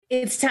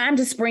It's time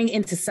to spring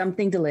into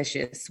something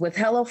delicious with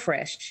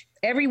HelloFresh.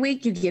 Every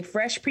week, you get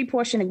fresh,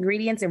 pre-portioned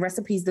ingredients and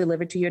recipes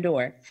delivered to your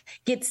door.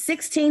 Get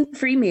 16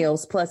 free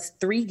meals plus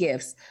 3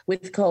 gifts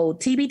with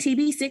code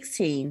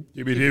TBTB16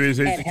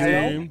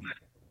 TBTB16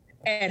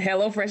 at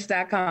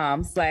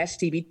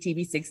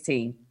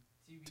HelloFresh.com/TBTB16.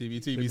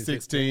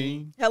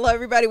 TBTB16. Hello,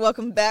 everybody.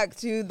 Welcome back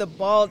to The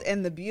Bald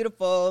and the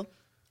Beautiful.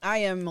 I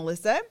am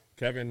Melissa.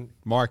 Kevin.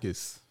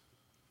 Marcus.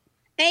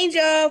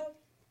 Angel.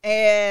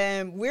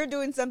 And we're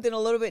doing something a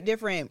little bit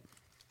different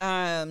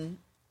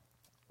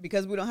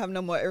because we don't have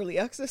no more early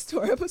access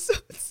to our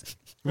episodes.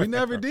 We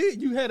never did.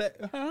 You had a,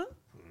 huh?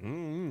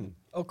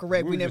 Oh,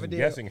 correct. We never did.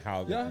 Guessing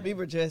how We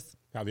were just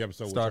how the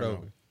episode start would over.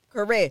 turn out.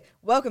 correct.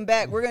 Welcome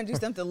back. We're going to do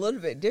something a little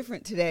bit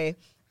different today.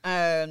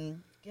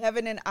 Kevin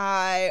and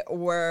I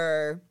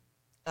were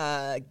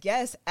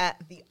guests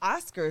at the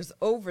Oscars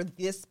over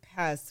this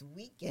past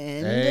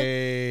weekend.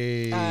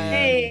 Hey.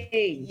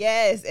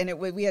 Yes, and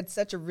we had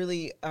such a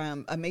really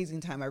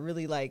amazing time. I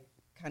really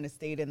kind of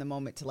stayed in the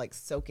moment to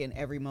soak in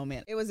every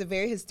moment. It was a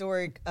very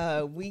historic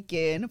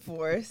weekend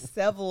for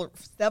several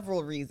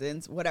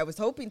reasons. What I was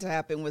hoping to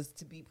happen was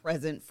to be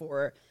present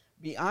for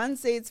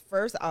Beyonce's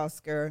first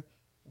Oscar,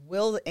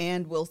 Will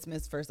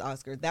Smith's first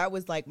Oscar. That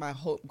was my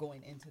hope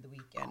going into the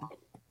weekend.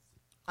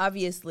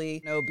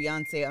 Obviously,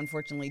 Beyonce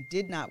unfortunately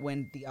did not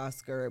win the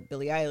Oscar.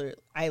 Billie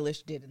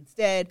Eilish did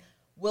instead.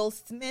 Will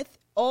Smith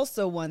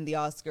also won the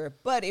Oscar,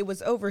 but it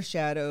was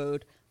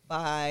overshadowed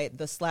by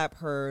the slap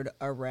heard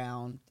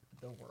around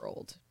the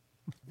world.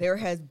 There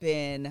has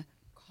been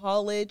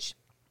college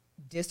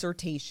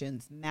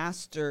dissertations,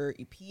 master,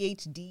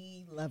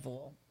 PhD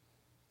level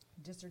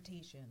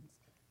dissertations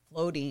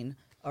floating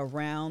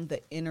around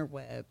the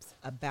interwebs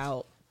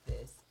about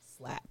this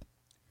slap.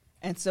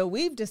 And so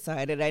we've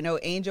decided, I know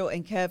Angel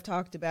and Kev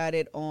talked about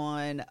it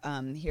on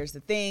Here's the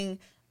Thing,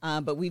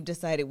 but we've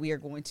decided we are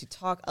going to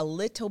talk a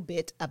little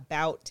bit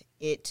about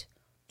it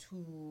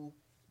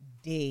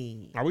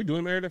today. Are we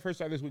doing Married at First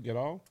Sight this week at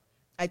all?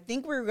 I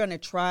think we're going to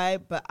try,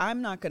 but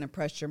I'm not going to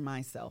pressure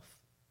myself,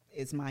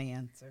 is my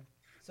answer.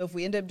 So if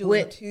we end up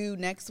doing 2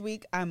 next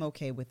week, I'm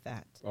okay with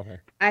that. Okay.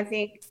 I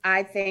think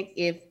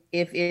if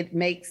it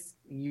makes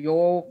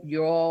your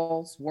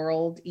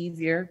world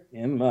easier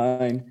and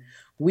mine,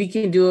 we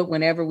can do it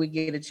whenever we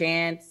get a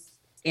chance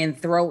and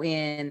throw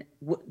in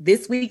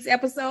this week's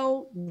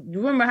episode. You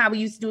remember how we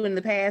used to do it in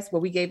the past where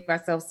we gave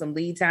ourselves some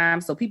lead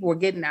time? So people were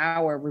getting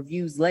our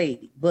reviews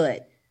late,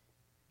 but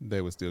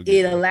They were still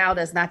it allowed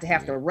us not to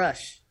have to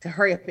rush, to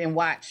hurry up and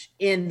watch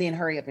and then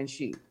hurry up and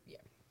shoot. Yeah.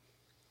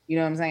 You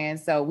know what I'm saying?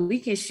 So we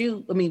can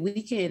shoot. I mean,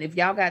 we can, if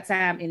y'all got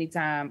time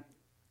anytime,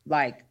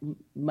 like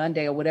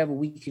Monday or whatever,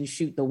 we can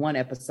shoot the 1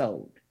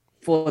 episode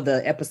for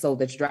the episode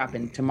that's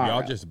dropping tomorrow.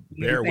 Y'all just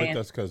bear with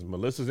us because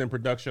Melissa's in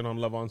production on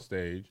Love on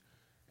Stage.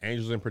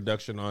 Angel's in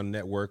production on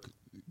network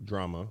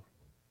drama.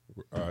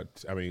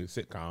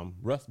 Sitcom.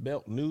 Rust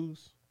Belt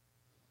News.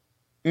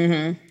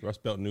 Mm-hmm.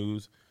 Rust Belt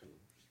News.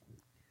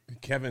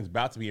 Kevin's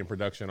about to be in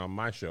production on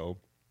my show.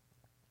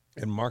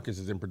 And Marcus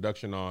is in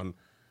production on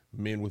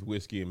Men with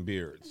Whiskey and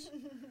Beards.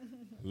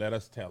 Let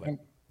us tell it.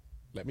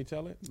 Let me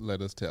tell it.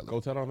 Let us tell it. Go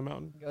tell it on the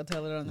mountain. Go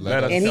tell it on the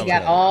Let us And he tell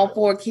got it. all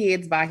 4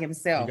 kids by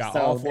himself. He got so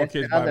all 4 that's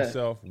kids the by other-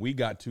 himself. We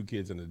got 2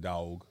 kids and a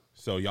dog.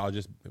 So y'all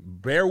just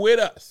bear with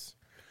us.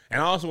 And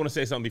I also want to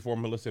say something before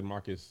Melissa and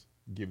Marcus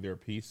give their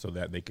piece so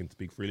that they can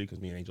speak freely because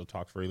me and Angel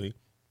talk freely.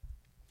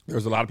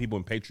 There's a lot of people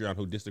in Patreon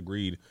who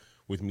disagreed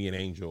with me and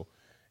Angel.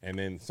 And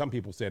then some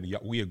people said,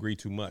 we agree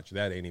too much.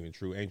 That ain't even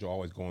true. Angel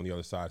always go on the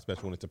other side,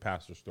 especially when it's a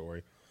pastor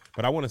story.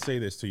 But I want to say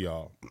this to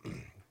y'all.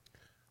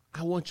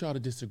 I want y'all to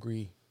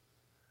disagree.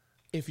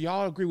 If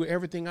y'all agree with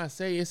everything I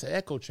say, it's an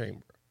echo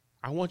chamber.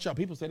 I want y'all,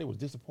 people said it was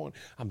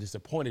disappointing. I'm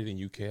disappointed in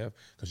you, Kev,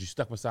 because you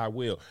stuck beside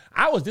Will.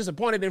 I was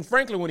disappointed in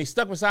Franklin when he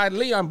stuck beside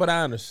Leon, but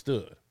I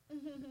understood.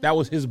 That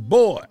was his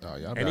boy.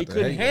 And he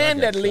couldn't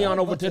hand that Leon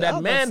over to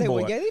that man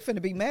boy. Well, yeah, he finna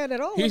be mad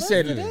at all. He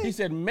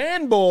said,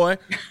 man boy,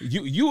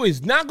 you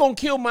is not going to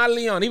kill my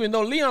Leon, even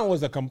though Leon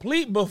was a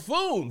complete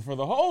buffoon for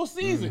the whole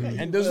season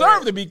and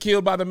deserved to be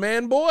killed by the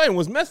man boy and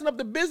was messing up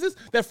the business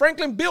that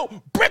Franklin built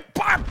brick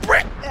by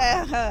brick.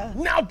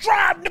 Now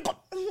drive, nigga.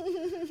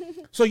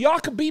 So y'all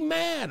could be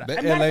mad.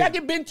 Matter of fact,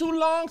 it's been too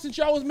long since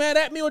y'all was mad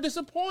at me or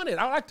disappointed.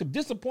 I like to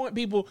disappoint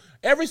people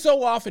every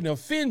so often and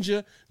offend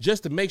you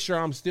just to make sure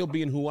I'm still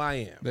being who I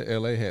am. The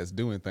LA has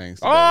doing things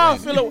today, Oh,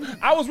 Philip,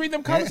 I was reading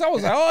them comments. I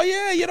was like, oh,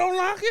 yeah, you don't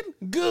like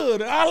it?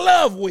 Good. I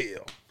love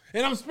Will.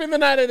 And I'm spending the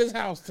night at his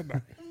house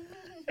tonight.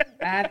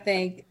 I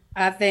think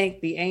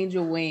the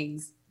Angel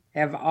Wings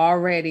have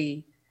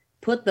already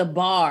put the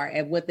bar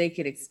at what they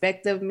could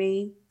expect of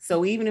me.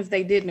 So even if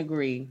they didn't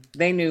agree,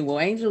 they knew, well,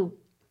 Angel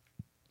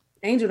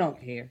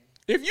don't care.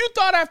 If you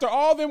thought after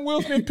all them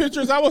Will Smith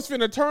pictures I was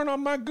finna turn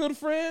on my good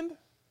friend,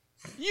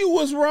 you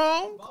was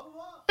wrong.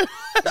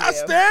 I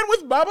stand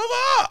with Baba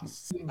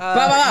Voss.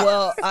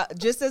 Well,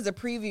 just as a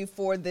preview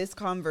for this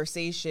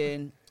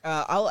conversation,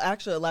 I'll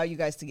actually allow you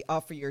guys to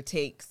offer your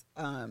takes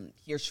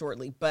here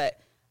shortly,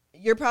 but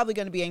you're probably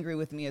going to be angry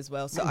with me as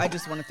well. So I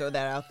just want to throw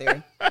that out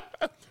there.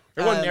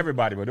 It wasn't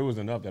everybody, but it was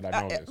enough that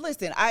I noticed.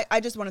 Listen, I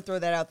just want to throw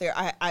that out there.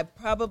 I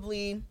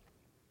probably,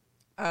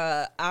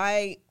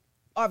 I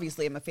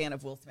obviously am a fan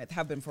of Will Smith,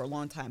 have been for a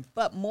long time.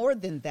 But more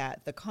than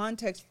that, the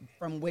context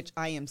from which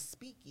I am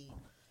speaking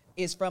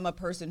is from a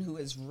person who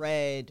has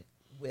read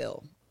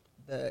Will,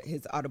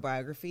 his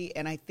autobiography.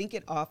 And I think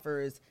it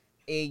offers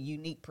a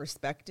unique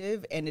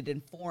perspective and it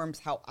informs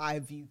how I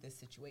view this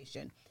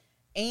situation.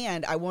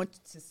 And I want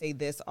to say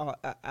this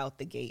out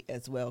the gate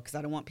as well, because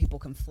I don't want people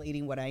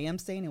conflating what I am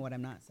saying and what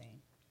I'm not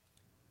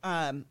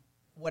saying.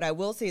 What I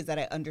will say is that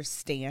I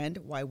understand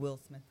why Will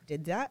Smith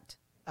did that.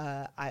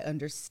 I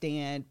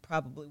understand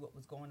probably what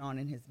was going on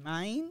in his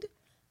mind.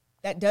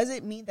 That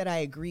doesn't mean that I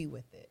agree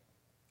with it.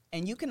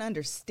 And you can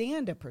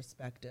understand a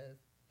perspective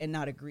and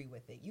not agree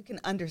with it. You can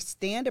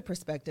understand a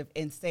perspective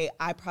and say,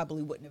 I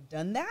probably wouldn't have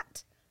done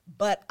that,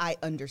 but I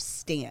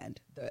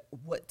understand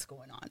what's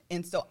going on.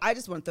 And so I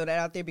just want to throw that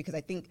out there because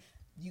I think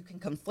you can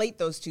conflate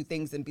those two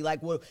things and be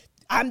like, well,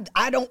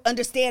 I don't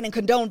understand and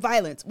condone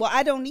violence. Well,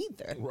 I don't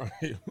either.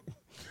 Right.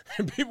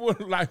 And people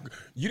are like,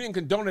 you didn't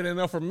condone it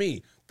enough for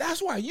me. That's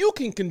why you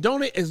can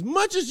condone it as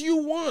much as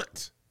you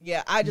want.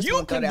 Yeah, I just you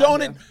want to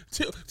condone it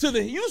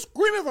you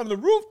screaming from the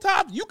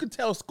rooftop. You can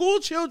tell school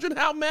children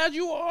how mad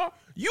you are.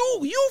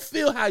 You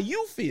feel how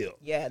you feel.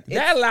 Yeah,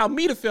 that allowed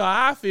me to feel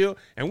how I feel.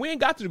 And we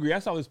ain't got to the degree. I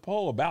saw this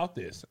poll about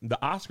this. The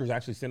Oscars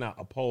actually sent out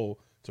a poll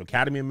to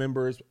Academy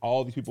members,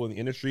 all these people in the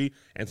industry,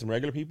 and some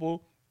regular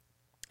people,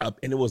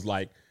 and it was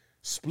like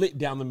split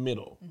down the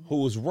middle. Mm-hmm. Who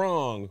was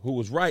wrong? Who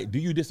was right? Do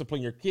you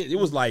discipline your kid? It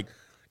was like.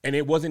 And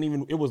it wasn't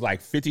even, it was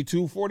like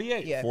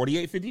 52-48,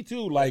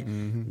 48-52. Like,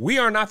 we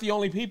are not the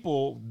only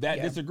people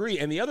that disagree.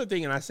 And the other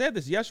thing, and I said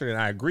this yesterday, and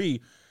I agree,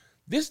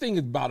 this thing is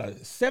about a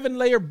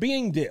 7-layer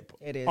being dip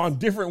on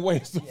different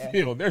ways to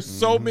feel. There's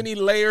so many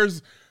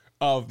layers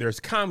of, there's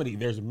comedy,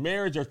 there's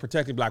marriage, there's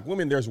protecting Black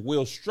women, there's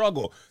Will's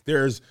struggle,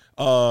 there's,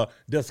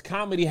 does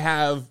comedy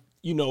have,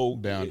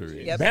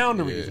 boundaries.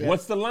 Boundaries. Yeah.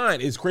 What's the line?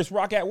 Is Chris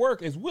Rock at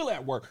work? Is Will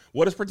at work?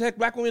 What does protect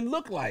Black women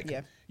look like?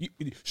 Yeah.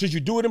 Should you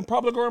do it in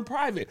public or in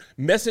private?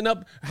 Messing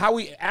up how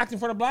we act in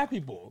front of Black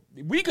people.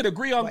 We could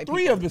agree on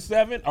 3 of the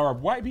 7 are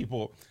white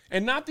people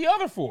and not the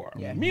other 4.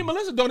 Yeah. Me and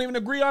Melissa don't even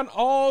agree on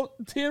all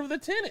 10 of the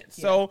tenants.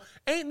 Yeah. So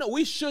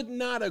we should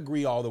not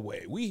agree all the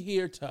way. We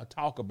here to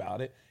talk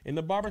about it in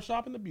the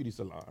barbershop and the beauty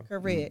salon.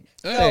 Correct.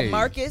 So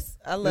Marcus,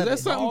 I love it.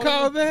 Is that something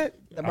called that?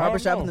 The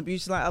barbershop and the beauty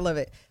salon. I love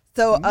it.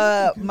 So,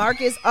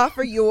 Marcus,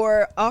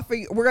 we're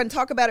going to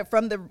talk about it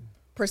from the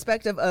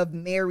perspective of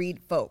married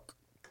folk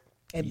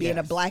and being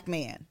a Black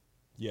man.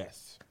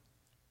 Yes.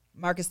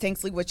 Marcus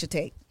Tanksley, what's your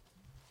take?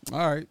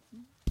 All right.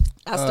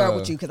 I'll start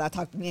with you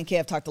because me and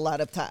Kev talked a lot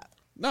up top.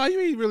 No, you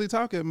ain't really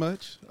talking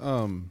much.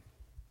 I'm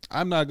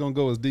not going to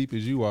go as deep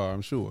as you are,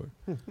 I'm sure.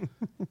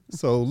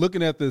 So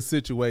looking at the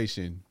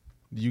situation,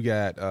 you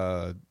got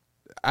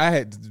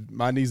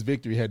my niece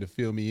Victory had to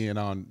fill me in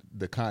on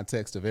the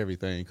context of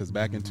everything because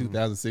back in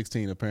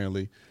 2016,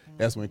 apparently,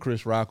 that's when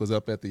Chris Rock was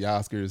up at the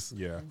Oscars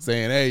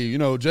saying, hey,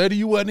 Jada,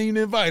 you wasn't even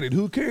invited.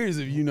 Who cares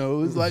if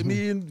it's like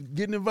me and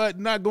getting invited,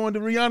 not going to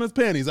Rihanna's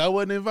panties. I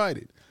wasn't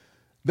invited.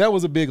 That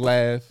was a big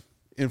laugh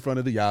in front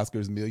of the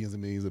Oscars, millions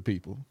and millions of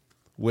people.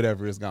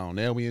 Whatever, it's gone.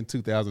 Now we in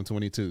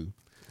 2022.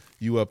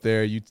 You up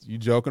there, you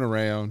joking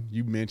around.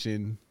 You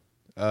mentioned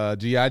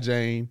G.I.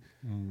 Jane.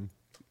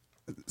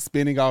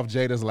 Spinning off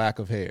Jada's lack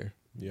of hair.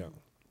 Yeah.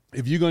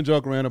 If you're going to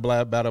joke around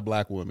about a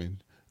Black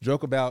woman,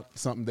 joke about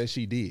something that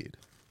she did.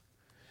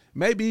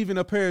 Maybe even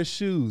a pair of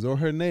shoes or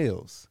her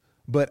nails.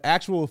 But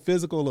actual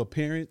physical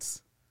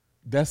appearance,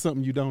 that's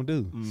something you don't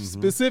do. Mm-hmm.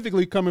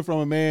 Specifically coming from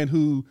a man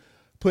who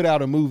put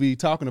out a movie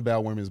talking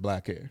about women's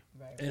Black hair.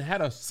 Right. And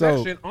had a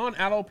section on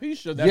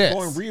alopecia that's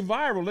going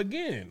re-viral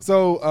again.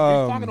 So he's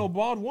talking to a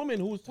bald woman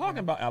who was talking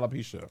about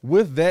alopecia.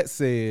 With that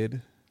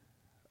said,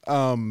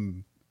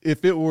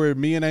 if it were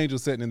me and Angel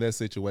sitting in that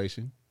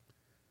situation,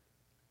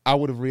 I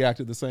would have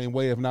reacted the same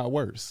way, if not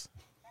worse.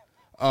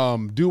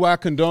 Do I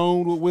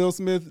condone what Will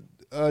Smith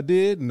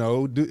did?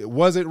 No.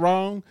 Was it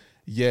wrong?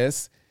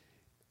 Yes.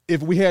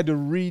 If we had to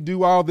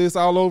redo all this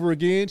all over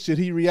again, should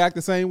he react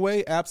the same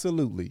way?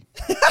 Absolutely.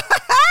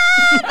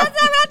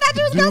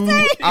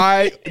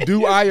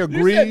 Do I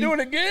agree? You said do it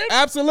again?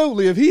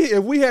 Absolutely.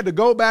 If we had to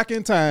go back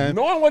in time,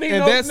 knowing what he in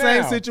knows that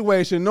now. same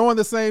situation, knowing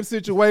the same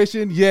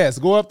situation, yes,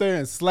 go up there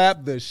and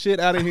slap the shit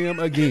out of him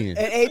again.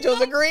 And Angel's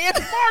agreeing?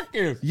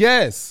 Marcus.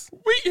 Yes.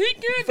 He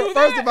can't do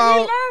First that. of all, he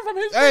learned from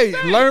his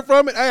mistake. Learn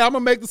from it. Hey, I'm gonna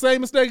make the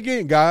same mistake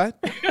again, God.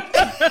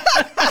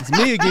 It's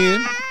me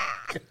again.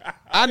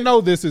 I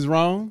know this is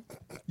wrong.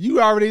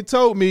 You already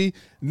told me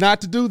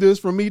not to do this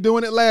from me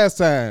doing it last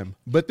time,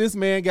 but this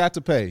man got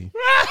to pay.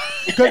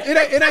 Because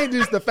it ain't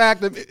just the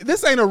fact that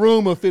this ain't a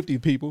room of 50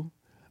 people.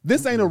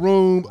 This ain't a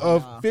room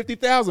of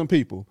 50,000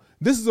 people.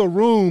 This is a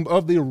room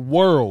of the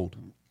world.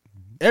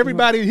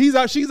 Everybody,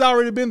 she's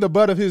already been the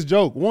butt of his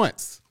joke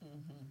once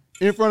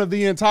in front of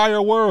the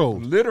entire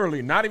world.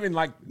 Literally, not even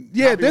like.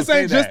 Yeah, this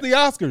ain't just the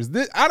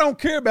Oscars. I don't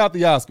care about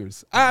the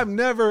Oscars. I've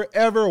never,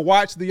 ever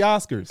watched the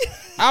Oscars.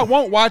 I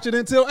won't watch it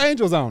until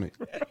Angel's on it.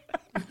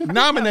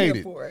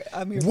 Nominated.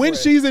 I'm here When for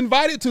it. she's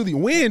invited to the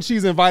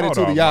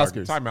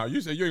Oscars. Time out.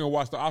 You said you ain't gonna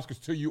watch the Oscars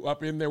till you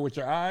up in there with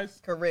your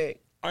eyes. Correct.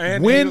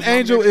 And When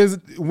Angel's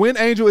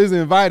Angel is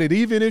invited,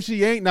 even if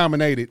she ain't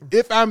nominated,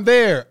 if I'm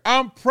there,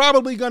 I'm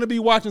probably gonna be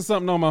watching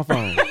something on my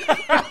phone.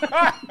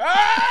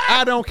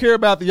 I don't care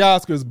about the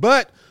Oscars,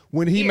 but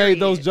when he made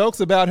those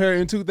jokes about her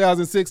in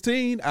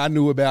 2016, I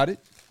knew about it.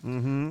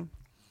 Mm-hmm.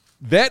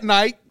 That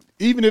night,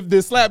 even if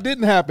this slap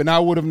didn't happen, I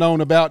would have known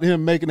about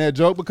him making that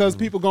joke because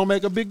people gonna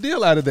make a big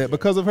deal out of that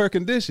because of her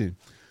condition.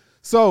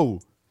 So,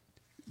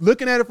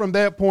 looking at it from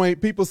that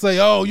point, people say,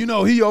 oh, he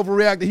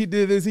overreacted. He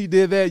did this, he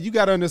did that. You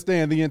got to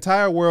understand, the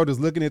entire world is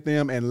looking at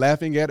them and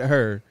laughing at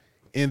her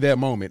in that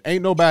moment.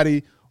 Ain't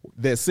nobody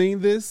that's seen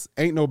this,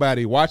 ain't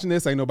nobody watching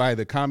this, ain't nobody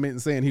that commenting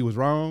saying he was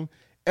wrong,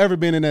 ever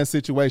been in that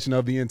situation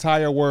of the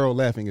entire world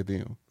laughing at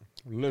them.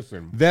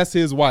 Listen. That's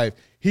his wife.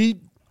 He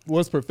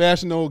was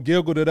professional,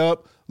 giggled it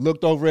up,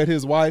 looked over at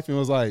his wife and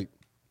was like,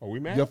 are we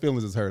mad? your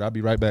feelings is hurt. I'll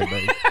be right back,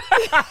 baby.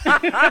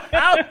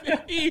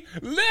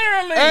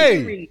 Literally.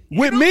 Hey,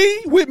 with me,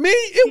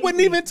 it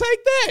wouldn't even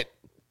take that.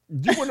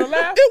 You wouldn't have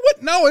laughed?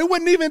 It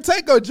wouldn't even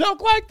take a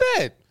joke like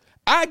that.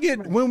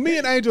 When me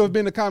and Angel have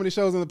been to comedy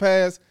shows in the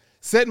past,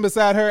 sitting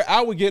beside her,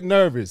 I would get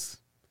nervous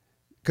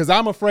because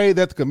I'm afraid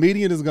that the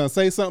comedian is going to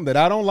say something that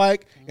I don't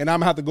like, and I'm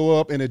going to have to go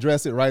up and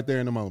address it right there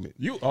in the moment.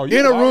 You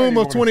in a room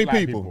of already 20 wanna slap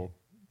people.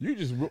 You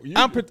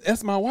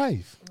That's my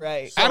wife.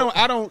 Right. I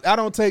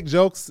don't take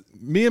jokes.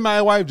 Me and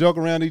my wife joke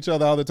around each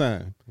other all the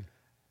time.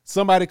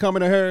 Somebody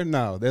coming to her,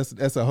 no,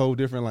 that's a whole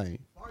different lane.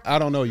 I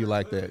don't know you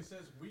like that.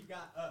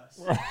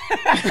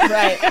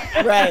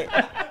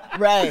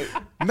 Right.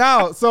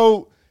 No,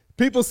 so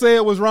people say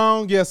it was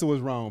wrong. Yes, it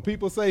was wrong.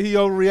 People say he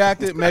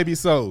overreacted. Maybe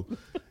so.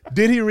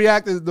 Did he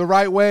react the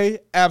right way?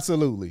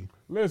 Absolutely.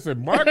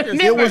 Listen, Marcus.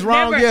 It was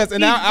wrong, yes.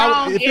 And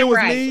if it was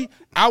right. me,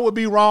 I would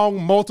be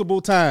wrong multiple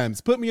times.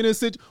 Put me in this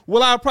situation.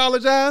 Will I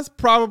apologize?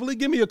 Probably.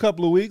 Give me a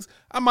couple of weeks.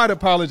 I might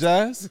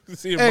apologize.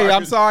 See, Hey, I'm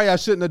Marcus- sorry. I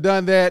shouldn't have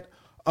done that.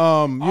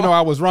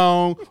 I was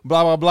wrong.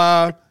 Blah, blah,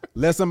 blah.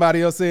 Let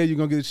somebody else say it, you're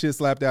going to get shit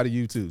slapped out of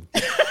you too.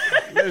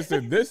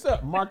 Listen,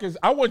 Marcus,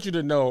 I want you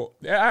to know,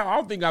 I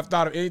don't think I've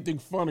thought of anything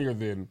funnier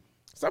than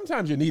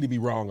sometimes you need to be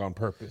wrong on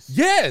purpose.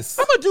 Yes.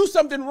 I'm going to do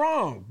something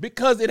wrong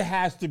because it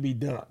has to be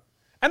done.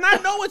 And I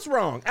know it's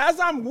wrong. As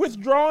I'm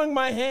withdrawing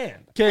my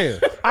hand,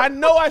 Kev, I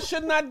know I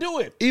should not do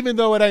it. even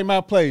though it ain't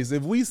my place,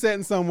 if we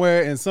sitting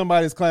somewhere and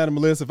somebody's clowning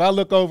Melissa, if I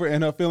look over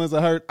and her feelings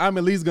are hurt, I'm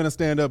at least going to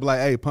stand up like,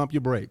 hey, pump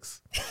your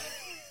brakes.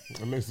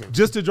 Listen,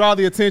 Just to draw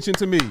the attention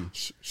to me.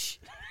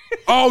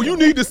 Oh, you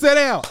need to sit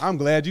down. I'm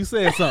glad you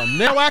said something.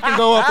 Now I can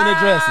go up and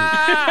address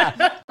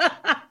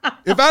it.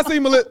 If I see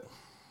Melissa,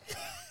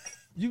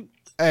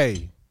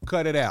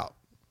 cut it out.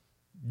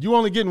 You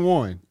only getting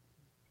one.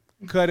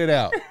 Cut it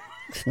out.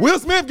 Will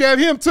Smith gave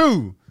him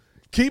 2.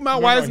 Keep my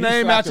wife's he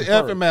name out slapped your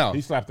him first. effing mouth.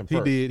 He slapped him He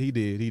first.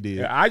 did.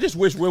 yeah, I just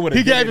wish Will would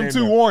have. He gave him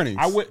 2 warnings.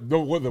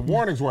 The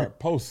warnings were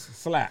post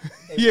slap.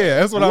 Yeah,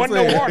 that's what I'm Wasn't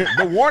saying. no warning.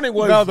 The warning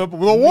was No, the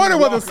warning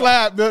was a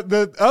slap.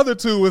 The other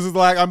 2 was just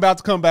like, I'm about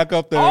to come back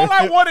up there. All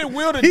I wanted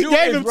Will to He do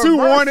gave is him 2 reverse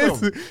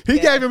warnings. him. He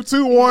gave him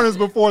 2 warnings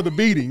before the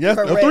beating. Yes,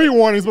 Correct. 3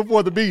 warnings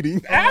before the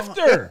beating.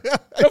 After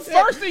the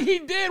first thing he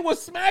did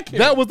was smack him.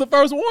 That was the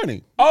first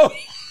warning. oh,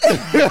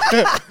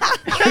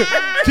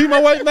 Keep my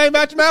wife's name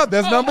out your mouth.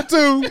 That's number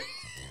 2.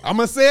 I'm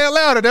gonna say it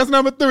louder. That's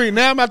number 3.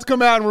 Now I'm about to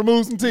come out and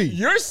remove some teeth.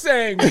 you're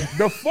saying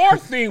the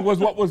 4th thing was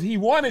what he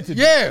wanted to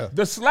do. Yeah.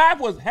 The slap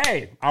was,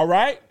 hey, all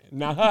right,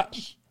 now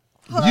hush.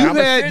 You've I'ma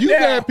had sit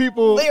down.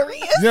 people.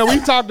 Hilarious. Yeah, we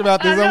talked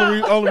about this.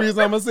 Only reason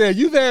I'm gonna say it.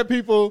 You've had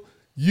people.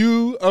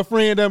 You, a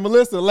friend of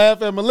Melissa,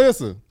 laugh at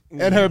Melissa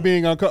and her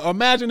being uncomfortable.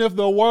 Imagine if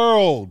the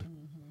world.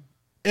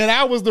 And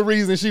I was the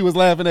reason she was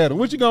laughing at him.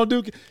 What you gonna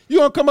do? You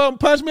gonna come up and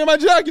punch me in my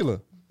jugular?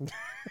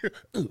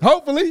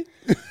 Hopefully.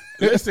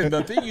 Listen,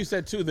 the thing you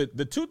said too, the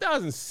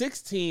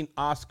 2016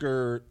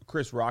 Oscar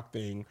Chris Rock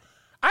thing,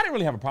 I didn't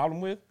really have a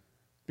problem with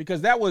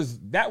because that was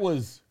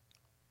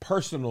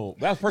personal.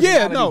 That was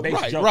personality Yeah, no,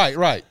 based jokes.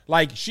 right.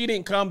 Like she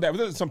didn't come.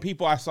 There's some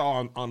people I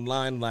saw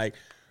online like,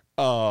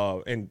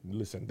 and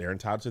listen, they're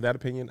entitled to that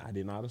opinion. I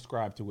did not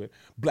ascribe to it.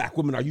 Black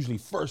women are usually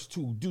first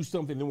to do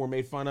something, then we're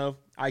made fun of.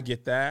 I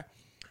get that.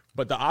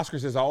 But the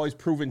Oscars has always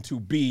proven to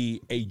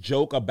be a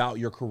joke about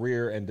your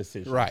career and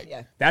decisions. Right.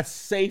 Yeah. That's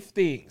safe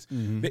things.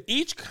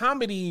 Each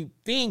comedy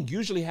thing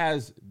usually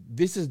has,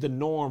 this is the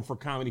norm for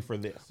comedy for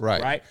this.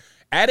 Right.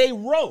 At a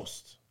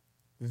roast,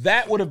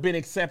 that would have been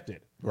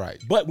accepted.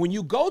 Right. But when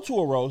you go to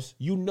a roast,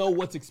 you know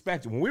what's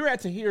expected. When we were at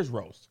Tahir's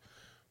roast,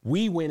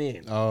 we went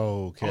in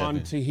Oh, Kevin.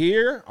 on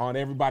Tahir, on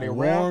everybody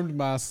around. Warmed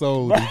my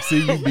soul to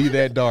see you be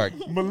that dark.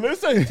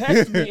 Melissa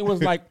texted me. It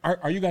was like,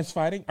 "Are you guys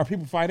fighting? Are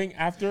people fighting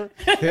after?"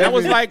 And I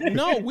was like,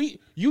 "No,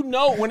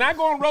 when I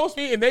go on roast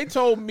me, and they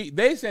told me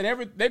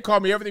they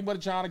called me everything but a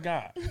child of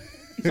God."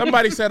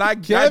 Somebody said I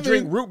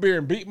drink root beer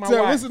and beat my wife.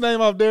 What's the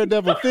name of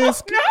Daredevil?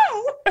 Fisk.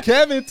 No.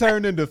 Kevin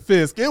turned into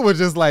Fisk. It was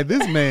just like,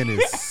 this man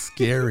is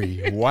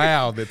scary.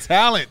 Wow, the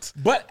talent.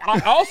 But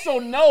I also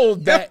know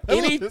that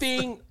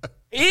anything,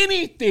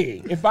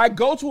 if I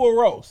go to a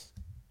roast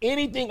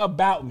anything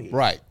about me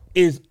Right.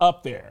 is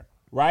up there.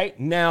 Right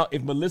now,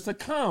 if Melissa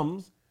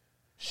comes,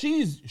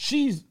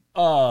 she's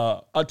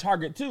a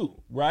target too.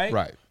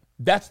 Right.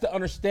 That's the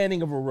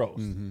understanding of a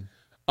roast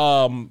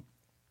from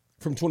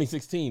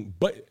 2016.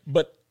 But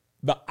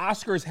the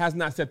Oscars has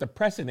not set the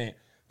precedent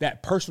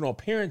that personal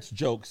appearance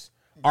jokes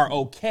are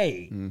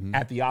okay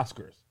at the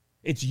Oscars.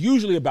 It's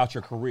usually about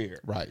your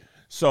career. Right.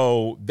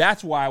 So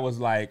that's why I was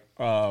like,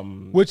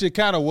 which it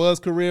kind of was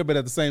career, but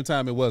at the same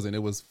time it wasn't. It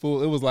was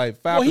full. It was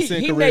like 5%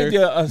 he career, made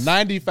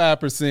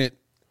 95%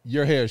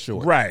 your hair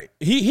short. right.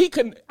 He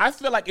can. I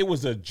feel like it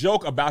was a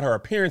joke about her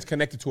appearance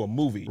connected to a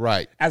movie,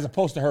 Right. as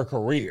opposed to her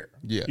career.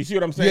 Yeah. You see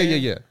what I'm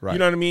saying? Yeah. Right. You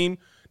know what I mean?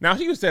 Now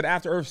he said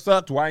After Earth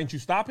sucked. Why didn't you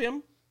stop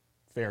him?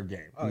 Fair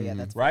game. Oh yeah,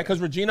 that's Right, because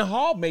Regina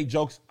Hall made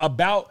jokes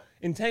about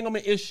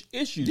entanglement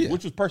issues, Yeah.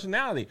 which was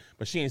personality,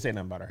 but she ain't say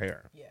nothing about her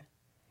hair. Yeah.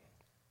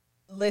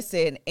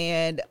 Listen,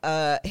 and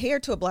hair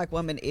to a Black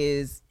woman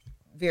is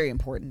very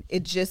important.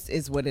 It just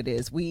is what it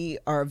is. We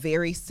are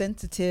very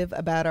sensitive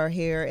about our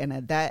hair,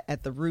 and that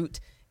at the root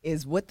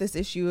is what this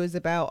issue is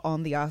about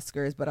on the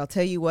Oscars. But I'll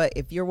tell you what,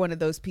 if you're one of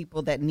those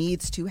people that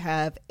needs to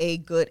have a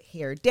good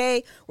hair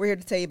day, we're here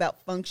to tell you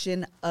about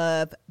Function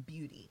of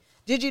Beauty.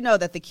 Did you know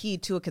that the key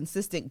to a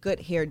consistent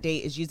good hair day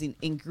is using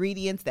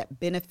ingredients that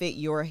benefit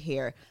your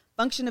hair?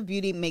 Function of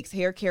Beauty makes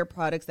hair care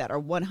products that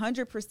are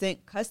 100%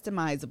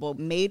 customizable,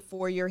 made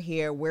for your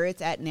hair, where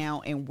it's at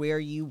now and where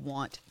you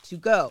want to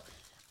go.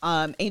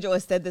 Angel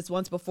has said this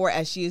once before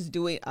as she is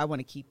doing, I want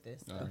to keep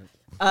this.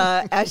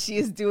 As she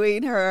is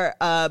doing her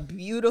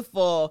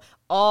beautiful,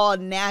 all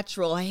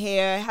natural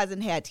hair,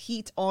 hasn't had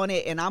heat on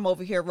it, and I'm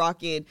over here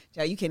rocking,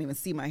 you can't even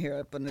see my hair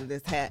up under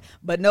this hat,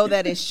 but know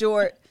that it's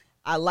short.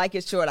 I like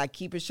it short. I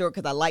keep it short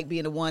because I like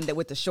being the one that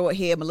with the short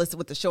hair, Melissa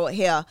with the short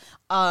hair.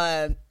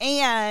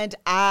 And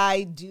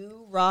I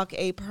do rock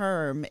a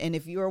perm. And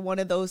if you're one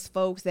of those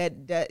folks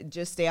that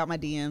just stay out my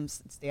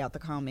DMs, stay out the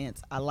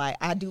comments,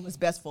 I do what's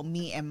best for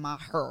me and my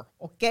her.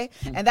 Okay.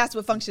 And that's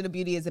what Function of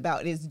Beauty is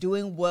about. It is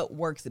doing what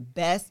works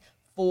best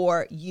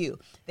for you.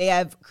 They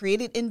have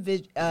created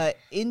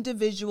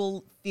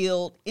individually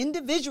filled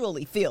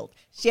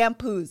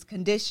shampoos,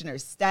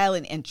 conditioners,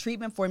 styling, and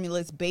treatment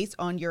formulas based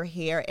on your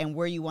hair and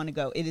where you want to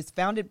go. It is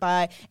founded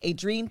by a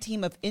dream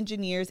team of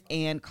engineers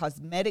and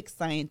cosmetic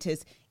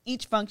scientists.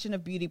 Each Function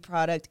of Beauty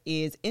product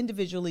is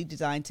individually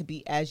designed to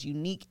be as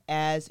unique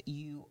as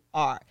you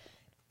are.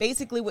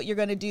 Basically, what you're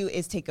going to do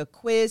is take a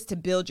quiz to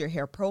build your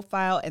hair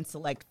profile and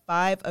select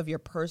 5 of your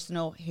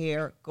personal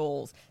hair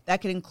goals.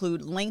 That can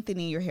include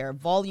lengthening your hair,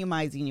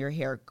 volumizing your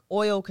hair,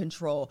 oil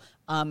control,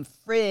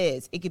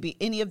 frizz. It could be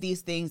any of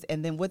these things.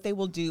 And then what they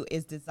will do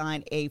is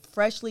design a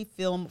freshly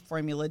filmed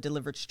formula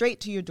delivered straight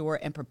to your door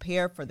and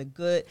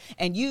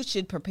you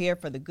should prepare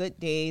for the good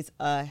days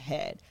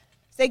ahead.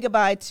 Say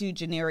goodbye to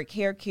generic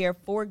hair care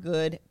for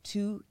good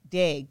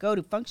today. Go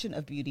to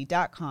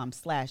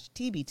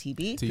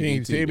functionofbeauty.com/TBTB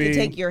to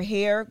take your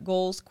hair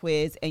goals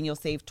quiz, and you'll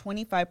save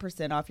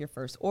 25% off your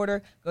first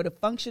order. Go to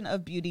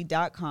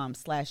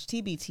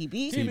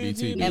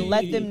functionofbeauty.com/TBTB and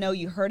let them know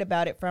you heard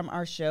about it from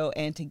our show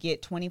and to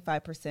get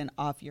 25%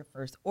 off your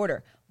first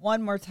order.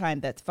 One more time,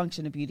 that's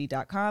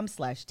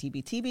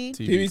functionofbeauty.com/TBTB.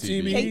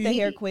 Take the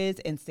hair quiz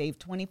and save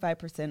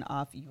 25%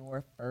 off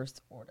your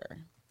first order.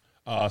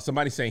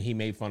 Somebody saying he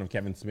made fun of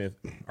Kevin Smith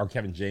or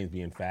Kevin James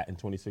being fat in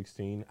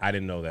 2016. I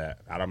didn't know that.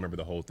 I don't remember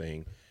the whole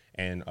thing.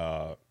 And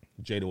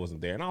Jada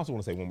wasn't there. And I also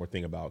want to say one more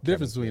thing about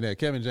difference between that.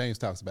 Kevin James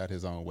talks about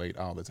his own weight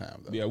all the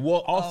time, though. Yeah, well,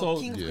 also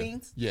King of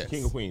Queens? Yes.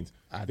 King of Queens.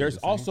 I There's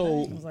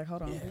also I was like,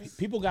 hold on.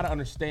 people got to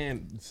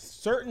understand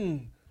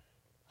certain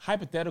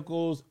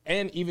hypotheticals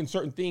and even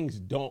certain things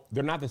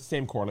they're not the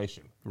same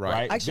correlation.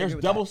 Right? I should There's agree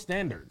with double that.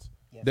 standards.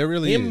 There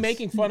really Him is.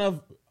 making fun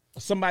of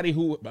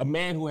a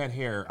man who had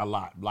hair a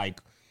lot, like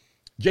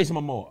Jason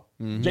Momoa.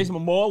 Jason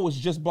Momoa was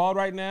just bald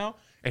right now,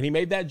 and he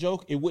made that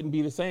joke, it wouldn't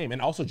be the same.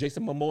 And also,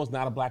 Jason Momoa is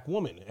not a Black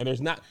woman, and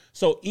there's not.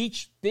 So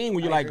each thing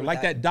where you're agree with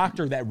like that. that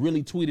doctor that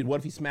really tweeted, "What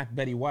if he smacked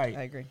Betty White?"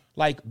 I agree.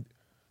 Like,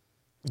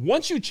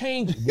 once you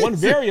change one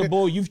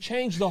variable, you've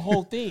changed the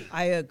whole thing.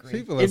 I agree.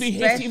 People are If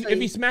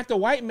he smacked a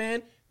white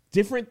man,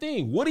 different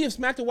thing. Would he have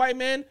smacked a white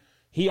man?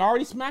 He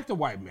already smacked a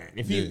white man.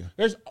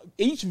 There's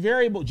each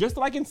variable, just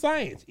like in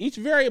science, each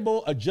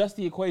variable adjusts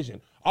the equation.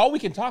 All we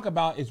can talk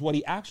about is what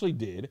he actually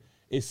did.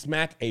 Is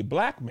smack a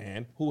Black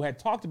man who had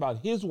talked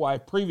about his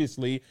wife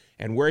previously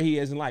and where he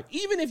is in life.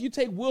 Even if you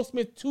take Will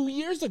Smith 2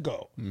 years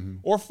ago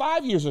or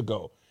 5 years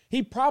ago,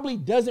 he probably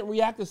doesn't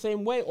react the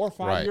same way or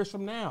 5 years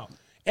from now.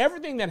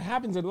 Everything that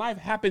happens in life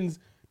happens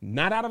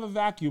not out of a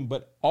vacuum,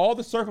 but all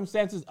the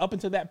circumstances up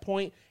until that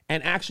point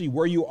and actually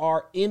where you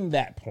are in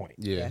that point.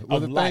 Yeah. Well,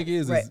 the life. thing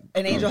is, Right.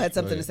 And Angel had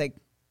something to Go ahead.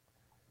 say.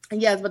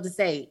 Yeah, I was about to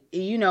say,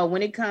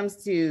 when it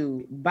comes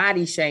to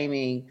body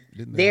shaming,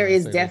 Didn't there they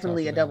is say they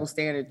definitely a talked about double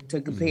standard to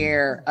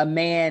compare a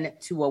man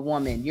to a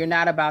woman. You're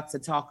not about to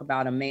talk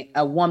about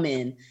a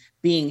woman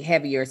being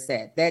heavier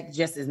set. That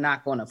just is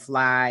not going to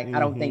fly. I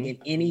don't think in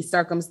any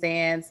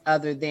circumstance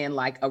other than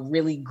like a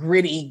really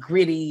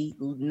gritty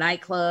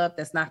nightclub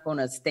that's not going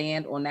to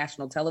stand on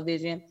national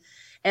television.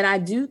 And I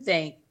do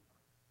think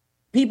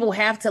people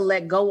have to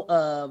let go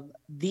of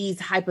these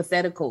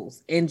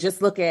hypotheticals and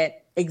just look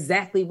at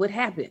exactly what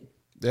happened.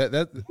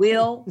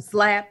 Will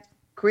slapped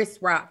Chris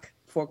Rock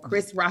for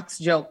Chris Rock's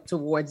joke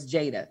towards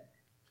Jada.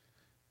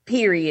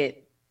 Period.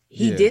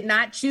 He did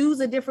not choose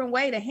a different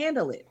way to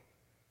handle it.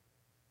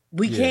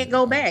 We can't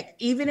go back.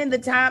 Even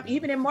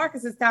in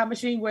Marcus's time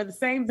machine where the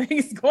same thing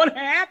is going to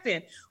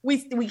happen, we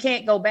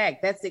can't go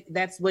back.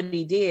 That's what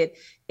he did.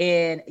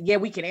 And yeah,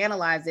 we can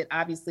analyze it.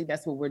 Obviously,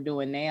 that's what we're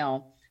doing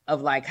now,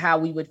 of like how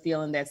we would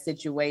feel in that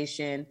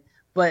situation.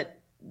 But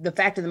the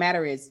fact of the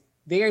matter is,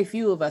 very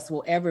few of us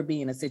will ever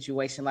be in a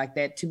situation like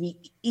that to be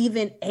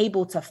even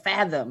able to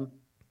fathom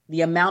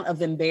the amount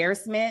of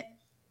embarrassment,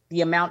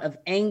 the amount of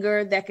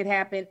anger that could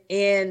happen,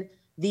 and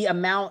the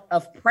amount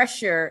of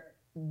pressure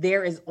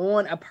there is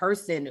on a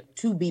person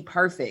to be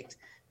perfect.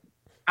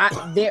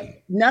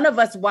 None of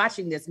us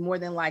watching this, more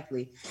than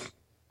likely,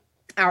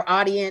 our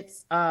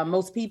audience,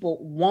 most people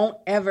won't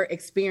ever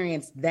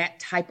experience that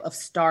type of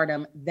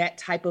stardom, that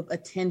type of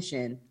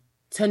attention,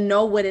 to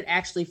know what it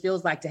actually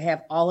feels like to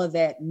have all of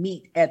that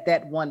meet at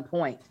that one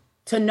point,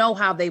 to know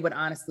how they would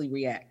honestly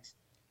react.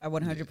 I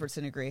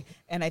 100% agree.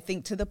 And I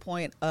think to the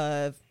point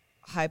of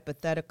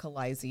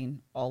hypotheticalizing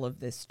all of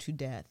this to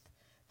death,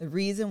 the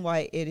reason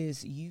why it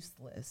is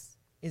useless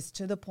is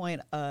to the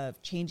point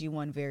of changing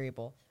one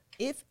variable.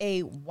 If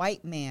a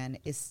white man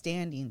is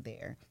standing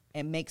there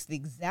and makes the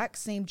exact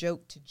same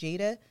joke to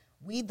Jada,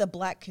 we, the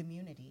black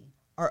community,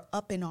 are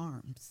up in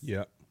arms.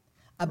 Yep.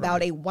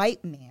 About a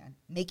white man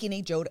making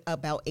a joke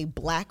about a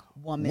black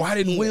woman. Why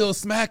didn't hair. Will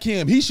smack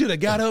him? He should have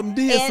got up and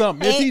did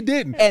something. If he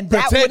didn't, and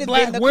that protect would've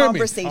black been the women.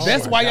 conversation.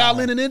 That's why y'all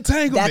in an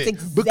entanglement. That's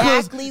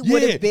exactly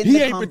what have been he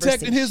the ain't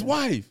protecting his conversation.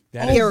 wife.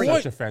 That is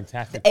such a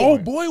fantastic point.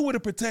 Oh boy, would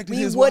have protected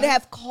We his would wife.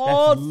 have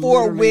called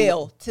for literally-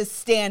 Will to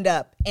stand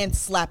up and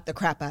slap the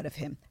crap out of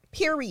him.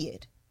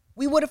 Period.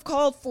 We would have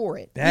called for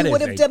it. That We is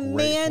would a have great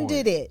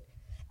demanded point. it.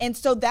 And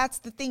so that's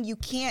the thing. You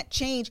can't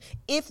change.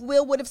 If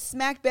Will would have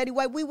smacked Betty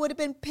White, we would have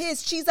been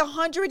pissed. She's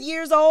 100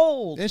 years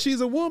old. And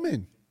she's a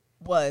woman.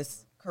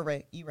 Was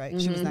correct. You're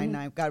right. She was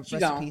 99. God She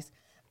rest in gone. peace.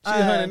 She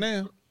 100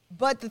 now.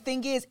 But the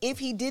thing is, if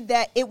he did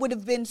that, it would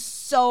have been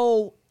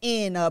so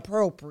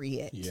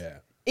inappropriate. Yeah.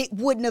 It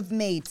wouldn't have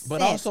made sense.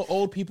 But also,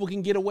 old people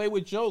can get away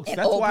with jokes. And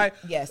That's old why.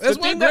 pe- yes. That's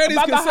the why thing grannies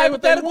about can the say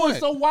what they hypothetical want. is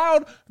so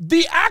wild.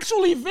 The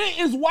actual event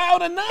is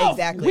wild enough.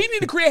 Exactly. We need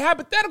to create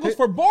hypotheticals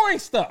for boring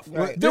stuff.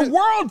 Right. The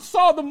world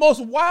saw the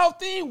most wild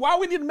thing. Why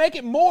we need to make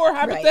it more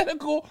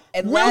hypothetical?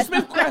 And Will last-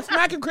 Smith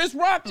smacking Chris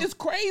Rock is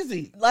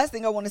crazy. Last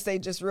thing I want to say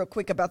just real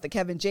quick about the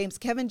Kevin James.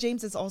 Kevin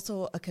James is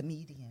also a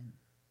comedian.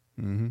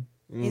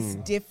 It's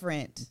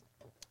different.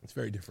 It's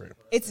very different.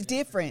 It's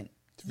different.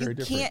 very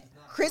different. Can't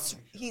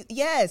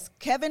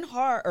Kevin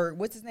Hart, or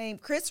what's his name?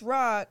 Chris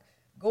Rock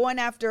going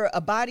after a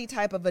body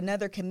type of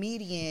another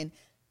comedian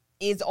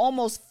is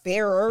almost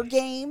fairer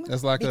game.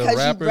 That's like a because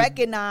rapper you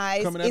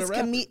recognize coming at a it's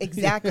rapper.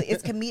 exactly.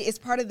 It's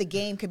part of the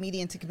game,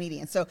 comedian to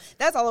comedian. So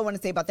that's all I want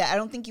to say about that. I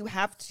don't think you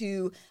have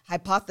to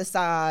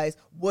hypothesize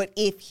what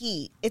if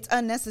he. It's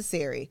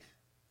unnecessary.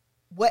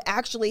 What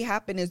actually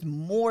happened is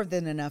more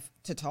than enough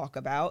to talk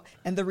about.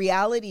 And the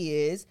reality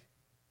is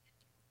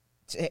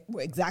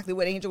exactly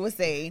what Angel was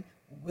saying.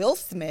 Will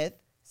Smith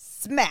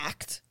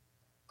smacked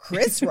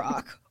Chris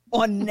Rock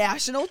on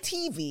national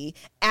TV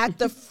at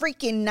the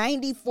freaking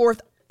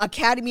 94th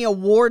Academy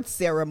Awards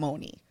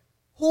ceremony.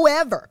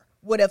 Whoever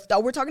would have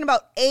thought. We're talking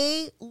about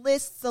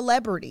A-list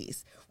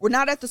celebrities. We're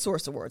not at the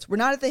Source Awards. We're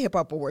not at the Hip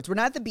Hop Awards. We're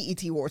not at the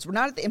BET Awards. We're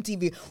not at the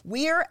MTV.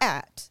 We're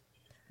at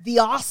the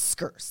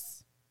Oscars.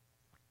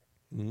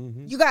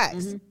 You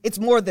guys, it's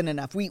more than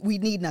enough. We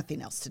need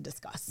nothing else to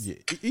discuss. Yeah,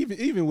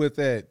 even with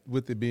that,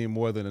 with it being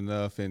more than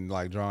enough and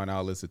like drawing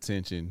all this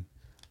attention,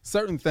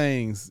 certain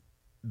things,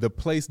 the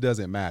place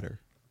doesn't matter.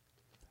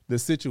 The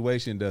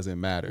situation doesn't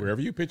matter.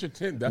 Wherever you pitch a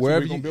tent, that's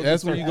Wherever where you, build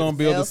that's the where you're circus. gonna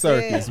build a Well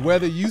said. circus.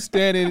 Whether you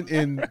standing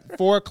in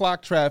 4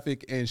 o'clock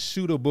traffic and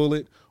shoot a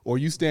bullet, or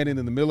you standing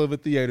in the middle of a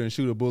theater and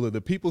shoot a bullet, the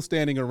people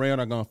standing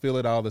around are gonna feel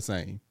it all the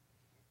same.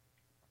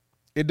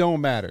 It don't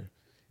matter.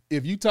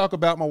 If you talk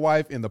about my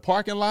wife in the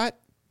parking lot,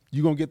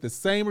 you're gonna get the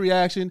same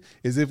reaction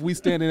as if we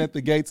standing at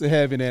the gates of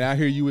heaven and I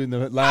hear you in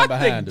the line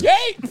behind the us.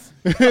 gates.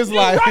 It's You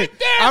like right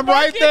there, I'm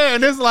right Bucket. there,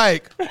 and it's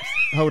like,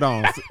 hold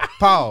on,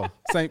 Paul,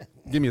 Saint,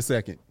 give me a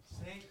second.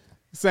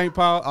 Saint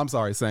Paul, I'm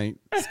sorry, Saint.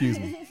 Excuse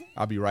me.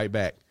 I'll be right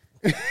back.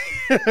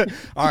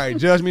 All right,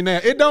 judge me now.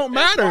 It don't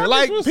matter. Marcus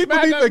Like will people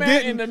smack be that man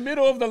forgetting. in the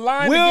middle of the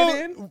line to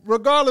get in. Will,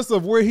 regardless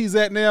of where he's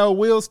at now,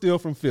 Will's still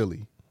from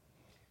Philly.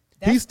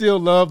 He still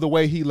loved the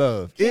way he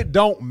loved. It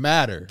don't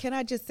matter. Can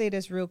I just say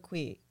this real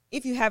quick?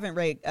 If you haven't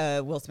read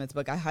Will Smith's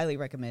book, I highly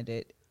recommend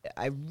it.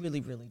 I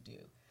really, really do.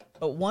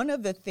 But one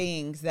of the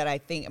things that I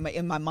think,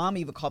 and my mom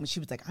even called me, she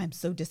was like, I'm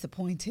so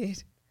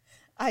disappointed.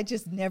 I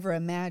just never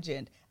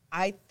imagined.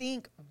 I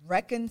think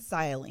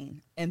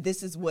reconciling, and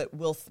this is what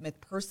Will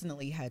Smith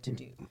personally had to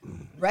do,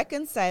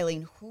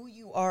 reconciling who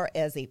you are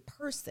as a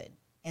person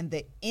and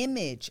the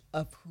image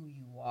of who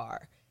you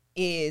are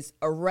is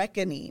a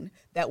reckoning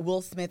that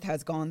Will Smith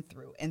has gone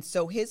through. And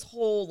so his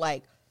whole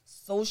like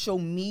social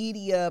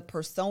media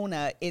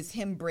persona is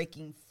him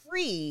breaking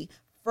free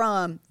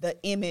from the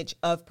image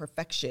of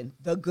perfection,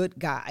 the good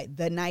guy,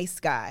 the nice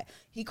guy.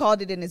 He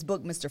called it in his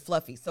book, Mr.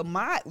 Fluffy. So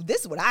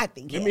this is what I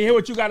think. Let me hear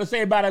what you got to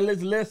say about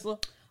it, Lissa.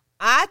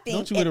 I think.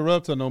 Don't you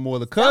interrupt her no more.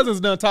 The cousins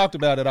done talked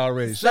about it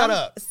already. Shut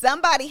up.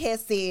 Somebody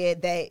has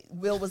said that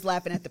Will was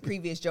laughing at the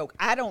previous joke.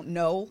 I don't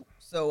know.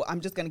 So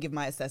I'm just going to give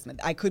my assessment.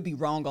 I could be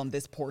wrong on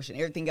this portion.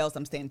 Everything else,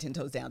 I'm staying 10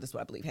 toes down. This is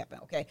what I believe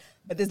happened, okay?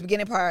 But this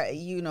beginning part,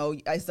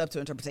 it's up to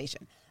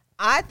interpretation.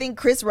 I think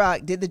Chris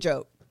Rock did the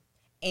joke.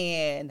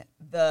 And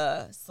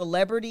the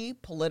celebrity,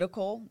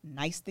 political,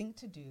 nice thing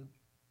to do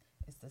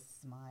is to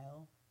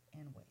smile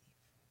and wave.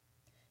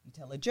 You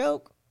tell a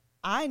joke.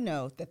 I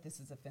know that this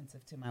is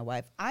offensive to my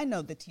wife. I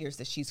know the tears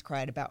that she's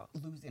cried about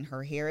losing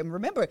her hair. And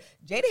remember,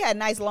 Jada had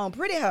nice, long,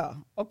 pretty hair.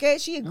 Okay,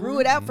 she grew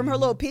it out from her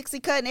little pixie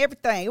cut and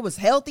everything. It was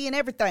healthy and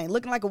everything,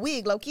 looking like a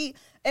wig, low key.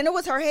 And it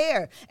was her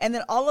hair. And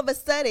then all of a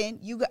sudden,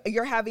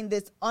 you're having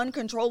this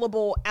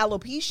uncontrollable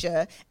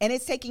alopecia, and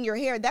it's taking your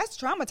hair. That's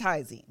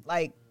traumatizing,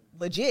 like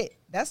legit.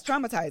 That's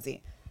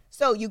traumatizing.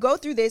 So you go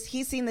through this.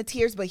 He's seen the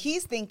tears, but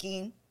he's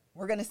thinking,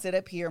 we're going to sit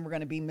up here and we're going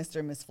to be Mr.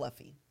 and Miss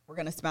Fluffy. We're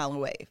going to smile and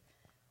wave.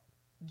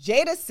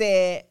 Jada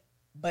said,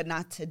 but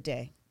not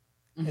today.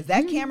 Because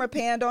that camera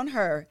panned on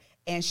her,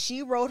 and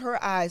she rolled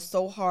her eyes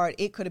so hard,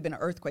 it could have been an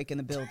earthquake in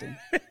the building.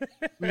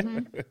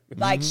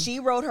 Like,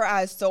 she rolled her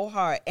eyes so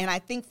hard. And I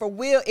think for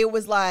Will, it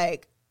was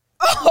like,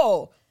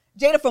 oh,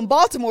 Jada from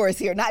Baltimore is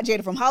here, not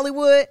Jada from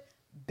Hollywood.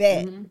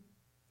 Bet.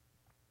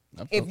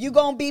 If you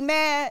going to be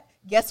mad,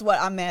 guess what?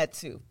 I'm mad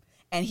too.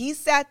 And he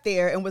sat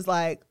there and was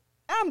like,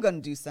 I'm going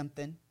to do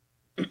something.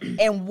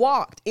 And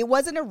walked. It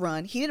wasn't a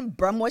run. He didn't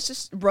bum rush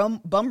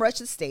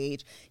the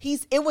stage.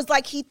 It was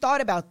like he thought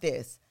about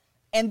this.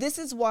 And this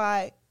is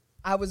why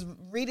I was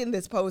reading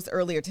this post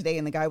earlier today,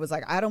 and the guy was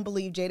like, I don't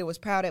believe Jada was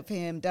proud of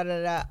him,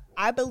 da-da-da.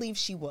 I believe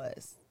she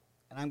was.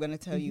 And I'm going to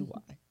tell you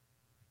why.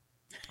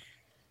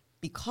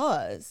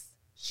 Because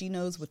she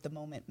knows what the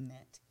moment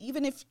meant.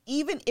 Even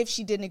if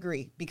she didn't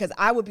agree. Because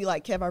I would be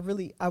like, Kev,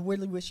 I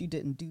really wish you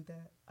didn't do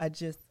that. I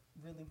just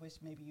really wish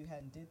maybe you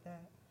hadn't did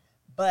that.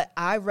 But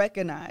I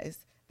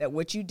recognize that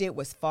what you did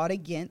was fought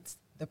against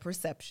the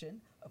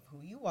perception of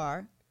who you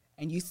are,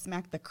 and you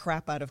smacked the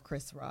crap out of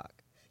Chris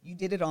Rock. You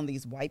did it on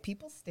these white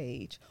people's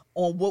stage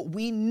on what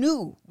we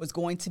knew was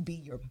going to be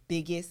your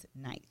biggest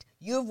night.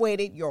 You have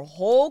waited your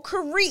whole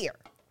career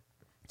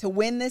to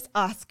win this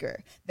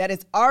Oscar that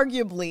is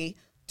arguably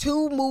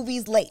 2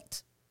 movies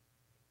late.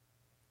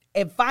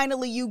 And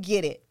finally you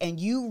get it, and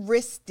you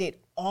risked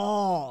it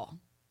all.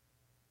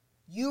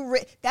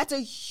 That's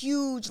a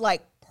huge,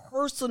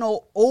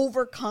 personal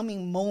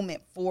overcoming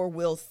moment for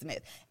Will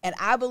Smith. And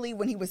I believe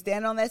when he was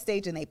standing on that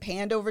stage and they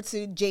panned over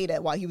to Jada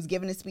while he was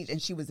giving his speech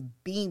and she was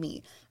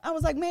beaming, I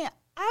was like, man,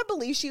 I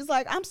believe she's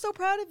like, I'm so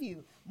proud of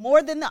you.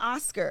 More than the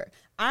Oscar.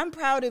 I'm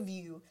proud of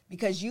you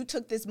because you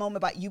took this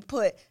moment you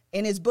put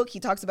in his book, he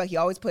talks about he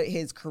always put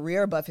his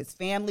career above his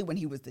family when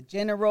he was the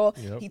general.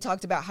 Yep. He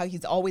talked about how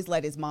he's always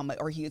let his mama,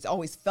 or he's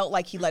always felt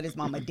like he let his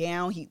mama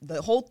down.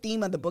 The whole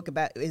theme of the book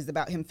is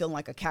about him feeling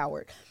like a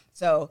coward.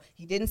 So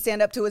he didn't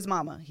stand up to his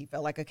mama. He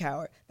felt like a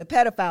coward. The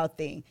pedophile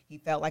thing, he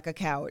felt like a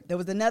coward. There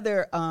was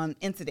another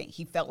incident.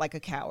 He felt like a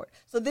coward.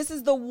 So this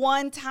is the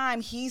one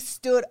time he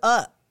stood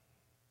up,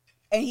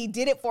 and he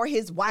did it for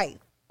his wife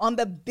on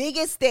the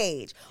biggest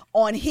stage,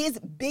 on his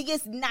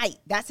biggest night.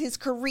 That's his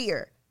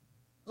career.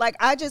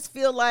 I just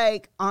feel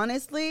like,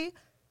 honestly,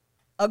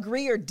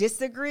 agree or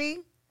disagree,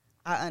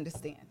 I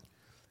understand.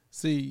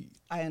 See,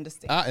 I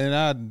understand.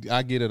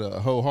 I get it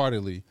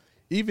wholeheartedly.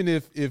 Even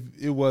if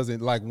it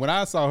wasn't, when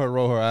I saw her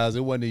roll her eyes,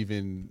 it wasn't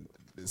even,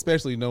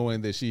 especially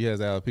knowing that she has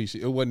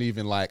alopecia, it wasn't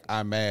even like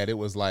I'm mad. It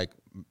was like,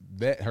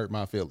 that hurt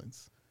my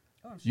feelings.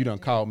 Oh, sure, you done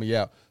called me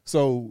out.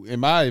 So in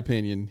my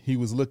opinion, he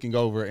was looking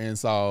over and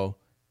saw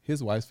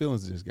his wife's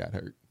feelings just got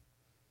hurt.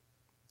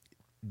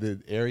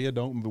 The area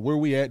where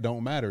we at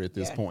don't matter at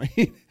this point.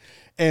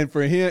 And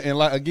for him,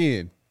 and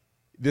again,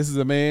 this is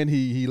a man,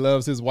 he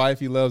loves his wife,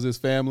 he loves his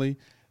family.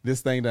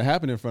 This thing that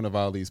happened in front of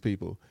all these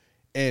people.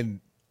 And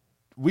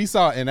we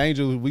saw an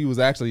Angel, we was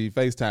actually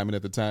FaceTiming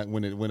at the time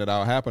when it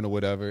all happened or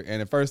whatever.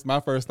 And at first, my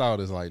first thought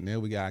is like,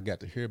 now I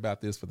got to hear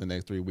about this for the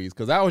next 3 weeks.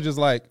 Cause I was just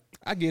like,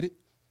 I get it.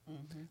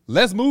 Mm-hmm.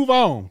 Let's move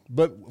on.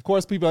 But of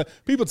course, people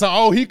talk,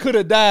 oh, he could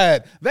have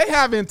died. They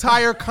have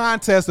entire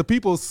contests of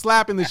people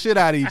slapping the shit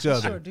out of each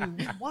other. Sure do.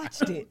 We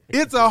watched it.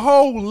 It's a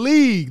whole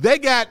league. They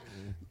got,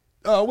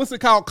 what's it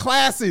called?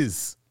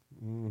 Classes.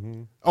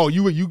 Mm-hmm. Oh,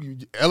 you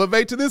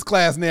elevate to this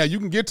class now. You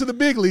can get to the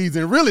big leagues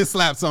and really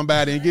slap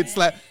somebody and get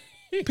slapped.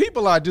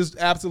 People are just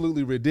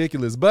absolutely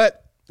ridiculous.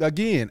 But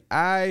again,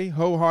 I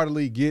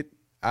wholeheartedly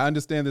I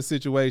understand the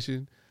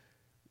situation.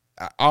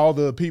 All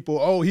the people,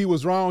 oh, he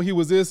was wrong, he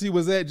was this, he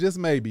was that, just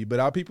maybe.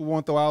 But our people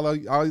want to throw all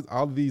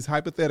of these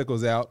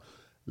hypotheticals out.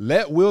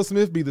 Let Will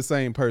Smith be the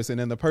same person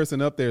and the person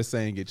up there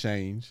saying it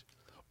changed.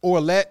 Or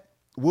let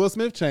Will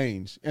Smith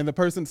change and the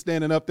person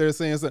standing up there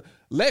saying something.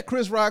 Let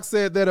Chris Rock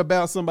said that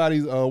about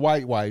somebody's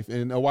white wife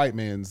and a white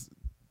man's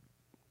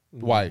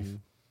wife.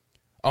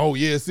 Oh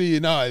yeah, see,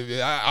 no,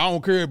 I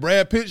don't care.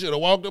 Brad Pitt should have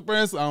walked up there.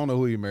 I don't know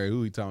who he married,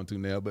 who he talking to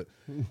now, but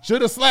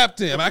should have slapped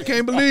him. I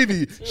can't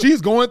believe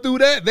she's going through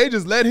that. They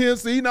just let him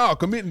see. No,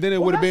 committing. Then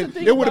it would have been.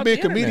 There would have been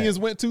comedians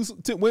went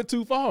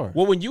too far.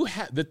 Well, when you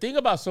have the thing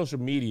about social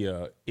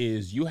media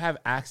is you have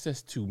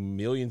access to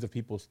millions of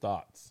people's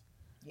thoughts,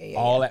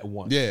 all at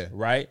once. Yeah.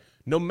 Right.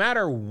 No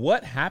matter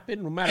what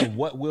happened, no matter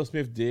what Will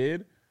Smith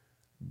did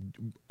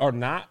or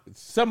not,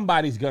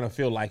 somebody's gonna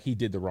feel like he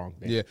did the wrong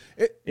thing. Yeah.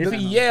 If he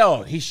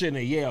yelled, he shouldn't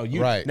have yelled.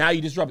 Right. Now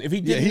you disrupt. If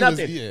he did he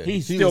nothing, was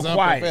he's still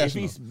quiet. If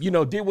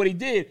unprofessional. he's did what he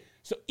did.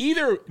 So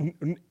either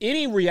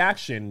any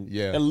reaction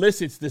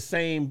elicits the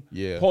same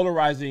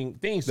polarizing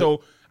thing.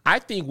 So I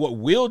think what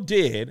Will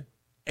did,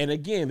 and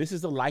again, this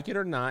is a like it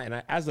or not,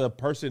 and as a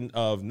person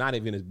of not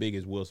even as big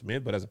as Will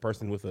Smith, but as a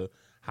person with a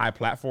high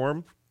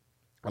platform,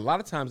 a lot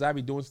of times I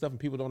be doing stuff and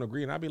people don't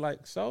agree, and I be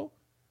like, so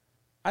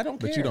I don't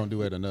care. But you don't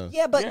do it enough.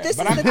 Yeah, but this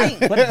is the thing.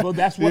 But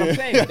that's what I'm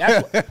saying.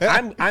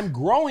 I'm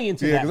growing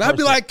into that. Because I'd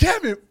be like,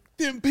 Kevin,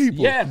 them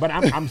people. Yeah, but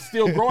I'm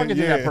still growing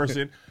into that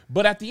person.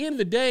 But at the end of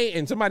the day,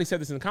 and somebody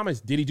said this in the comments,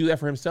 did he do that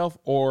for himself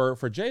or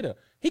for Jada?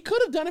 He could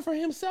have done it for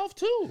himself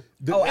too.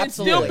 Oh, and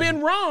absolutely. still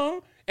been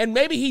wrong. And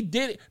maybe he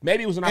did it.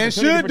 Maybe it was an And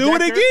opportunity should do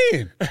it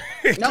again.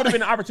 It could have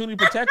been an opportunity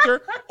to protect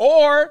her,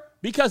 or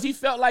because he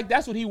felt like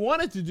that's what he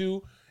wanted to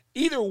do.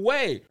 Either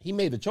way, he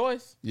made the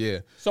choice. Yeah.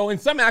 So in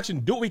some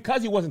action, do it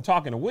because he wasn't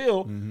talking to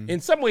Will.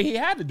 In some way, he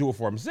had to do it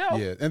for himself.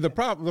 Yeah, and the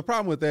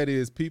problem with that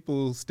is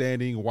people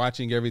standing,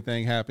 watching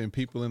everything happen,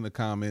 people in the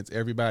comments,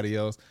 everybody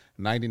else,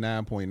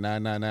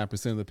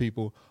 99.999% of the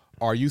people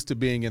are used to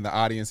being in the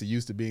audience, are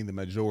used to being the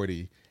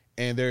majority,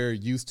 and they're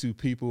used to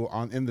people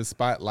in the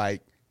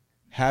spotlight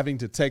having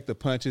to take the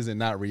punches and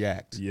not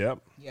react. Yep.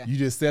 Yeah. You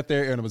just sit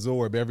there and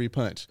absorb every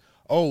punch.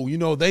 Oh,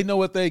 they know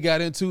what they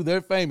got into.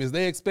 They're famous.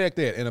 They expect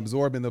that, and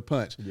absorbing the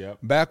punch. Yep.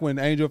 Back when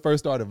Angel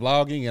first started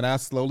vlogging and I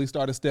slowly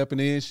started stepping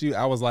in,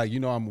 I was like,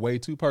 I'm way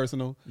too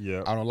personal.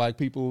 Yep. I don't like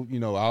people,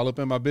 all up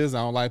in my business.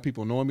 I don't like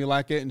people knowing me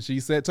like it. And she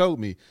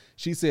told me,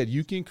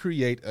 you can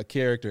create a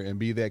character and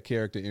be that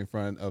character in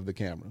front of the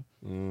camera.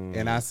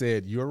 And I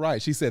said, you're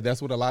right. She said,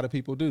 that's what a lot of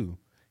people do.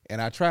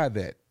 And I tried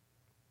that,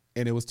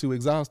 and it was too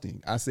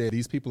exhausting. I said,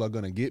 these people are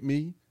going to get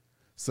me.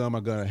 Some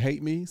are going to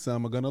hate me.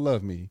 Some are going to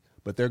love me.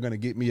 But they're going to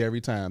get me every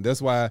time.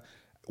 That's why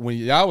when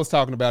y'all was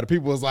talking about it,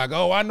 people was like,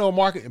 oh, I know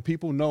market. And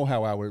people know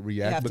how I would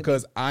react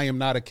because I am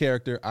not a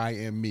character. I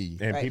am me.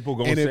 And Right. people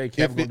going to say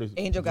Kevin going to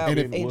Angel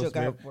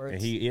got words.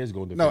 and he is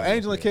going to. No,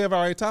 Angel and Kev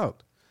already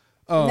talked.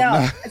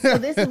 No, so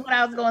this is what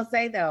I was going to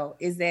say, though,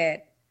 is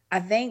that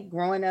I think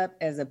growing up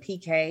as a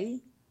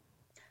PK,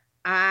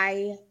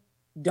 I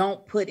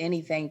don't put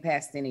anything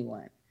past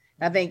anyone.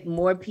 I think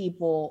more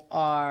people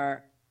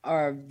are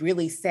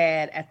really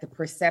sad at the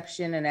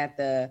perception and at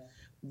the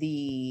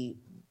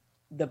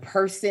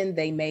person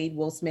they made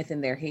Will Smith in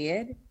their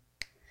head.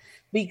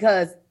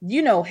 Because,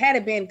 had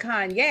it been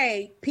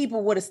Kanye,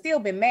 people would have still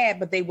been mad,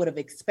 but they would have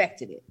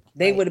expected it.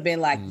 They would have been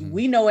like,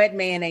 we know that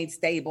man ain't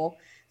stable.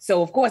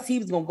 So, of course, he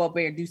was going to go up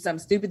there and do something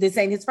stupid. This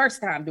ain't his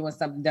first time doing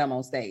something dumb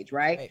on stage,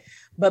 right?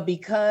 But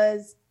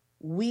because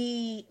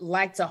we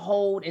like to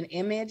hold an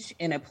image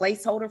and a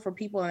placeholder for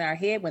people in our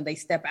head, when they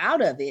step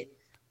out of it,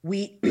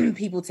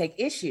 people take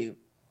issue.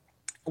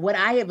 What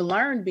I have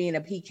learned being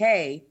a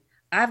PK,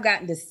 I've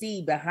gotten to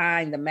see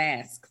behind the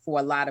mask for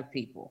a lot of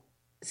people,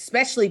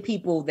 especially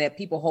people that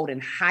people hold in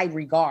high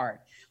regard,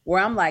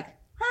 where I'm like,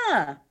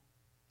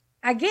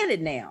 I get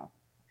it now.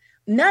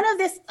 None of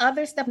this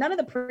other stuff, none of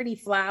the pretty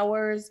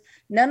flowers,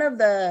 none of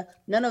the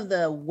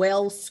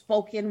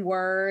well-spoken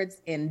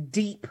words and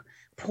deep,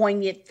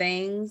 poignant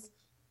things,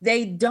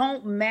 they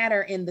don't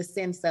matter in the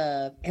sense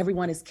of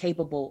everyone is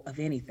capable of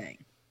anything.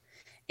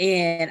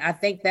 And I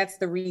think that's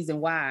the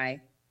reason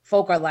why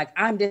folk are like,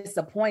 I'm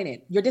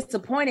disappointed. You're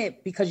disappointed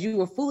because you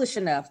were foolish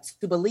enough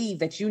to believe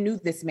that you knew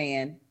this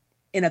man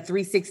in a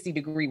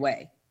 360-degree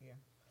way. Yeah.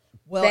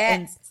 Well,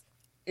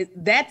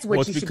 that's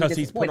what you should be disappointed. Because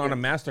he's put on a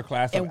master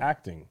class of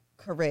acting.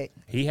 Correct.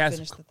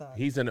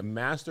 He's a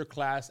master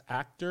class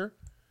actor.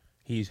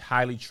 He's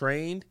highly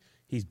trained.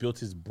 He's built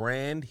his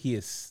brand. He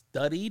has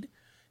studied.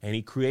 And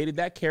he created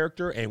that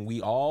character, and we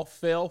all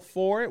fell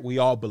for it. We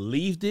all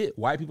believed it.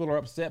 White people are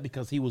upset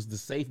because he was the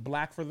safe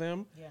black for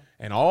them. Yeah.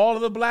 And all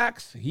of the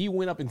blacks, he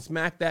went up and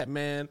smacked that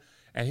man.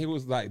 And he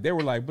was like, they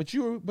were like, but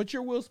you're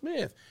Will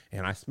Smith.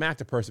 And I smacked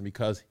a person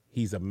because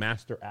he's a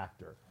master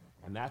actor.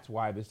 And that's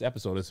why this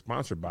episode is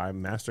sponsored by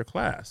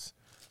Masterclass.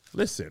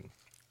 Listen,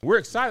 we're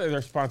excited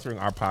they're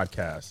sponsoring our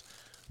podcast.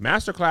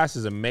 Masterclass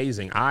is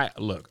amazing. I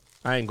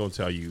ain't going to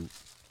tell you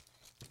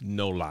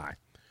no lie.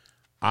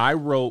 I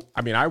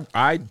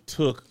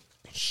took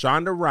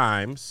Shonda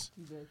Rhimes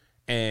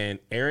and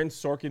Aaron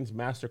Sorkin's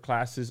master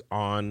classes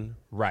on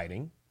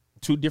writing.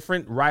 Two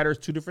different writers,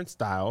 two different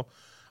style.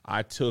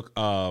 I took,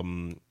 oh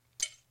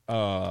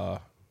my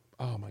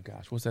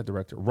gosh, what's that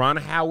director? Ron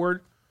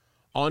Howard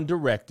on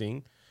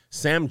directing,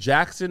 Sam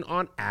Jackson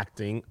on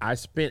acting. I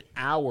spent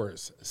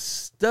hours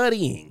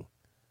studying,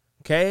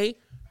 okay,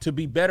 to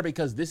be better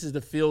because this is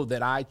the field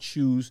that I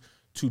choose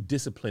to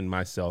discipline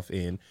myself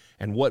in,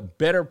 and what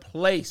better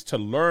place to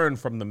learn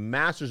from the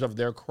masters of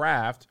their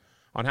craft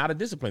on how to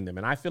discipline them.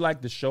 And I feel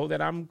like the show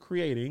that I'm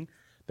creating,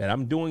 that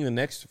I'm doing the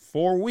next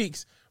 4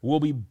 weeks, will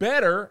be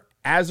better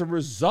as a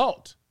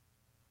result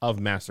of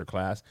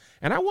Masterclass.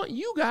 And I want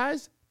you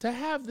guys to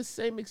have the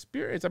same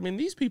experience. I mean,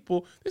 these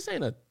people, this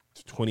ain't a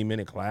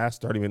 20-minute class,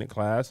 30-minute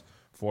class,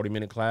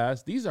 40-minute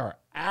class. These are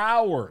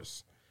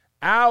hours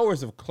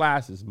of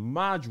classes,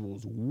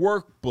 modules,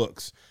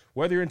 workbooks,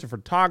 whether you're into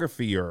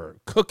photography or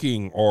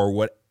cooking or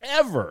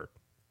whatever.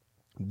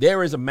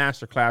 There is a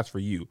masterclass for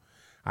you.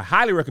 I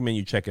highly recommend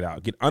you check it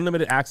out. Get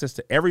unlimited access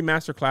to every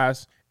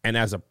masterclass, and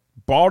as a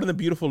Bald and the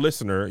Beautiful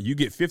listener, you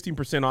get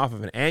 15% off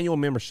of an annual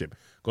membership.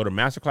 Go to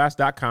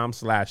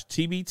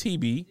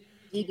masterclass.com/TBTB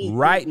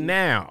right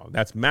now.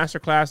 That's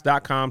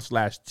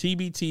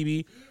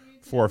masterclass.com/TBTB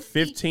for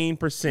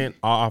 15%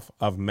 off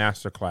of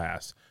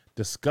Masterclass.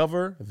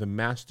 Discover the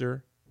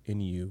master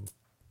in you.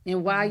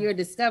 And while you're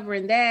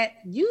discovering that,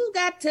 you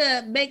got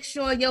to make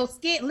sure your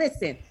skin,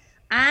 listen,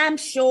 I'm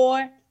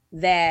sure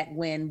that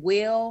when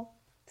Will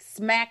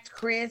smacked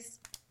Chris,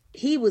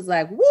 he was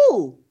like,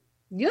 woo,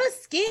 your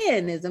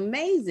skin is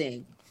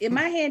amazing. And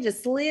my hand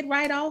just slid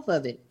right off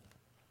of it.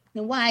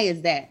 And why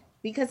is that?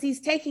 Because he's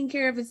taking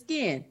care of his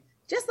skin,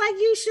 just like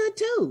you should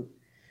too.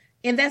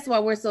 And that's why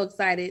we're so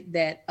excited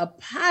that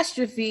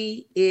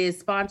Apostrophe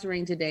is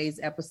sponsoring today's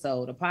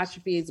episode.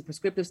 Apostrophe is a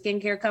prescriptive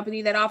skincare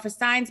company that offers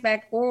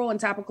science-backed oral and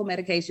topical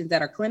medications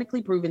that are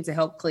clinically proven to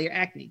help clear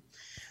acne.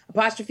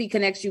 Apostrophe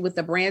connects you with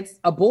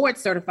a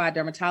board-certified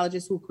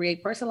dermatologist who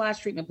create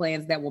personalized treatment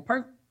plans that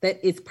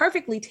is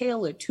perfectly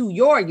tailored to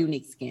your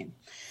unique skin.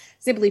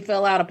 Simply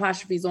fill out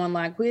Apostrophe's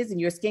online quiz and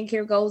your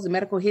skincare goals and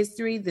medical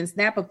history, then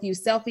snap a few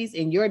selfies,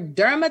 and your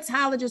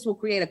dermatologist will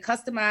create a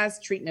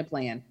customized treatment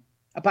plan.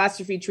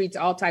 Apostrophe treats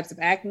all types of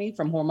acne,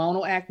 from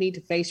hormonal acne to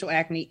facial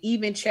acne,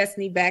 even chest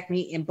knee, back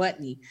knee, and butt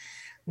knee.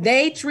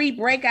 They treat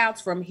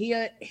breakouts from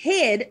head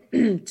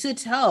to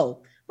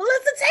toe.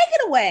 Melissa, take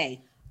it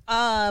away.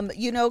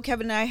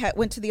 Kevin and I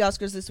went to the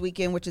Oscars this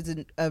weekend, which is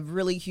a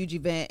really huge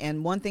event.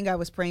 And one thing I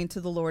was praying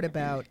to the Lord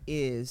about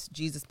is,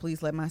 Jesus,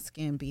 please let my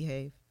skin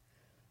behave.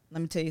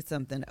 Let me tell you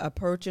something.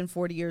 Approaching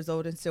 40 years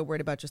old and still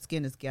worried about your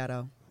skin is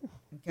ghetto.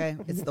 Okay?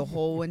 It's the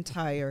whole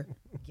entire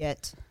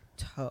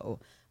ghetto.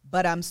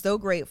 But I'm so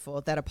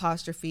grateful that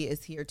Apostrophe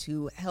is here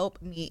to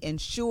help me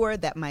ensure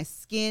that my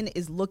skin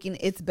is looking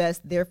its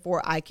best.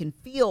 Therefore, I can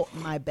feel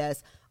my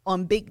best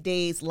on big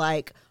days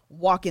like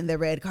walking the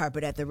red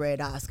carpet at the Red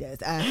Oscars.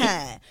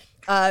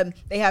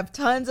 They have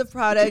tons of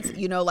products.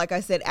 Like I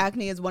said,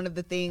 acne is one of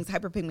the things.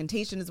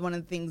 Hyperpigmentation is one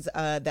of the things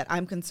that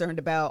I'm concerned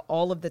about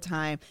all of the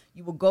time.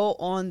 You will go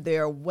on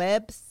their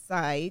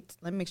website.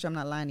 Let me make sure I'm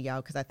not lying to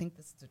y'all, because I think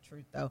this is the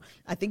truth, though.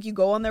 I think you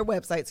go on their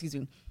website, excuse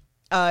me.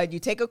 You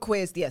take a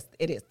quiz. Yes,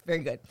 it is. Very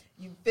good.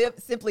 You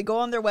simply go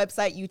on their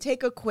website. You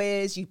take a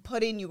quiz. You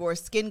put in your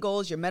skin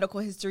goals, your medical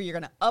history. You're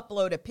going to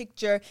upload a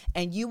picture,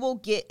 and you will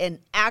get an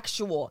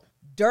actual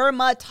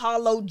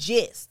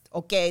dermatologist.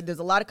 Okay, there's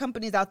a lot of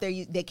companies out there,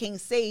 they can't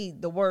say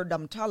the word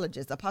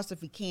dermatologist.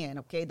 Apostrophe can.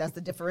 Okay, that's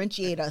the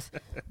differentiator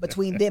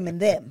between them and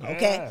them.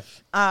 Okay,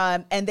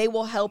 and they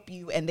will help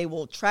you, and they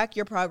will track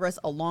your progress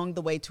along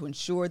the way to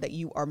ensure that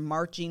you are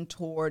marching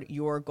toward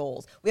your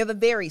goals. We have a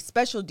very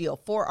special deal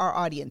for our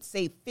audience.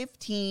 Save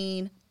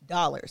 $15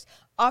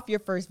 off your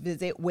first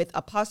visit with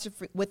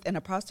an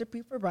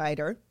apostrophe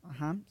provider.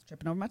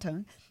 Tripping over my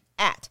tongue.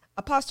 At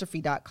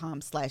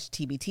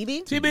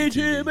apostrophe.com/TBTB.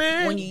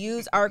 TBTB. When you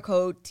use our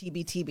code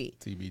TBTB.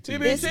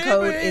 This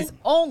code is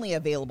only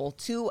available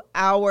to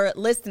our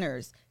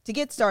listeners. To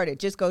get started,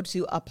 just go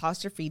to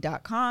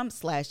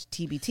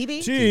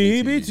apostrophe.com/TBTB.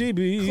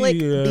 TBTB. Click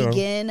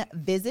begin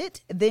visit,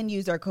 then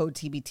use our code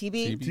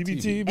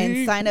TBTB.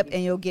 And sign up,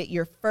 and you'll get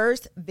your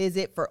first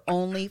visit for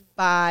only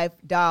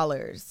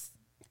 $5.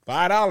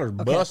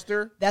 $5,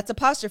 Buster. That's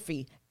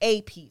apostrophe.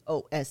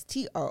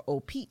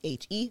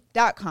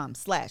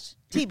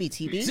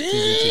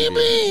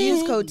 apostrophe.com/TBTB.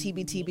 Use code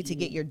TBTB to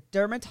get your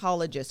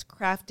dermatologist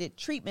crafted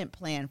treatment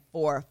plan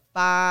for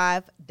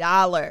 $5.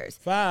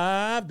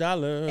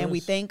 $5. And we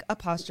thank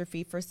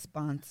Apostrophe for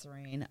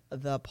sponsoring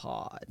the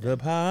pod.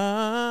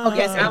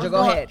 Okay, so Sandra,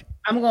 go ahead.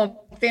 I'm going to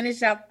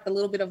finish out a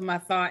little bit of my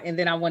thought, and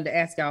then I wanted to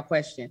ask y'all a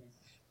question.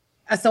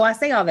 So I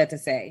say all that to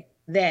say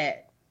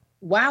that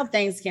wild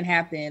things can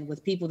happen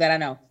with people that I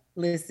know.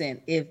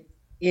 Listen,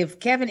 if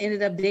Kevin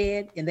ended up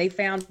dead and they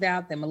found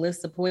out that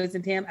Melissa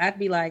poisoned him, I'd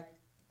be like,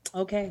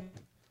 okay,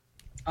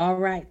 all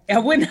right. I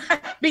would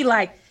not be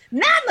like,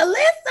 not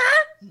Melissa.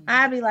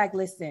 I'd be like,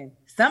 listen,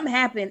 something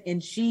happened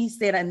and she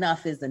said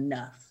enough is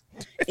enough.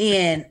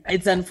 And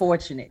it's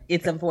unfortunate.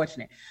 It's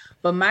unfortunate.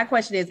 But my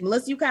question is,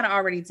 Melissa, you kind of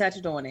already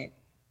touched on it,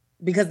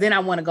 because then I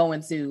want to go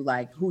into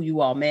like who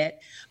you all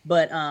met.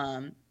 But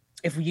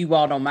if you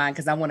all don't mind,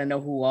 because I want to know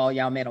who all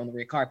y'all met on the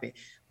red carpet.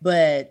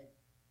 But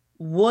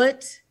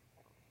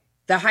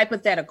the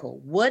hypothetical,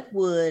 I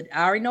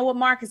already know what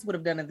Marcus would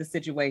have done in this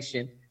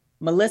situation.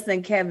 Melissa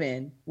and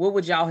Kevin, what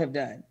would y'all have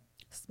done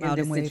in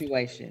this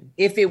situation?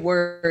 If it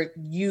were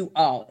you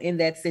all in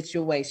that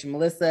situation,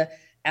 Melissa,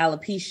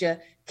 alopecia,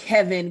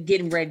 Kevin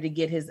getting ready to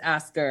get his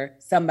Oscar,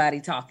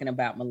 somebody talking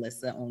about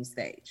Melissa on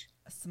stage.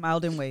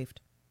 Smiled and waved.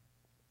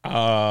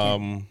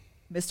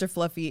 Mr.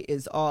 Fluffy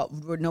is all,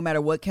 no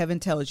matter what Kevin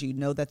tells you,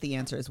 know that the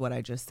answer is what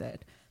I just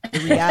said. The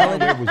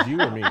reality It was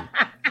you or me?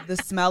 the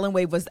smile and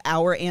wave was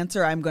our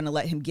answer. I'm going to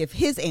let him give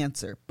his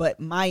answer, but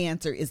my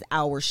answer is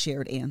our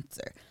shared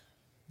answer.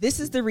 This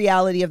is the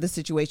reality of the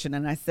situation.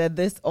 And I said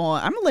this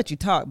on, I'm going to let you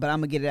talk, but I'm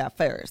going to get it out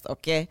first.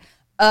 Okay.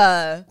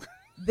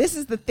 This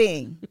is the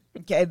thing.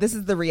 Okay. This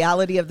is the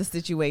reality of the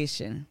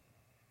situation.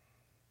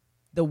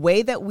 The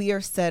way that we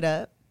are set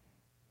up,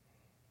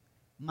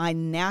 my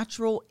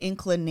natural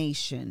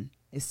inclination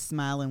is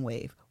smile and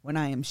wave. When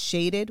I am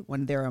shaded,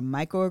 when there are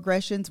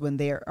microaggressions, when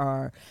there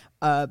are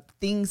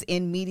things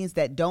in meetings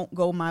that don't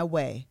go my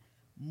way,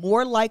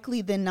 more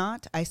likely than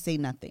not, I say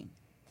nothing.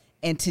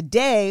 And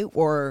today,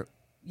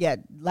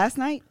 last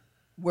night,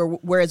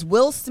 whereas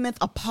Will Smith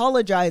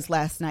apologized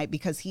last night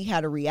because he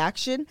had a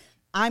reaction,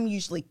 I'm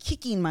usually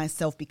kicking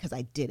myself because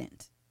I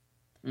didn't.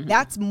 Mm-hmm.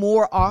 That's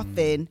more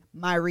often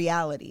my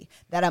reality,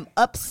 that I'm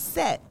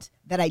upset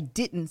that I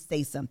didn't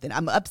say something.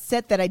 I'm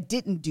upset that I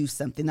didn't do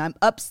something. I'm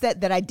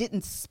upset that I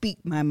didn't speak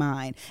my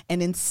mind.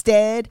 And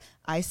instead,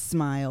 I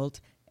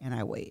smiled and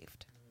I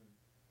waved.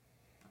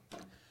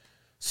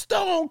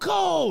 Stone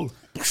Cold.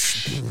 I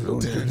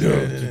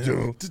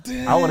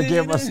want to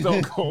give a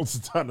Stone Cold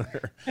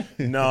Stunner.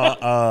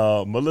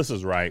 No,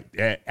 Melissa's right.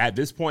 At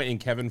this point in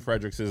Kevin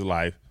Fredericks'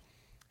 life,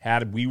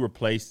 had we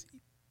replaced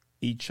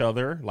each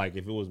other, like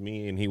if it was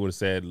me and he would have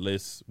said,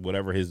 Liz,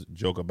 whatever his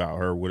joke about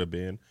her would have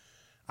been,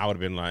 I would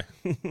have been like,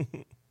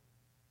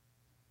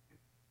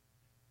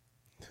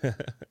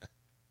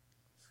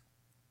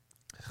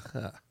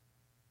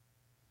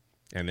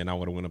 and then I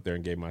would have went up there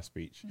and gave my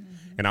speech.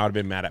 Mm-hmm. And I would have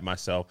been mad at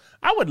myself.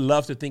 I would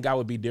love to think I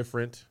would be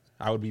different.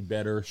 I would be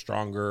better,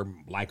 stronger,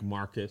 like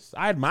Marcus.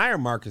 I admire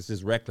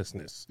Marcus's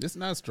recklessness. It's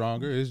not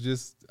stronger. It's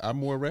just I'm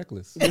more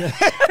reckless.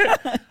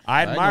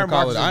 I admire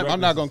Marcus.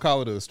 I'm not going to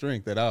call it a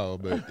strength at all,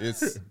 but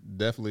it's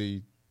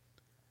definitely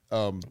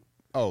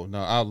oh,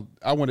 no,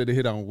 I wanted to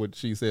hit on what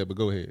she said, but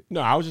go ahead. No,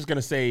 I was just going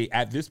to say,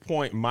 at this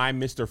point, my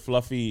Mr.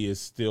 Fluffy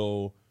is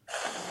still,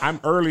 I'm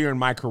earlier in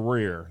my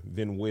career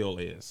than Will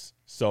is.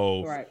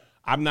 So right.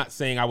 I'm not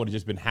saying I would have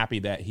just been happy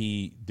that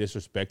he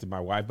disrespected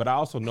my wife, but I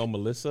also know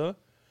Melissa,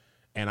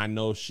 and I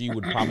know she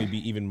would probably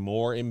be even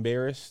more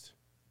embarrassed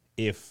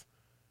if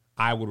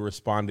I would have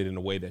responded in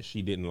a way that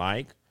she didn't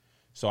like.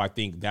 So I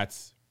think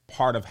that's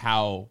part of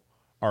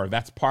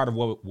that's part of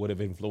what would have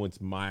influenced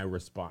my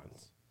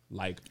response.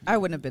 Like, I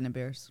wouldn't have been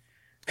embarrassed.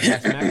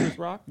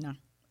 Rock? No,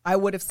 I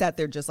would have sat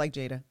there just like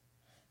Jada.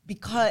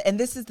 Because, and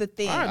this is the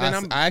thing.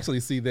 I actually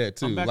see that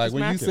too. Like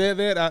when you said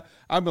that,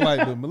 I'd be like,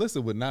 but Melissa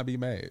would not be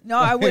mad. No,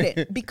 I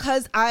wouldn't,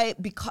 because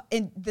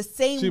in the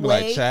same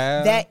way like,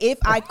 that if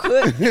I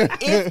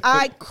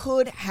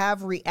could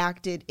have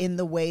reacted in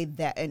the way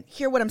that, and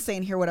hear what I'm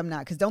saying, hear what I'm not,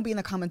 because don't be in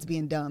the comments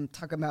being dumb,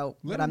 talking about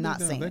what I'm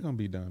not saying. They're gonna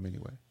be dumb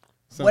anyway.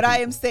 I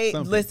am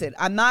saying, listen,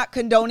 I'm not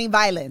condoning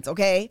violence,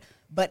 okay?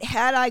 But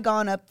had I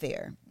gone up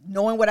there,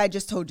 knowing what I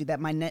just told you, that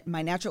my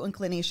natural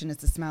inclination is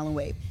to smile and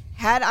wave,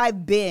 had I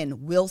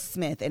been Will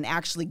Smith and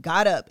actually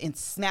got up and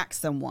smacked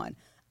someone,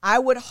 I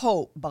would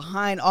hope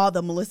behind all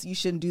the Melissa, you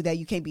shouldn't do that,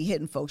 you can't be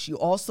hitting folks, you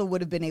also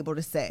would have been able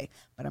to say,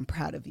 but I'm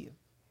proud of you.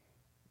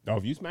 Oh,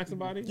 if you smack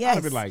somebody? Yes.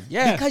 I'd be like,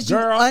 yes, because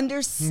girl. You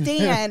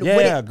understand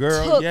what it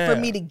took for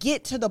me to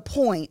get to the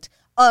point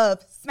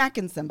of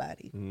smacking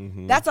somebody.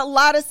 Mm-hmm. That's a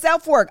lot of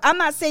self-work. I'm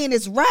not saying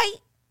it's right.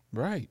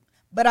 Right.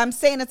 But I'm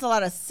saying it's a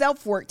lot of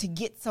self-work to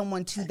get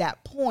someone to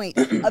that point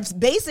of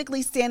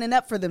basically standing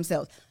up for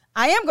themselves.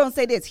 I am going to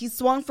say this. He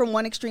swung from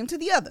one extreme to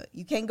the other.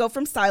 You can't go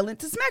from silent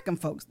to smacking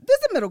folks. There's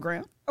a middle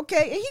ground,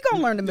 okay? And he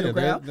going to learn the middle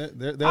ground.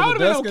 I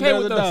would have been okay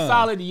with a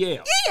solid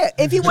yell. Yeah,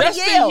 if he would have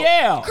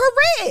yelled.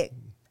 Correct.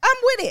 I'm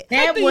with it.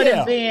 That would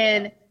have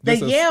been,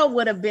 yell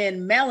would have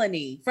been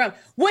Melanie from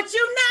What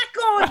You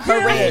Not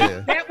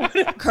Gonna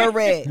Do.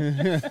 Correct.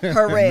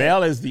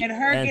 Mel is the and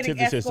her getting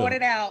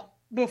escorted out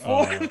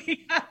before the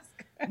Oscar.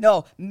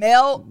 No,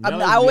 Mel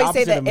I always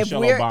say that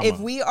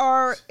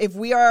if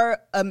we are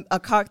a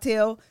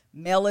cocktail,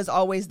 Mel is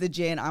always the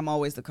gin. I'm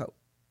always the Coke.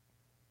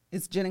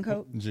 It's gin and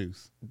Coke.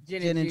 Juice.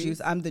 Gin and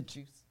juice. I'm the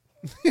juice.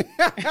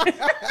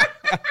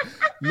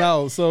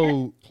 No,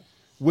 so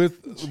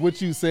with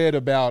what you said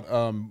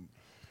about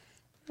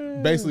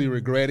basically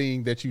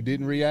regretting that you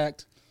didn't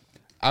react,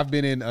 I've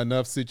been in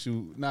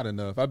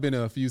I've been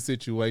in a few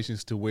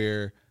situations to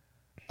where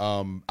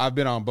I've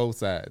been on both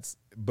sides.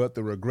 But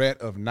the regret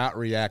of not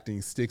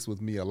reacting sticks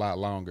with me a lot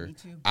longer. Me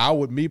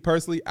too. Me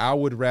personally, I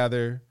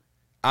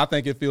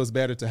think it feels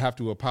better to have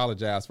to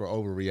apologize for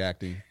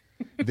overreacting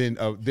than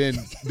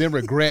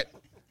regret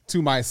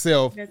to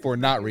myself for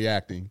not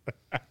reacting.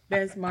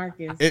 That's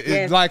Marcus.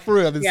 It's like for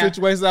real, the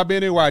situations I've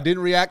been in where I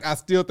didn't react, I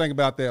still think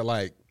about that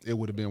like it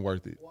would have been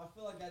worth it. Well, I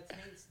feel like that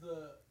taints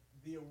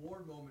the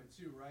award moment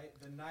too, right?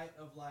 The night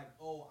of like,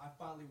 oh, I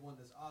finally won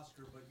this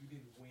Oscar, but you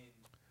didn't win.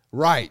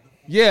 Right.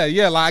 Yeah.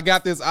 Like I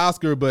got this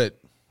Oscar, but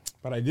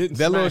I didn't.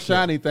 That little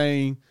shiny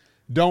thing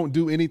don't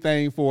do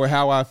anything for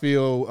how I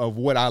feel of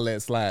what I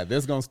let slide.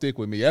 That's gonna stick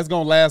with me. That's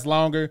gonna last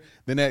longer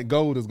than that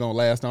gold is gonna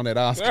last on that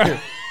Oscar.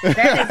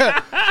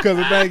 Because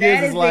the thing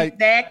That is is like,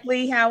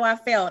 exactly how I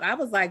felt. I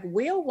was like,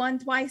 Will won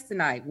twice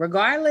tonight,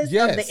 regardless of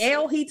Yes. the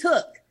L he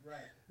took. Right.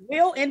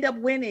 Will end up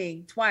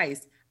winning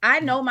twice. I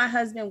know my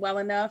husband well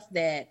enough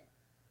that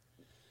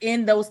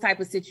in those type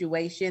of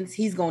situations,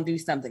 he's gonna do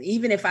something.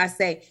 Even if I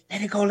say,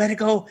 let it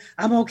go,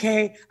 I'm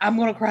okay, I'm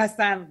gonna cry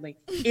silently.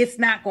 It's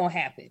not gonna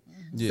happen.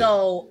 Yeah.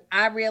 So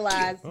I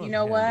realized, you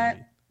know what?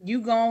 handle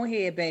You go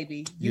ahead,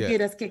 baby. You Yeah.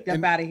 get us kicked up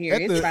And out of here.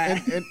 at It's the-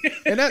 fine.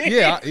 and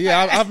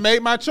that, I've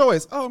made my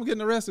choice. Oh, I'm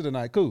getting arrested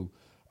tonight. Cool.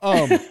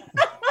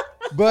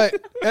 But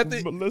at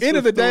the Melissa end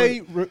of the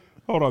day, Stewart-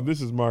 Hold on,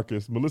 this is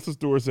Marcus. Melissa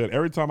Stewart said,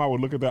 every time I would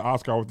look at that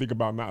Oscar, I would think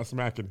about not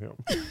smacking him.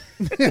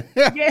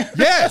 Yeah.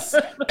 yes,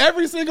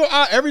 every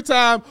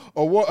time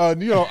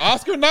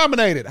Oscar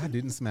nominated, I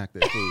didn't smack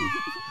that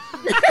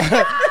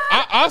food.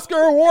 Oscar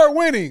award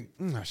winning,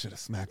 I should have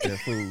smacked that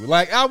food.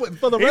 Like I would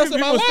for the rest of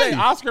my People say life.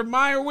 Oscar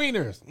Mayer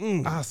wieners.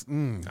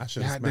 I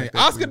should have God smacked damn. that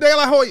Oscar food. De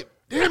La Hoya.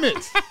 Damn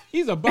it.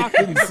 He's a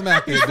boxer. Didn't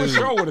smack that For dude.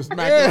 sure would have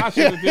smacked him. I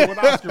should have did what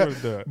Oscar would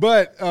have done.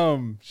 But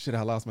shit,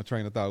 I lost my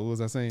train of thought. What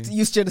was I saying?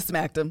 You should have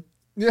smacked him.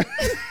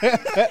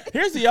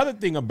 Here's the other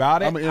thing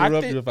about it. I'm gonna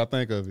interrupt you if I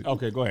think of it.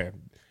 Okay, go ahead.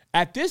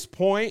 At this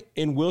point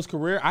in Will's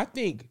career, I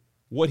think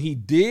what he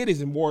did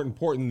is more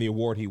important than the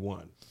award he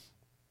won.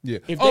 Yeah.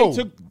 If they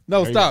took- no,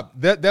 There you stop.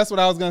 That's what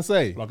I was gonna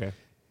say. Okay.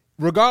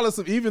 Regardless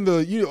of even the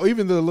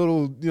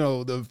little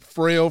the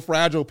frail,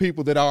 fragile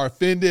people that are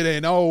offended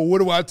and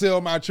what do I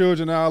tell my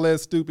children and all that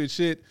stupid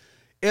shit.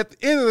 At the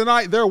end of the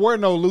night, there were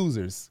no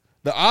losers.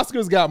 The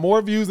Oscars got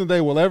more views than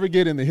they will ever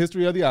get in the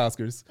history of the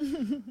Oscars.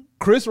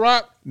 Chris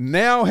Rock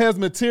now has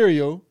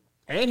material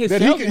And his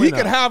that sales he went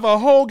could up. have a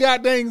whole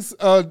goddamn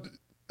what's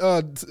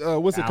it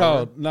Hour.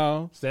 called?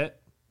 No. Set,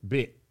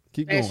 bit.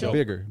 Keep going. Special.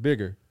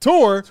 Bigger.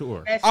 Tour.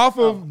 Tour. Off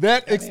of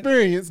that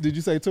experience. Did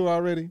you say tour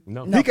already?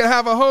 No. He could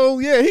have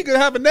he could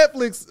have a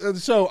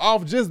Netflix show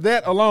off just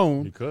that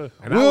alone. You could.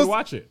 And I would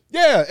watch it.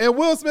 Yeah, and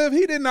Will Smith,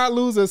 he did not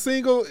lose a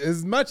single,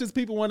 as much as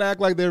people want to act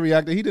like they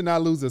reacted, he did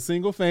not lose a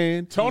single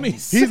fan. Tony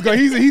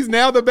He's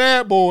now the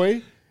bad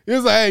boy.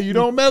 It's like, hey, you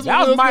don't mess with That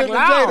was Will Mike Smith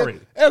and Jada. Lowry.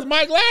 That's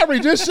Mike Lowry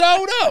just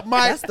showed up.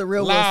 Mike That's the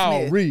real Will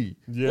Smith. Lowry.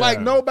 Yeah.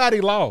 Like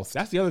nobody lost.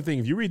 That's the other thing.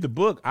 If you read the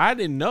book, I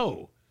didn't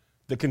know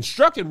the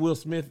constructed Will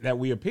Smith that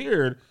we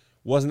appeared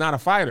was not a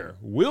fighter.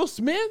 Will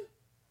Smith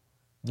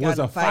was Got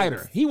a in fights.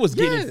 fighter. He was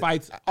getting Yeah.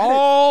 fights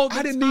all the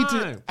I didn't time. need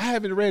to. I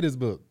haven't read his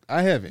book.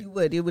 I haven't. You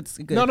would. It would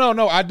good.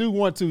 No. I do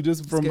want to,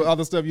 just from good.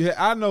 other stuff you had.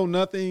 I know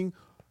nothing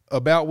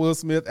about Will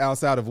Smith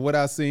outside of what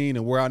I've seen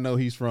and where I know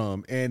he's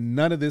from, and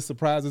none of this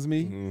surprises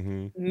me.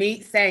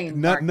 Me same.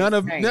 None Marcus,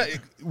 of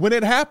same. when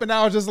it happened,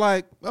 I was just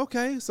like,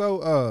 okay,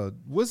 so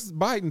what's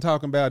Biden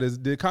talking about?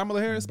 Did Kamala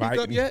Harris speak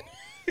up Biden. yet?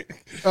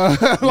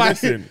 Like,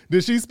 Listen.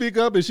 did she speak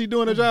up? Is she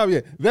doing her job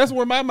yet? That's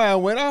where my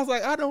mind went. I was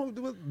like,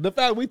 the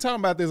fact we talking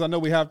about this, I know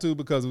we have to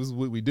because this is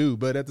what we do,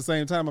 but at the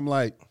same time, I'm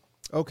like,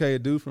 okay, a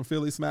dude from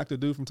Philly smacked a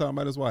dude from talking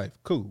about his wife.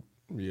 Cool.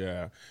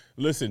 Yeah.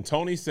 Listen,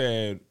 Tony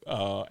said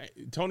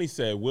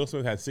Will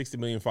Smith had 60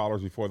 million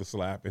followers before the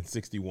slap and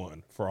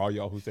 61 for all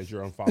y'all who said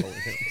you're unfollowing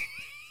him.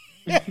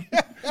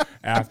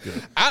 After.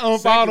 I unfollowed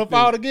Second and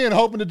followed thing, again,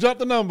 hoping to jump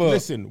the number. up.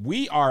 Listen,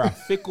 we are a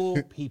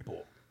fickle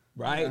people,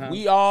 right?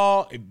 We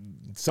all,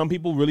 some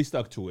people really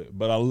stuck to it,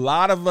 but a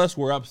lot of us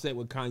were upset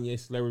with Kanye.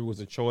 Slavery was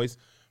a choice.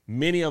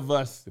 Many of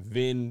us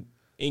then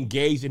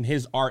engaged in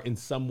his art in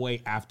some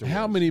way afterwards.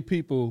 How many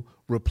people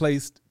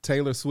replaced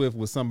Taylor Swift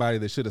with somebody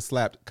that should have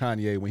slapped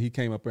Kanye when he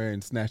came up there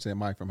and snatched that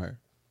mic from her?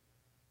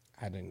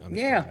 I didn't understand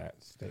Yeah. that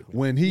statement.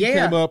 When he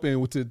Yeah. came up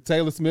and to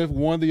Taylor Smith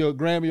won the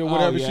Grammy or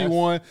whatever she yes.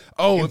 won.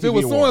 Oh, if it MTV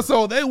was so award. and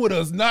so, they would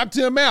have knocked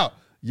him out.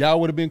 Y'all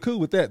would have been cool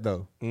with that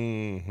though.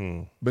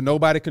 Mm-hmm. But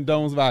nobody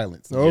condones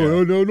violence.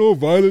 Oh, no,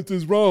 violence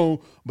is wrong.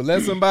 But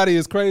let somebody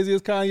as crazy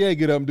as Kanye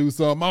get up and do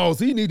something. Oh,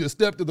 so he need to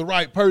step to the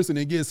right person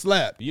and get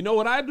slapped. You know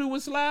what I do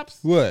with slaps?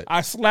 What?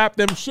 I slap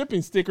them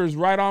shipping stickers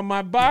right on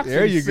my box.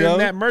 There and you send go.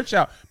 that merch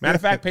out. Matter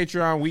of fact,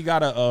 Patreon, we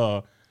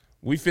gotta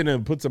we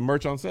finna put some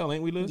merch on sale,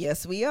 ain't we, Liz?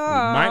 Yes, we It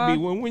are. might be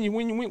when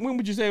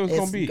would you say it was It's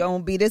gonna be?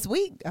 gonna be this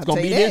week. I'll It's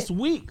gonna tell be you this that.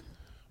 week.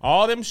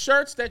 All them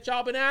shirts that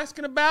y'all been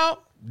asking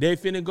about, they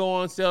finna go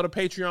on sale to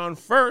Patreon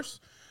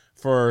first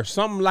for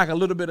something like a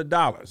little bit of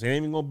dollars. It ain't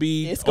even gonna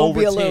be It's gonna over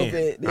be a 10. little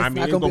bit. It's I mean,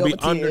 not it's gonna gonna be be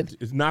over under. 10.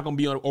 It's not gonna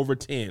be over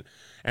 10.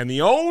 And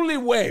the only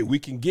way we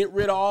can get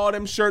rid of all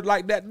them shirts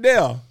like that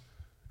there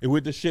is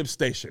with the ship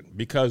station,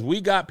 because we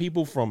got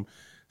people from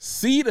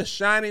sea to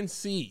shining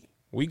sea.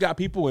 We got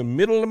people in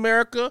Middle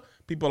America,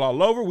 people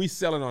all over. We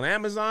selling on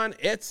Amazon,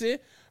 Etsy,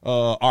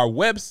 our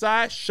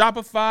website,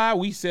 Shopify.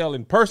 We sell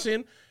in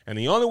person. And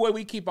the only way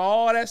we keep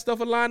all that stuff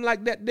aligned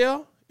like that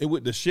there is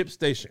with the ship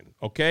station,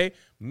 okay?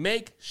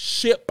 Make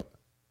ship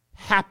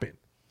happen,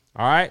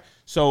 all right?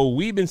 So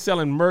we've been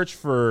selling merch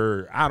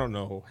for, I don't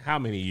know how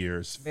many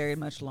years. Very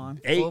much long.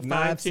 8, 4, 9,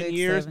 10 5, 6,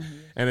 years. 7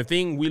 years. And the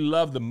thing we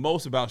love the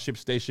most about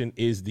ShipStation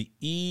is the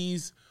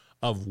ease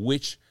of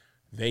which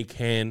they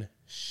can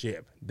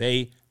ship.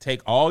 They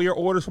take all your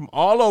orders from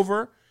all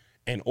over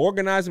and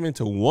organize them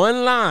into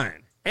one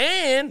line.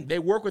 And they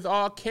work with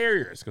all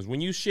carriers, because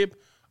when you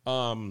ship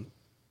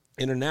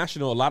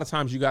international, a lot of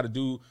times you got to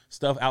do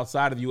stuff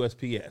outside of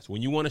USPS.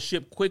 When you want to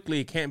ship quickly,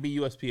 it can't be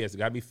USPS. It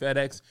got to be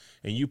FedEx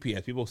and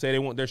UPS. People say they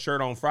want their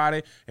shirt on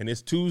Friday and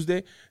it's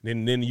Tuesday.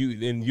 Then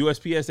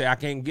USPS say, I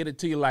can't get it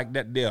to you like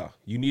that there.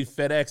 You need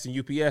FedEx and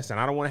UPS, and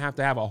I don't want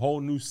to have a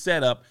whole new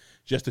setup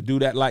just to do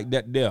that like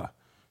that there.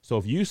 So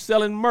if you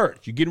selling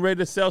merch, you're getting ready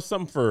to sell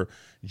something for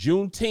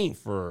Juneteenth,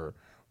 for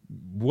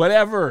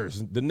whatever,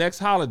 the next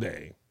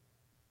holiday,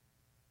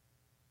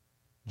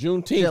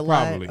 Juneteenth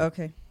July, probably.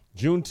 okay.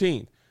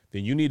 Juneteenth.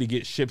 Then you need to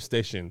get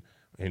ShipStation,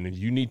 and then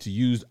you need to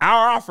use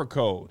our offer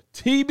code,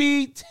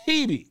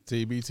 TBTB.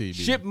 TBTB.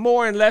 Ship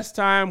more in less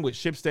time with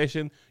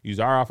ShipStation. Use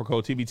our offer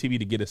code, TBTB,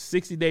 to get a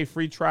 60-day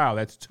free trial.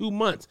 That's 2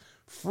 months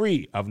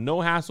free of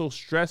no hassle,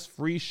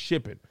 stress-free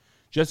shipping.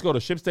 Just go to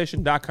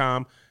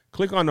ShipStation.com,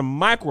 click on the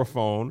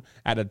microphone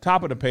at the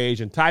top of the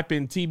page, and type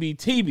in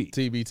TBTB.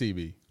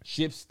 TBTB.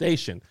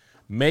 ShipStation.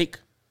 Make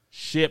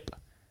ship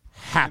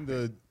happen. In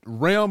the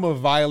realm of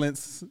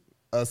violence,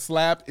 a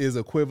slap is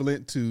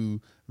equivalent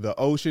to the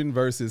ocean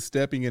versus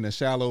stepping in a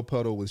shallow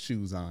puddle with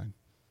shoes on.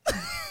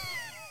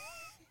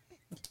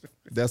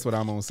 That's what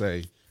I'm going to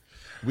say.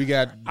 We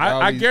got.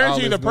 I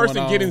guarantee you the person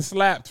going on. getting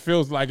slapped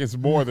feels like it's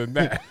more than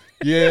that.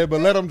 Yeah, but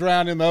let them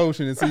drown in the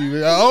ocean and see.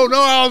 Oh, no,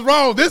 I was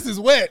wrong. This is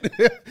wet.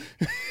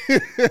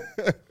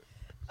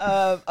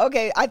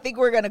 Okay, I think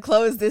we're going to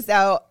close this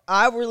out.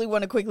 I really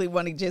want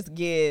to just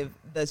give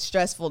the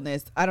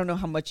stressfulness. I don't know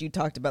how much you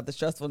talked about the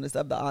stressfulness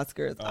of the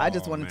Oscars. I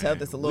just want to tell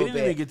this a We little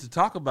didn't even bit. get to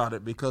talk about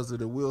it because of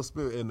the Will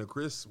Smith and the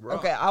Chris Rock.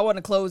 Okay, I want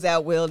to close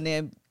out, Will, and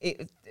then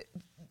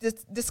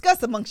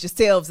discuss amongst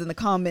yourselves in the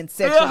comments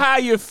section. Feel how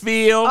you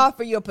feel.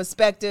 Offer your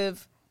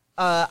perspective.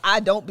 I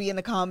don't be in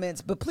the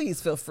comments, but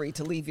please feel free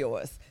to leave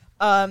yours.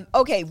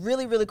 Okay,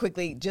 really, really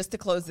quickly, just to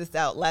close this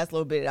out, last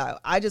little bit out,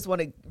 I just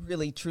want to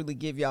really, truly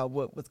give y'all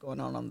what's going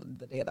on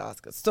the day of the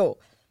Oscars. So,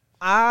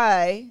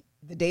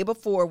 the day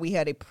before, we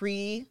had a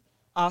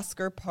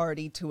pre-Oscar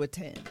party to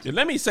attend. And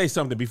let me say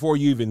something before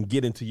you even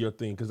get into your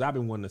thing, because I've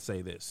been wanting to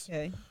say this.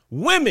 Okay.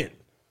 Women,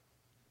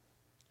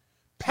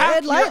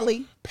 Tread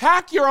lightly.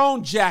 pack your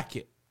own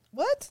jacket.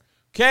 What?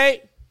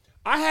 Okay?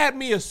 I had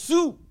me a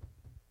suit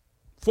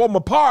for my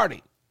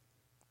party.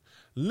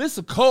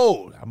 Listen,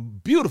 cold. A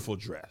beautiful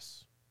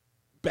dress.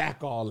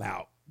 Back all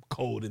out.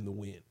 Cold in the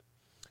wind.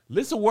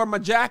 Listen, wore my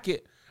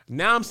jacket.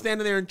 Now I'm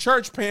standing there in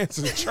church pants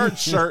and a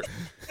church shirt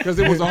because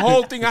it was a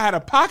whole thing. I had a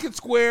pocket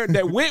square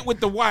that went with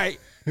the white.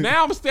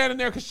 Now I'm standing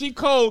there because she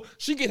cold.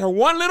 She get her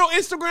one little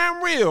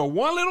Instagram reel,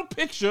 one little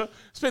picture,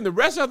 spend the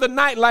rest of the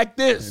night like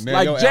this, Now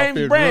like your James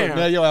outfit Brown.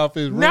 Now your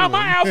outfit's ruined. Now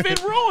my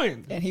outfit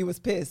ruined. And he was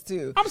pissed,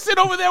 too. I'm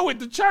sitting over there with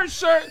the church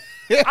shirt.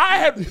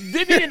 I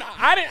didn't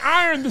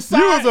iron the side.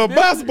 You was a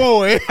bus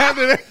boy.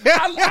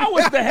 I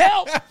was the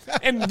help,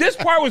 and this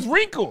part was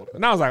wrinkled.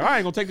 And I was like, I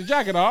ain't gonna take the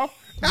jacket off.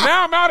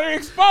 Now I'm out here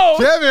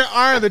exposed. Kevin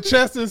ironed the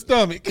chest and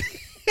stomach.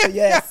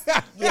 Yes.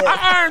 Yes.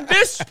 I ironed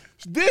this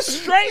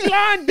straight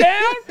line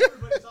down.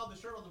 Everybody saw the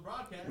shirt on the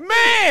broadcast.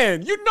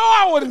 Man, you know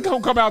I wasn't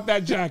gonna come out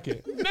that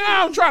jacket.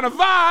 Now I'm trying to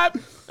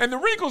vibe, and the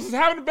Wrinkles is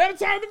having a better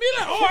time than me.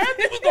 Like, oh, I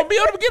think we're gonna be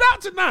able to get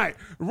out tonight.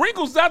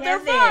 Wrinkles out there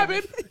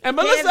Kevin. vibing, and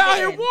Melissa out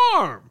here Kevin.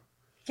 warm.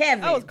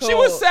 Kevin. That was cool. She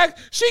was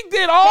she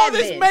did all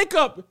this Kevin.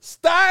 makeup,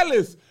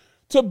 stylist,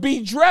 to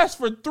be dressed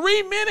for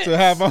 3 minutes. To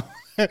have on,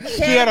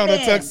 she had on a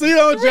Kevin.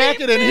 tuxedo 3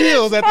 jacket and minutes,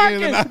 heels at the end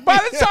of the Marcus. night.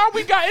 By the time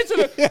we got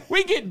into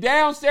we get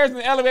downstairs in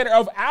the elevator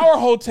of our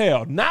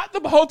hotel, not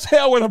the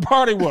hotel where the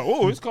party was.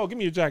 Oh, it's cold. Give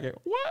me your jacket.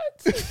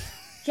 What?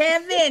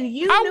 Kevin,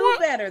 you I knew want-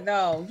 better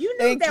though. You knew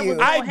Thank that you. was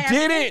going I to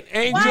happen. didn't,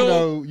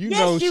 Angel. Why? You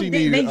know she did.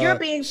 need Then a- you're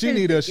being she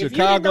need a stupid. If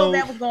you didn't know Chicago-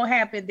 that was going to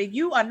happen, then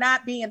you are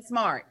not being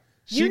smart.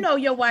 She- You know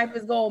your wife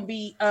is going to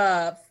be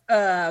like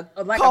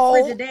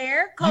Cold. a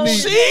Frigidaire. You Cold. need,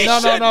 She no.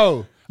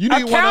 should- You need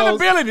one of those.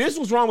 Accountability. This is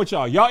what's wrong with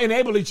y'all. Y'all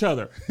enable each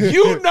other.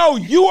 You know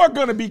you are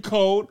gonna be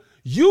cold.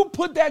 You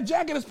put that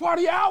jacket as part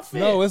of your outfit.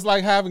 No, it's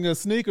like having a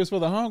sneakers for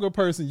the hungry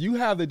person. You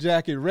have the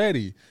jacket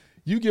ready.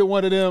 You get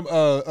one of them.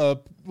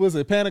 Was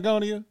it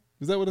Patagonia?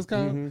 Is that what it's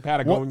called?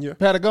 Patagonia.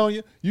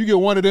 Patagonia. You get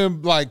one of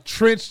them like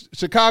trench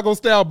Chicago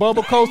style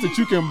bubble coats that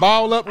you can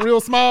ball up real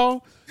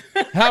small.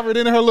 Have it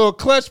in her little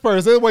clutch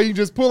purse. That way you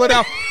just pull it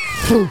out.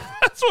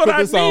 That's what Put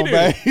I this on,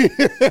 needed.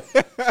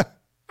 babe.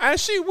 And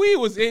we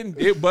was in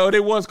it, but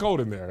it was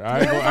cold in there.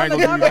 I ain't was gonna on give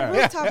the you that.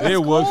 rooftop. It It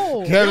was. was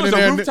cold. It was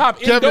a rooftop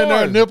Kevin in there,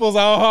 indoors. nipples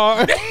all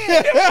hard.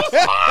 It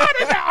was hard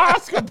in that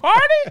Oscar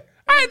party.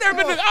 I ain't never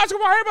been to the Oscar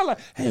party. Everybody like,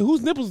 hey,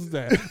 whose nipples is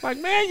that? Like,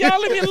 man, y'all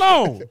leave me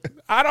alone.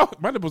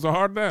 My nipples are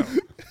hard now.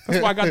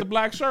 That's why I got the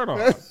black shirt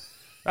on.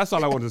 That's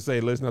all I wanted to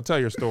say. Listen, I'll tell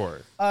your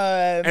story.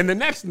 And the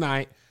next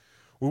night,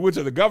 we went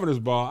to the governor's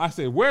ball. I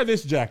said, wear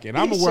this jacket.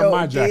 I'm going to wear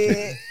my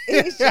jacket. He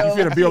I'm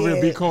finna be over here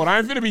and be cold. I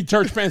ain't finna be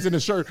church pants in the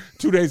shirt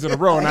 2 days in a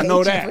row, and I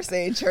know For that.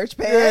 saying church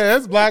pants. Yeah,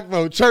 that's black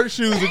folk. Church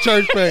shoes and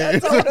church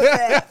pants. Told us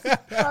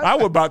that. I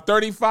was about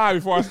 35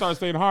 before I started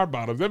saying hard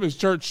bottoms. Them is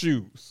church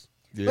shoes.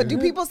 Yeah. But do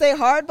people say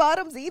hard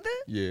bottoms either?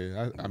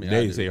 Yeah, I mean, I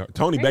They do. say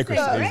Tony They Baker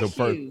say is the dress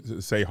first shoes.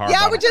 to say hard. Yeah, I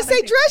bottom. would just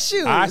say dress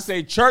shoes. I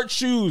say church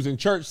shoes and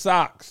church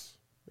socks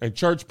and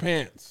church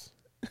pants,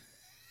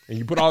 and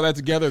you put all that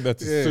together.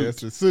 That's a Yeah, suit.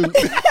 it's a suit.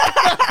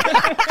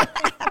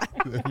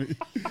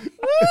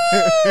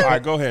 All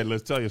right, go ahead.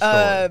 Let's tell your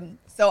story.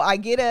 So I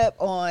get up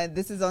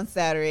this is on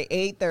Saturday,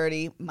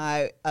 8:30.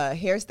 My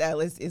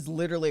hairstylist is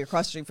literally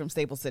across the street from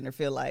Staples Center,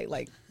 feel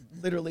like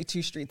literally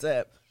 2 streets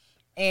up.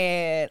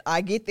 And I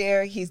get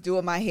there, he's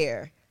doing my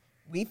hair.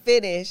 We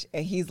finish,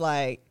 and he's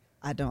like,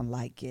 I don't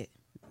like it.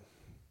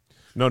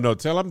 No,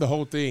 tell him the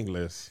whole thing,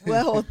 Liz.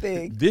 What whole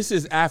thing? This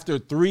is after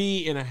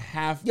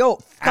 3.5 Yo,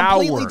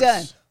 completely hours.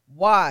 done.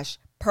 Wash,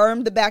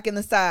 permed the back and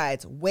the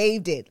sides,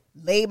 waved it,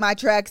 laid my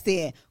tracks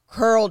in,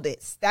 curled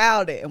it,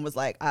 styled it, and was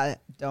like, I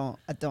don't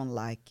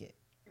like it.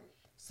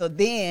 So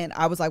then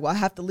I was like, well, I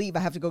have to leave. I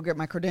have to go get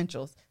my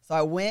credentials. So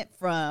I went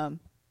from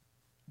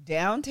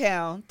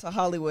downtown to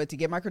Hollywood to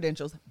get my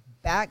credentials,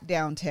 back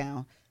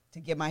downtown to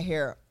get my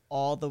hair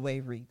all the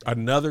way redone.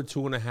 Another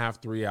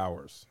 2.5, 3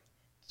 hours.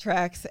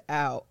 Tracks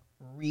out,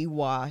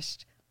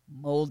 rewashed,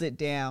 molded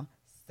down,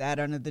 sat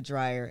under the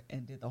dryer,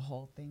 and did the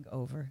whole thing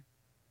over.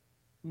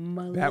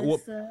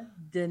 Melissa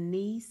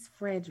Denise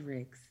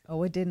Fredericks.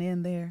 Oh, it didn't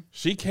end there.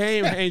 She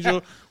came,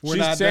 Angel. We're She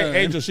not said, done.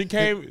 Angel, she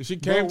came to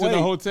wait, the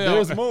hotel.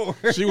 there's more.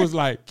 She was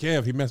like,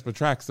 Kev, he messed my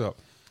tracks up.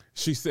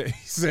 He said,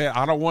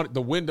 I don't want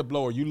the wind to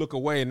blow or you look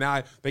away and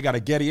now they got a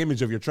Getty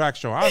image of your track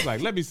show. I was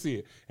like, let me see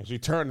it. And she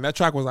turned and that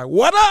track was like,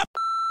 what up?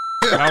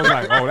 And I was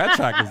like, oh, that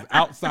track is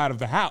outside of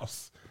the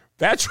house.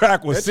 That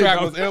track was That sitting track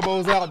on- was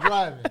elbows out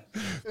driving.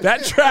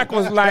 that track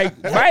was like,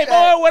 right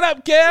boy, what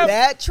up, Kev?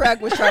 That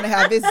track was trying to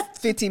have his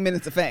 15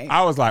 minutes of fame.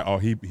 I was like, oh,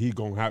 you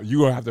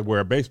gonna have to wear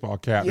a baseball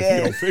cap if you Yeah.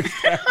 don't fix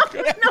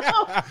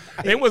that.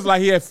 It was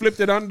like he had flipped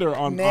it under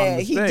on Man,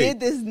 the he stage. did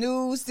this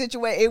new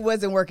situation. It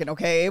wasn't working,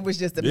 okay? It was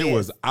just a It mess.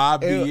 was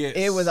obvious.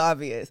 It was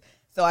obvious.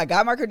 So I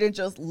got my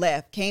credentials,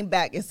 left, came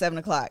back at 7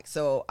 o'clock.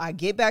 So I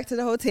get back to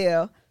the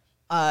hotel,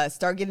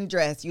 start getting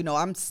dressed. You know,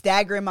 I'm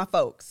staggering my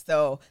folks.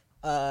 So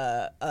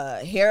I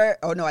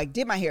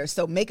did my hair.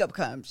 So makeup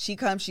comes. She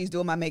comes, she's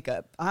doing my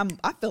makeup.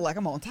 I feel like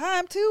I'm on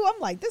time too. I'm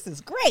like, this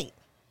is great.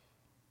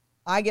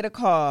 I get a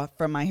call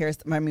from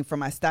from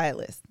my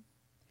stylist.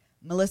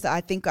 Melissa, I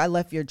think I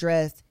left your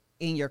dress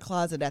in your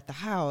closet at the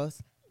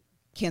house.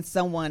 Can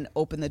someone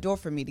open the door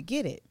for me to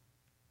get it?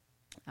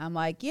 I'm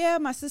like, yeah,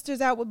 my sister's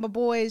out with my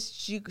boys.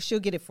 She'll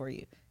get it for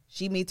you.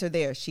 She meets her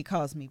there. She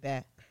calls me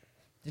back.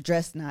 The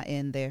dress not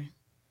in there.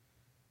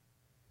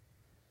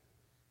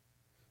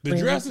 The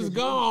dress is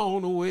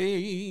gone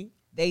away.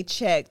 They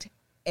checked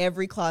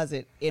every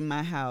closet in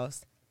my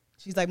house.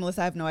 She's like,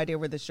 Melissa, I have no idea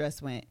where this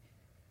dress went.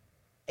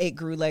 It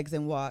grew legs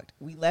and walked.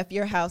 We left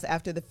your house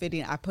after the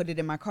fitting. I put it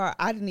in my car.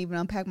 I didn't even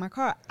unpack my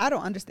car. I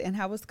don't understand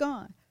how it's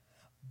gone.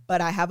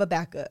 But I have a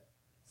backup.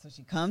 So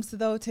she comes to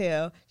the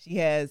hotel. She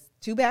has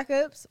 2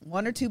 backups,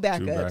 1 or 2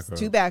 backups,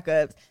 2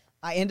 backups.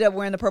 I ended up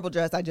wearing the purple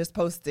dress I just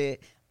posted,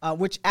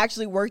 which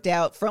actually worked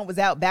out. Front was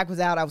out, back was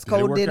out. I was Did it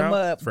cold, work did them out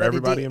up. for but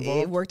everybody it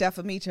involved? worked out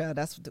for me, child.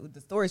 That's the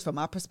story's from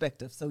my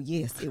perspective. So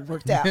yes, it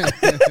worked out.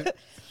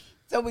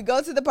 So we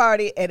go to the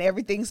party and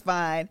everything's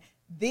fine.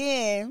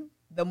 Then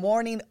the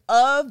morning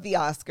of the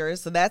Oscars,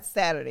 so that's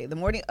Saturday. The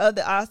morning of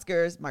the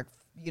Oscars, my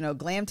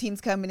glam team's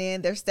coming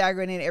in. They're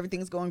staggering in.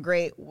 Everything's going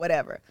great.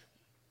 Whatever.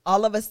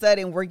 All of a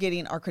sudden, we're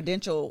getting our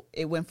credential.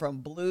 It went from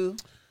blue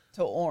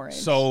to orange.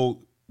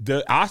 So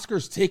the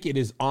Oscars ticket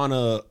is on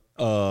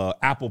a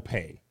Apple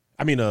Pay.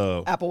 I mean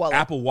Apple Wallet.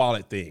 Apple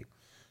Wallet thing.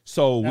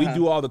 So we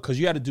do all the because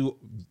you had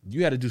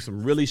to do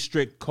some really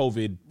strict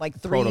COVID like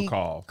 3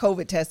 protocol.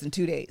 COVID tests in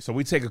 2 days. So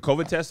we take a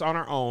COVID test on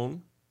our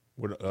own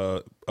with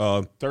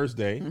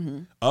Thursday, Mm-hmm.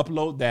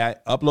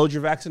 upload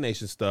your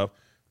vaccination stuff.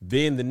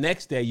 Then the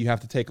next day you have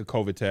to take a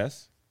COVID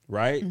test,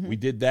 right? Mm-hmm. We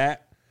did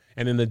that.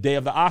 And then the day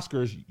of the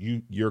Oscars,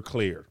 you're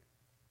cleared.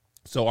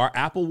 So our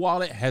Apple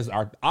Wallet has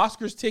our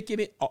Oscars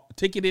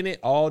ticket in it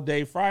all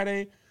day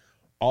Friday,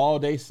 all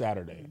day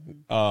Saturday.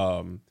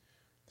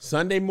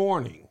 Sunday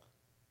morning,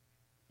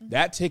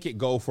 that ticket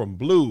go from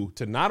blue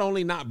to not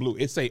only not blue,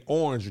 it say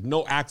orange,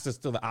 no access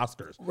to the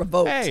Oscars.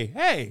 Revoked.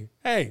 Hey,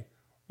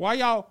 why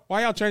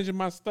y'all changing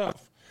my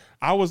stuff?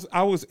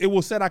 It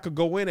was said I could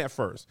go in at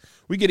first.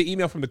 We get an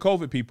email from the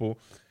COVID people,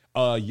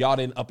 y'all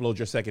didn't upload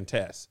your second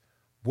test.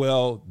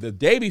 Well, the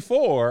day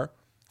before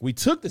we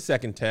took the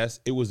second test,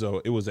 it was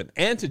an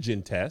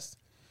antigen test.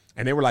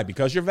 And they were like,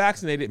 because you're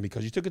vaccinated and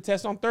because you took a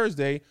test on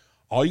Thursday,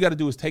 all you got to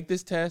do is take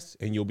this test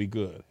and you'll be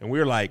good. And we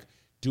were like,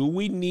 do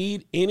we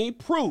need any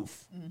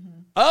proof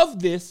of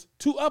this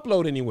to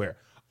upload anywhere?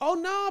 Oh,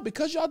 no,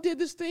 because y'all did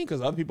this thing.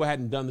 Because other people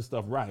hadn't done the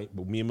stuff right.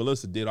 But me and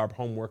Melissa did our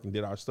homework and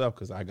did our stuff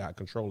because I got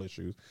control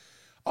issues.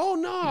 Oh,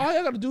 no, all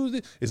you got to do is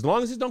this. As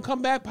long as it don't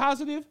come back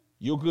positive,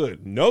 you're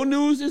good. No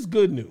news is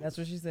good news. That's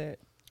what she said.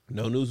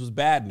 No news was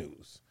bad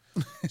news.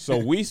 So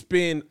we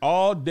spend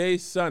all day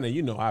Sunday.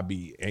 You know I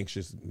be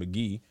anxious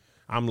McGee.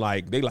 I'm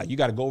like, they like, you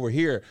got to go over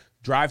here,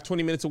 drive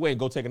 20 minutes away and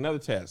go take another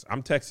test.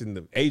 I'm texting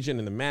the agent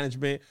and the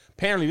management.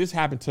 Apparently this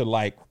happened to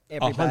like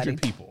Everybody.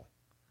 100 people.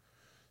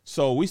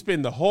 So we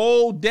spend the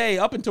whole day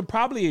up until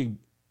probably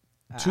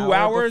 2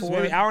 hours,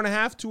 maybe hour and a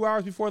half, 2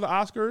 hours before the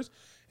Oscars.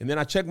 And then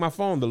I checked my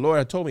phone. The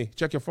lawyer told me,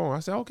 check your phone. I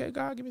said, okay,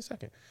 God, give me a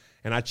second.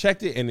 And I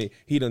checked it, and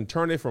he done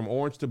turned it from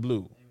orange to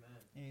blue.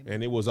 Amen.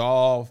 And it was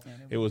all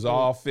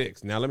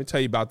fixed. Now, let me tell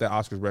you about that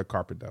Oscars red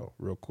carpet, though,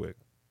 real quick.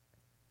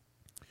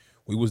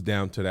 We was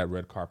down to that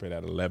red carpet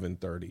at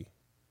 11:30.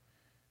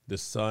 The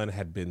sun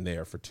had been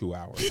there for 2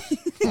 hours.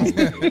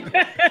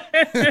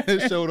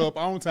 It showed up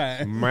on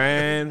time.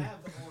 Man,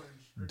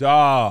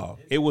 dog.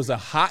 It was a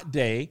hot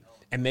day,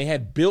 and they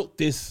had built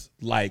this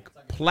like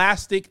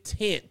plastic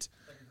tent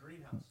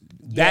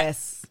that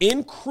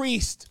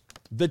increased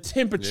the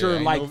temperature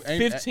like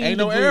 15 Ain't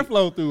no degrees.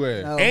 airflow through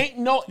it. No. Ain't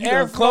no You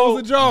done airflow.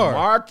 closed the jar.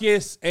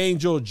 Marcus,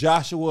 Angel,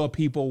 Joshua,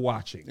 people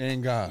watching.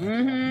 And God.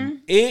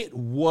 It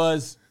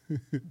was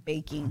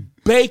Baking.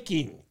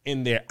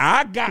 in there.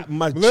 I got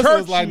my Melissa church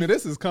was like, shoes.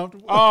 this is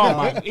comfortable. Oh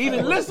my!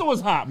 Even Lisa was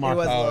hot, It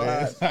Marcus.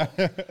 was a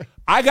lot.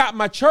 I got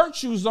my church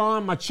shoes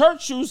on. My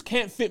church shoes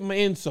can't fit my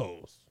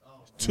insoles.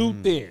 Too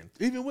thin.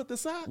 Even with the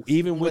socks.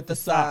 Even with the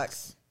socks.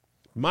 socks.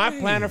 My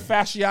plantar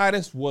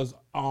fasciitis was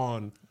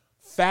on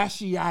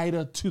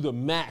fasciita to the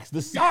max.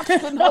 The socks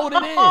couldn't hold it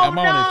in. I'm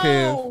on it,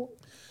 Kev.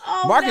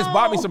 Marcus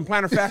bought me some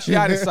plantar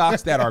fasciitis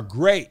socks that are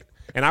great.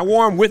 And I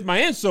wore them with my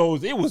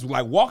insoles. It was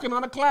like walking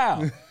on a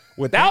cloud.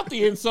 Without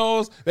the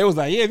insoles, they was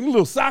like, yeah, these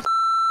little socks,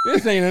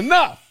 this ain't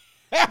enough.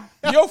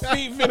 Your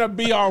feet finna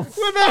be on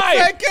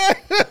fire.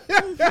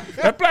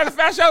 That plantar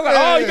fasciitis, I was like,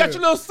 oh, you got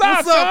your little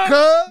socks, What's up,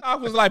 huh? cuz? I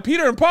was like,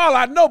 Peter and Paul,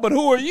 I know, but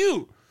who are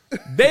you?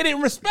 They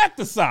didn't respect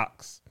the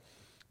socks.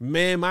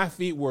 Man, my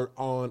feet were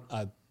on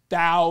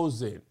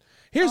 1,000.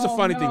 Here's the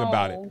funny thing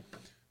about it.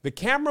 The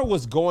camera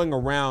was going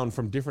around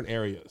from different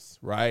areas,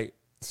 right?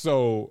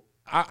 So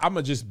I'm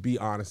going to just be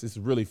honest. It's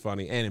really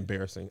funny and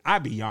embarrassing. I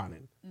be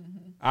yawning.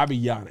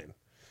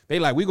 They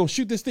like, we going to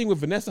shoot this thing with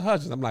Vanessa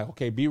Hudgens. I'm like,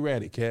 okay, be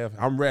ready, Kev.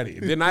 I'm ready.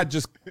 Then I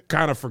just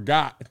kind of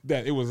forgot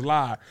that it was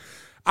live.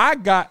 I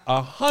got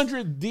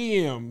 100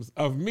 DMs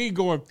of me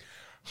going,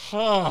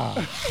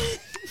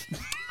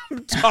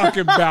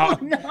 talking about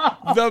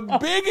the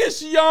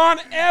biggest yawn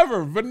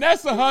ever.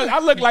 Vanessa Hudgens, I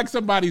look like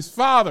somebody's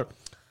father.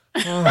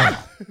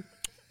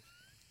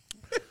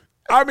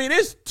 I mean,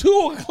 it's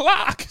 2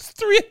 o'clock. It's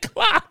 3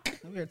 o'clock.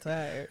 We're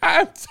tired.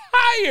 I'm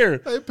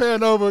tired. They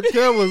panned over.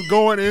 Kev was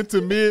going into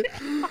mid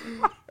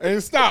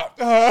and stopped.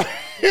 So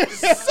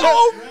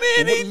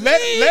many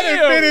Let it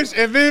finish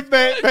and then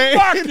pan.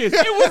 Marcus,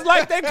 it was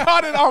like they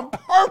caught it on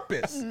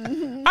purpose.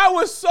 I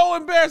was so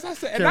embarrassed. I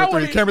said,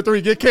 Camera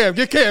three, get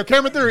Kev,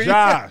 camera 3.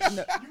 Josh,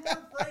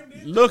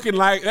 looking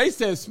like, they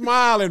said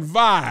smile and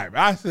vibe.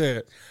 I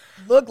said,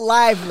 Look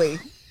lively.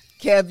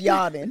 Kev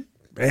yawning.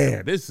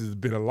 man, this has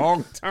been a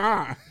long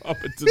time up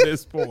until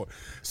this point.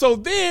 So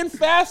then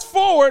fast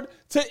forward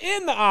to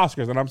in the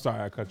Oscars, and I'm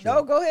sorry I cut you No,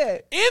 off. go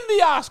ahead. In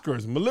the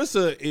Oscars,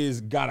 Melissa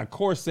is got a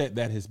corset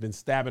that has been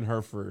stabbing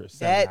her for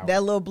 7 hours.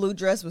 That little blue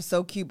dress was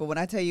so cute, but when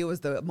I tell you it was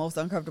the most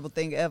uncomfortable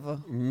thing ever.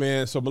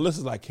 Man, so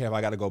Melissa's like, Kev,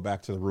 I got to go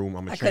back to the room.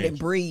 I'm going I to change. couldn't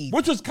breathe.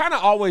 Which was kind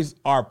of always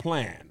our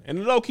plan.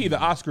 And low key, the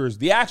Oscars,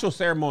 the actual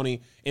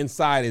ceremony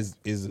inside is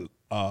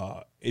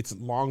it's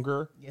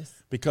longer. Yes.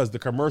 Because the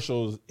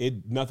commercials,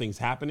 nothing's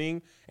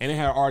happening, and it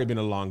had already been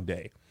a long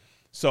day.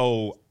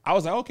 So I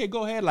was like, okay,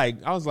 go ahead.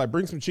 Like, I was like,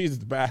 bring some cheese at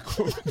the back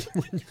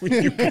when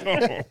you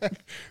go.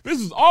 This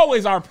is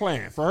always our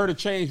plan, for her to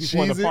change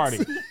before the party.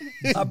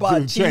 I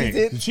bought To change.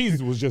 Cheez-Its. The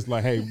cheese was just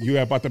like, hey, you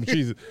have bought them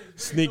cheeses.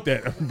 Sneak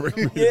that.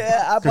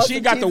 Yeah, I bought Because she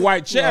some got the Cheez-Its.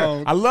 white cheddar.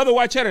 No. I love the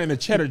white cheddar and the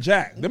cheddar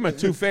jack. Them are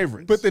 2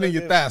 favorites. Put that in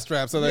your thigh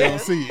strap so they don't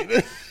see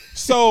it.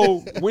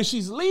 So when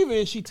she's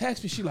leaving, she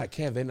texts me. She like,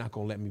 Kev, they're not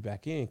going to let me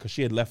back in, because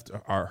she had left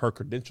her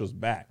credentials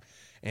back.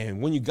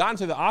 And when you got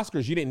into the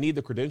Oscars, you didn't need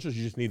the credentials.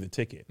 You just need the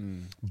ticket.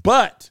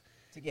 But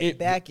To get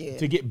back in.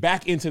 to get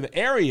back into the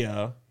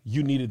area,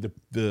 you needed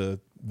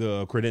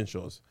the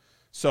credentials.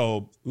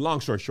 So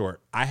long story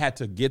short, I had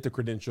to get the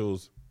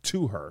credentials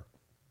to her.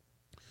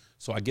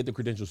 So I get the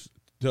credentials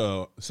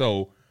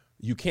so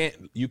you can't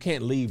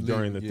leave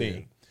during the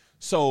thing.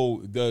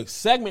 So the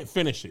segment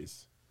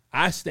finishes.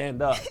 I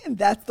stand up, And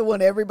that's the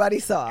one everybody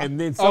saw. and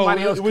then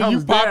somebody else when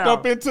comes you popped down,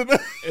 up into the.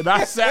 and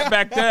I sat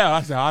back down.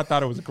 I said, I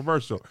thought it was a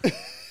commercial.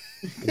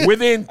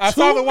 Within I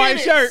 2 saw the white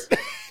minutes-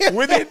 shirt.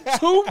 Within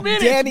 2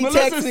 minutes, Danny Melissa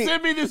texted me.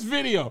 sent me this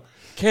video.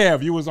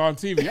 Kev, you was on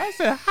TV. I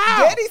said,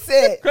 how? Daddy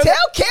said,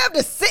 tell Kev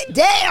to sit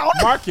down.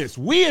 Marcus,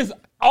 we is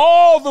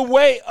all the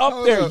way up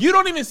Hold there. up. You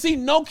don't even see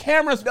no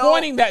cameras No.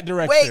 pointing that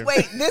direction.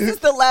 Wait. This is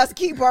the last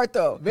key part,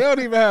 though. They don't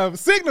even have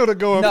signal to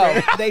go up No,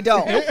 there. they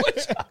don't.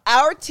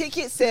 Our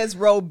ticket says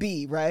row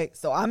B, right?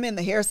 So I'm in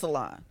the hair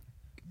salon.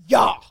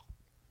 Y'all,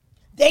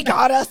 they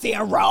got us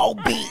in row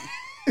B.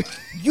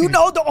 You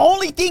know the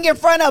only thing in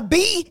front of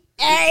B,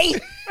 A.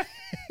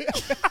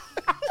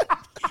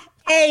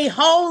 A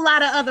whole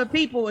lot of other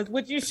people is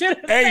what you should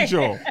have said.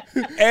 Angel.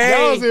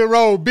 Y'all was in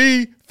row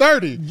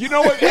B30. You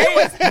know what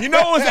A? You know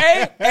what was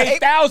A?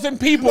 8,000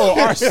 people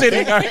are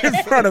sitting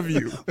in front of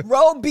you.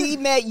 Row B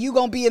meant you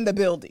gonna be in the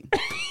building.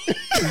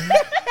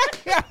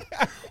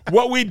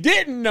 What we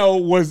didn't know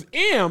was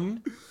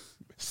M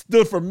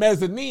stood for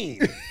mezzanine.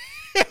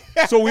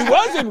 So we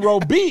was in row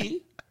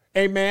B,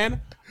 amen,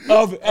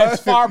 of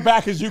as far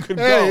back as you could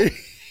go.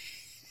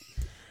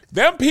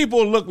 Them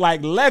people look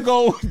like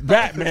Lego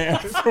Batman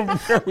from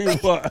where we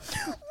was.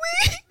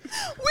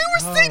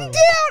 We were sitting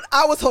down.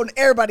 I was holding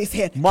everybody's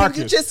hand. Marcus.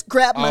 Can you just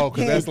grab my hand?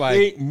 That's like,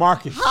 Big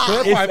Marcus.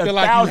 I It's feel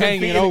like you 1,000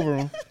 hanging feet. over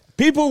them.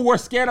 People were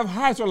scared of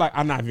heights. Were like,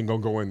 I'm not even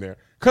gonna go in there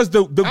because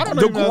the I don't even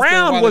understand why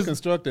ground they was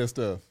construct that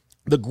stuff.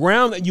 the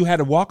ground that you had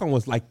to walk on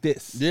was like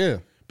this. Yeah.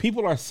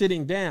 People are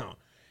sitting down.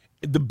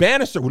 The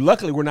banister.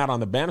 Luckily, we're not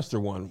on the banister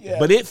one, Yeah,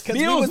 but it 'cause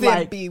feels we was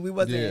like in B. We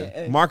wasn't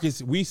in A.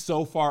 Marcus. We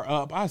so far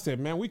up. I said,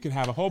 man, we could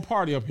have a whole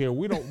party up here.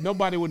 We don't.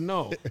 Nobody would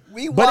know.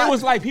 We but it watched-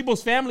 was like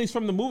people's families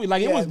from the movie.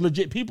 Like it Yeah. was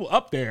legit people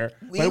up there.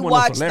 We but it wasn't no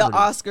watched the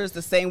celebrities. Oscars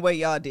the same way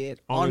y'all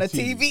did On on the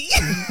the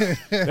TV.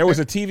 There was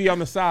a TV on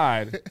the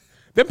side.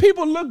 Them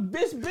people look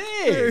this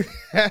big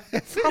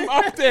from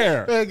up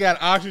there. They got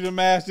oxygen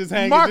masks just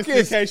hanging Marcus,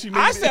 just in case you need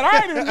I it. said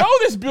I didn't even know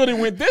this building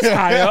went this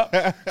high up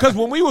because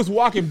when we was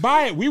walking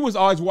by it, we was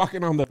always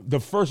walking on the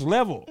first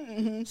level.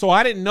 So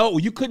I didn't know.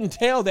 You couldn't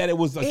tell that it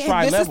was a And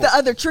tri-level. this is the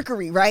other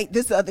trickery, right?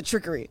 This is the other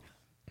trickery.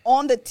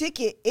 On the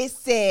ticket, it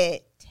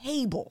said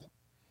table.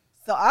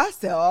 So I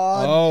said,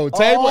 Oh,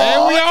 table,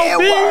 and we on it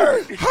B.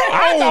 worked.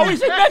 I thought we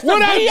should next to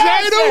What up, Beyonce.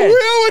 Jada?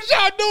 Will, what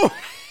y'all doing?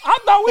 I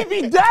thought we'd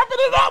be dapping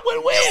it up with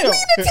You Will.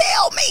 mean to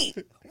tell me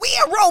we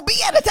in row B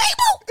at the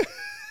table?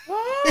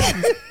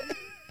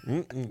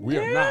 We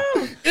are not.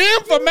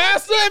 M for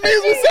master, that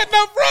means we sitting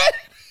up front.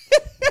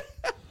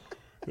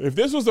 If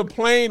this was a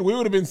plane, we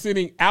would have been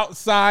sitting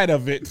outside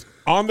of it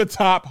on the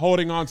top,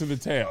 holding on to the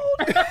tail.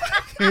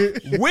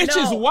 Which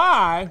is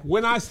why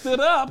when I stood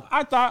up,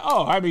 I thought,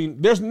 oh, I mean,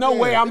 there's no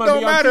way I'm It gonna don't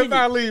be on matter TV. if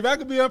I leave. I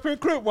could be up here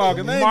crip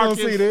walking. They ain't Marcus,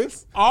 gonna see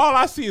this. All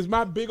I see is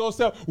my big old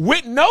self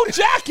with no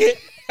jacket.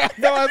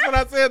 No, that's what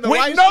I said. The With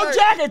white no shirt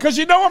jacket, because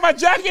you know what my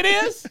jacket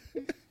is?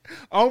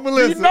 on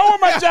Melissa. You know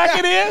what my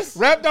jacket is?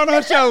 Wrapped on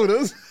her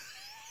shoulders.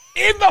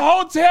 In the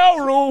hotel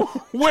room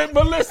with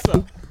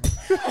Melissa.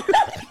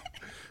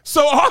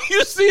 So all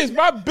you see is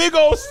my big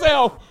old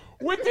self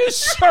with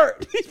this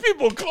shirt. These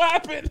people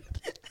clapping.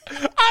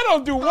 I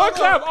don't do one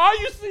clap. All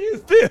you see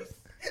is this.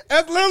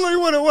 That's literally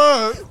what it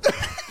was.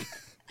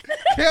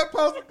 Can't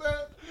post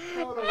that.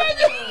 Hold on.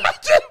 I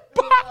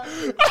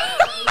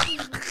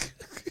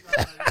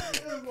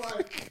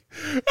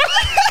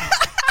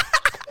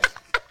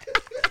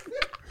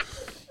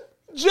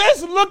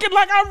just looking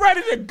like I'm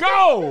ready to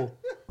go.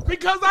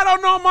 Because I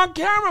don't know I'm on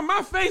camera.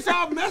 My face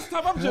all messed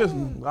up. I'm just,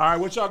 all right,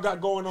 what y'all got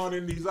going on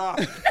in these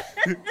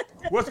Oscars?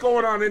 What's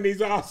going on in these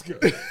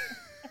Oscars?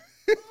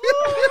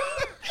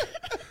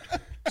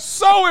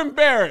 So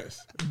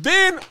embarrassed.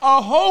 Then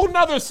a whole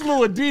nother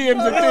slew of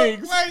DMs and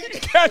things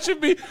wait. catching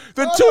me.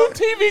 The two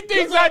TV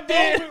things I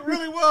did. It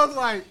really was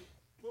like,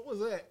 what was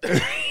that?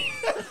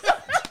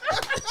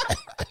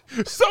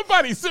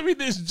 Somebody sent me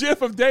this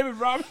GIF of David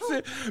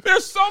Robinson.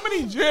 There's so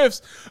many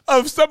GIFs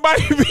of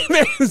somebody being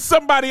there and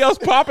somebody else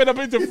popping up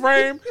into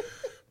frame.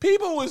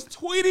 People was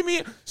tweeting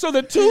me. So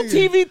the two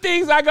TV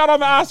things I got on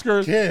the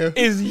Oscars Kev.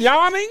 is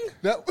yawning,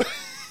 That-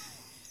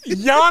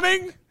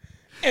 yawning,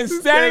 and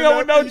standing up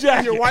with no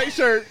jacket. Your white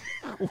shirt.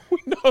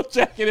 With no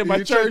jacket in my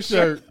Your church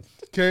shirt.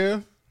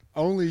 Kev,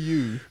 only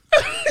you.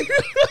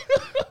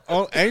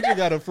 Oh, Angel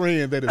got a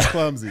friend that is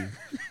clumsy.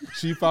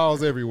 She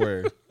falls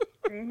everywhere.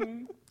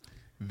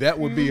 That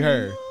would be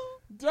her.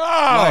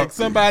 Dog. Like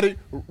somebody,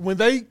 when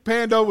they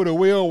panned over to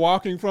Will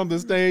walking from the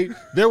stage,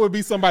 there would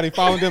be somebody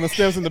falling down the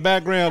steps in the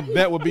background.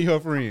 That would be her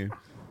friend.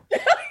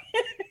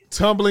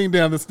 Tumbling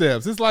down the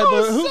steps. It's like, I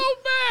but was who? so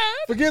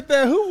mad. Forget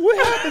that.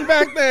 What happened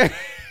back there?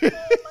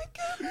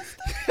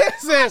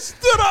 Said,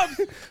 Stood up.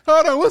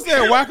 hold on, what's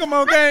that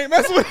whack-a-mole game?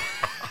 That's what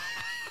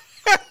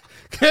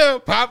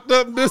Kev popped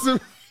up and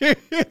disappeared.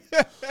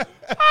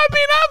 I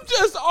mean, I'm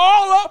just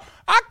all up.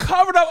 I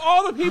covered up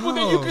all the people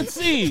that you could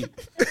see.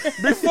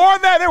 Before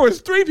that, there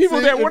was three people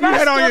See, that if were you not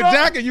had on your stood up.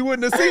 jacket, you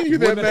wouldn't have seen you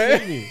that Wouldn't have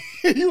bad.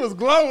 seen You was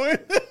glowing.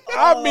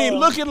 I mean,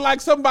 looking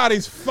like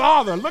somebody's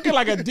father, looking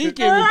like a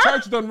deacon the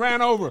church done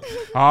ran over.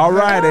 All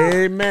right,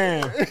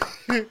 amen.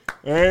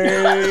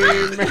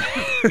 Amen.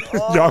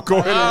 Y'all go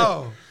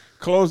ahead and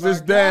close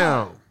this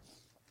down.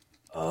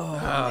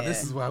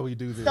 This is why we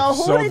do this. So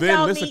who So did then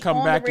y'all this will meet come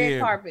on back the red in.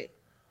 carpet?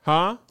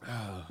 Huh?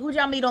 Who'd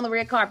y'all meet on the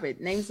red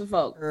carpet? Name some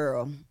folks.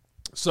 Girl.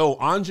 So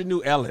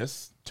Anjanou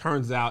Ellis,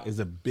 turns out, is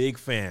a big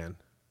fan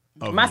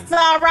of My me.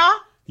 Sarah.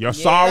 Your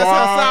Sarah.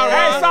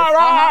 That's Hey,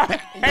 Sarah.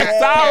 Hey,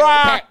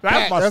 Sarah.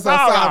 That's my That's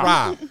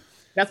Sarah.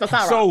 That's my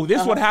Sarah. So this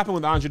is what happened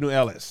with Anjanou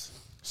Ellis.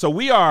 So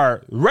we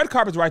are red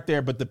carpet's right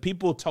there, but the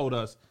people told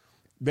us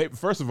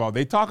first of all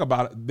they talk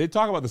about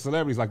the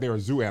celebrities like they were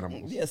zoo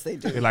animals. Yes, they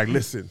do. They're like,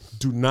 listen,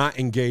 do not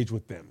engage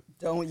with them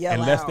Don't yell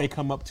unless out. they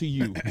come up to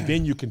you.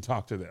 Then you can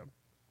talk to them.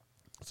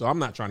 So I'm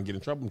not trying to get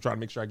in trouble. I'm trying to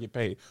make sure I get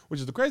paid,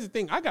 which is the crazy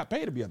thing. I got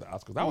paid to be at the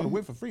Oscars. I would have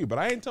went for free, but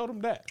I ain't told them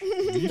that.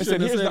 You said,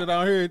 should have "Here's said the- it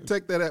on here.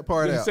 Take that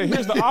part He out. said,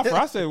 here's the offer.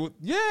 I said, well,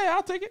 yeah,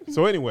 I'll take it.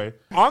 So anyway,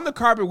 on the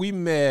carpet we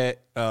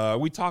met,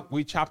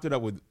 we chopped it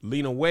up with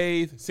Lena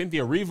Waithe.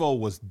 Cynthia Erivo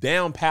was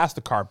down past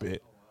the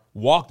carpet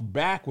walked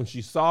back when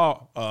she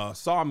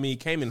saw me,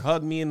 came and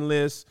hugged me and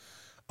Liz.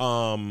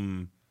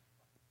 Who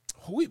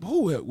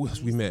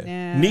else we met?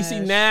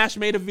 Niecy Nash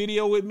made a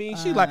video with me.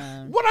 She's like,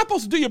 "What, I'm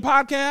supposed to do your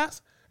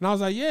podcast?" And I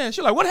was like, "Yeah."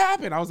 She's like, "What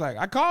happened?" I was like,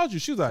 "I called you."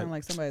 She was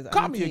like somebody's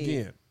 "Call me auntie.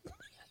 again."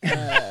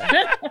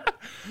 I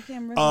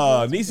can't remember.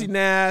 Niecy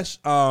Nash.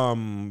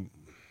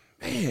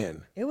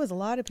 Man, It was a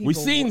lot of people. we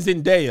seen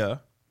Zendaya.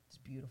 It's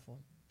beautiful.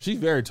 She's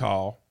very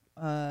tall.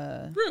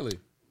 Really?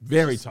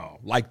 Very tall,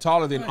 like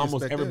taller than I didn't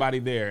almost expect everybody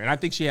there. And I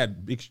think she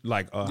had big,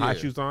 high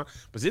shoes on.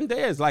 But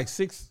Zendaya is like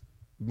 6.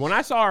 When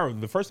I saw her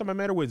the first time I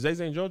met her with Zay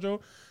Zay and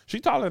JoJo, she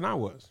taller than I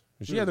was.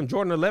 She had them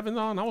Jordan 11s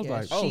on. I was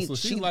like, Oh, She- so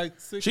she's she- like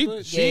 6 she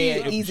foot?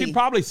 easy.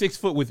 probably 6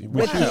 foot with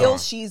With shoes on.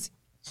 heels, she's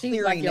She's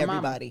like clearing your mama.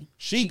 everybody.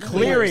 She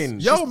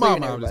clearing. Yo, She's mama, clearing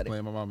I'm just everybody.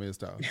 playing. My mama is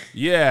tall.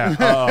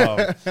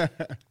 Yeah.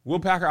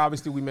 Will Packer,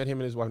 obviously, we met him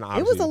and his wife. Now,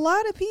 It was a obviously,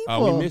 lot of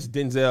people. we missed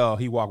Denzel.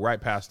 He walked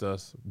right past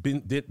us.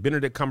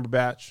 Benedict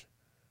Cumberbatch.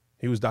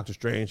 He was Doctor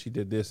Strange. He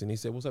did this, and he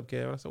said, "What's up,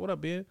 Kev?" I said, "What up,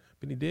 Ben?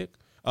 Benny Dick."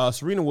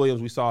 Serena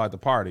Williams, we saw at the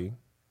party.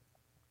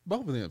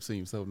 Both of them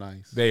seem so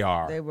nice. They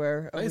are. They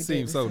were. They we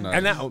seem did so see- nice.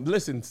 And now,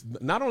 listen,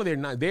 not only they're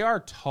not, they are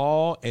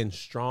tall and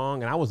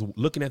strong. And I was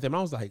looking at them, and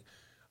I was like,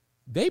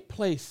 they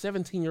play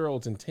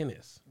 17-year-olds in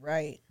tennis.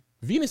 Right.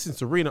 Venus and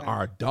Serena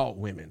are adult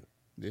women,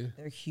 Yeah.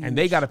 They're huge. and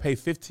they got to pay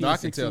 15, No, I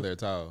can 16, tell they're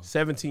tall.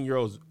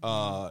 17-year-olds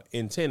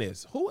in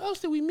tennis. Who else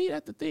did we meet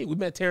at the thing? We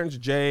met Terrence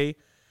J,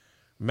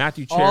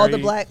 Matthew Cherry. All the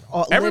black.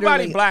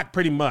 Everybody literally black,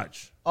 pretty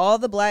much. All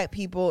the black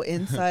people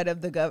inside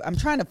of the I'm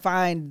trying to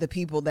find the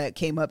people that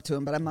came up to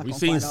him, but I'm not We going to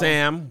seen find all.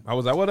 Sam. I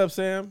was like, "What up,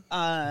 Sam?"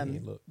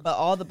 Look. But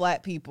all the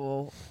black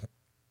people,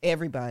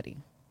 everybody.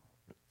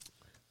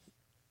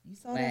 You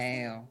saw that?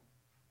 Wow.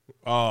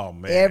 Oh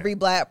man, Every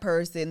black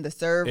person, the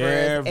servers,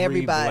 Every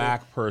everybody.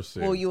 black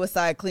person. Pull you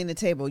aside, clean the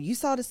table. You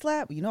saw the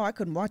slap. You know I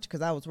couldn't watch it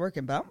because I was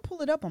working, but I'm gonna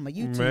pull it up on my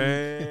YouTube.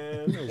 Man,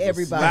 it was a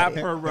Everybody. slap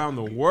her around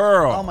the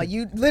world. On my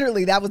you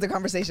literally that was the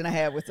conversation I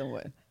had with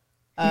someone.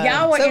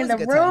 Y'all were so it in was the a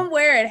good room time.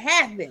 where it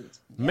happened.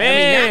 I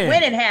Man. mean, not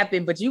when it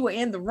happened, but you were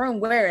in the room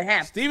where it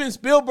happened. Steven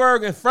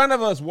Spielberg in front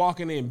of us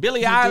walking in.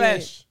 Billie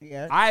Eilish.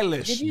 Yeah.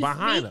 Eilish Did you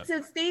behind speak us.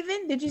 to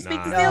Steven? Did you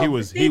speak to Nah,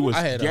 Steven? he was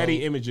I had a Getty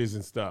whole- images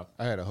and stuff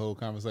I had a whole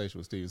conversation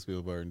with Steven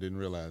Spielberg and didn't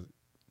realize it.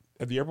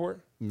 at the airport.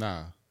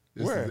 Nah.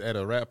 This Where? is at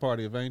a rap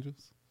party of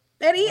angels.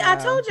 I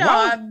told y'all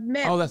I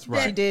met. Oh, that's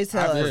right. She did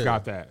tell I us.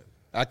 forgot that.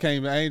 I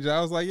came to Angel.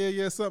 I was like,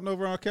 yeah, something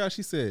over on couch.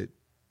 She said,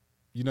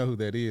 "You know who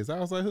that is?" I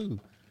was like, "Who?"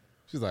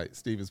 She's like,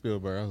 "Steven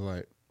Spielberg." I was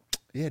like,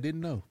 "Yeah,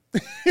 didn't know."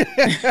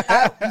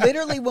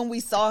 Literally when we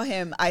saw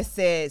him, I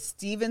said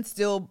Steven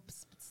Spielberg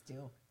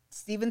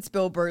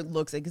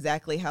looks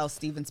exactly how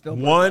Steven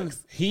Spielberg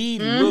looks. He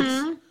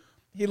looks.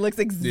 He looks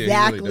really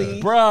exactly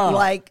does. Bruh.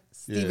 like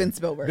Yeah. Steven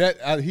Spielberg.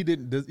 He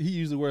didn't. He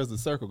usually wears the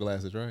circle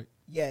glasses, right?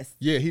 Yes.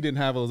 Yeah, he didn't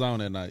have those on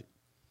that night.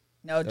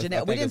 No, That's- I Janelle.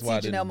 think We didn't that's why I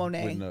see Janelle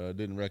Monae.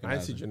 Didn't I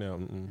recognize. didn't see him.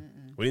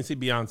 Janelle. We didn't see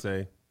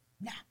Beyonce.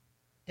 Nah,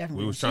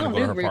 definitely. We was She trying to don't go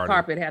do to the her red party.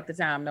 carpet half the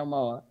time no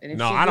more. And if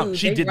No, she I don't. do,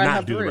 She they did run not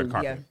her do the red through.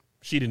 carpet. Yeah.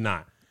 She did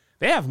not.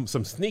 They have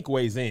some sneak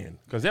ways in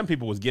because them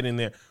people was getting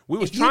there. We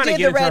was If you trying to did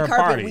get the into red her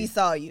carpet, party. we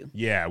saw you.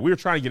 Yeah, we were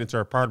trying to get into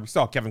her party. We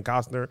saw Kevin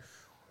Costner.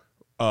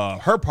 Her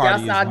Y'all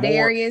party saw is more.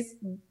 Darius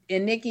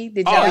and Nikki.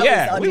 Did Oh y'all?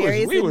 yeah, saw we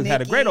Darius was and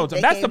had a great Nikki. old time.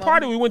 They That's the came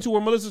party on. we went to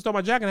where Melissa stole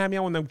my jacket and had me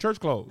on when them church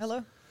clothes.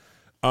 Hello.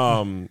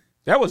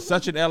 That was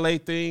such an LA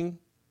thing.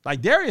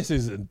 Like Darius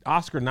is an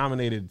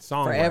Oscar-nominated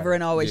songwriter. Forever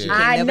and always. You Yeah.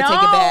 can I never take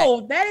it back.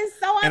 know that is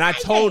so. And I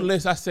amazing. told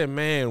Liz, I said,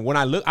 man, when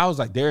I look, I was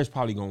like, Darius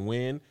probably gonna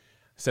win. I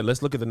said,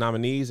 let's look at the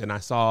nominees, and I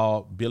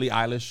saw Billie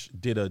Eilish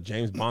did a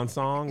James Bond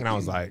song, and I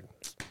was like,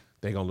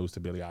 they gonna lose to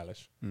Billie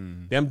Eilish.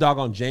 Them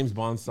doggone James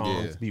Bond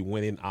songs Yeah. be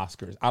winning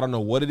Oscars. I don't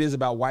know what it is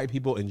about white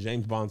people and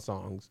James Bond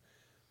songs.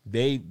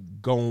 They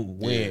gonna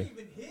win.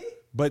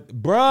 But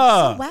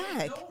bruh,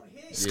 Whack.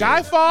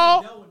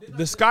 Skyfall,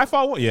 the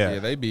Skyfall one, Yeah,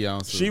 they be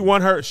on. She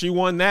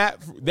won that.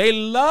 They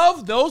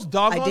love those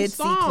doggone I did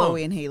songs. see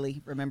Chloe and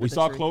Haley. Remember We the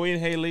saw truth. Chloe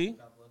and Haley.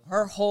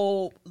 Her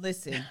whole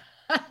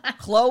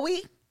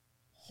Chloe,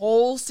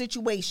 whole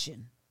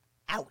situation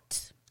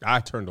out. I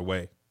turned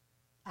away.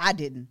 I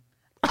didn't.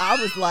 I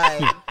was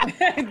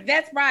like,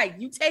 That's right.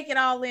 You take it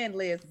all in,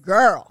 Liz.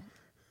 girl.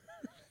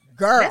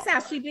 That's how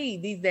she be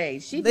these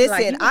days. She be Listen,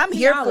 like, you can I'm see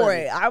here all for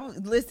of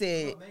it.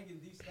 Listen.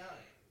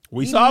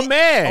 We you saw mi-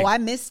 Meg. Oh, I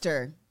missed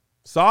her.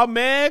 Saw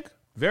Meg.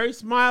 Very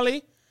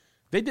smiley.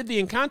 They did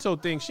the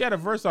Encanto thing. She had a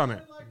verse on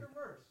it.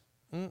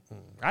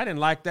 I didn't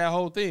like that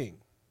whole thing.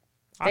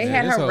 They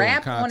had her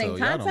rap on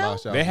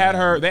Encanto. They had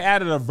her. They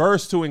added a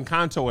verse to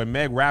Encanto, and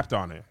Meg rapped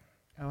on it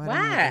Oh, I didn't know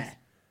Why? this.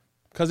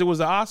 because it was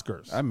the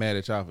Oscars. I'm mad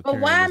at y'all for. But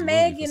carrying why this movie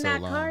Meg for and so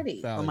not long.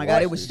 Cardi? Finally Oh my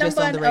God, it watched was just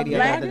on Someone the of radio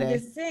the black other day.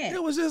 descent.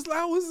 It was just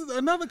like it was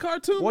another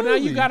cartoon. Well, now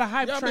you movie. got a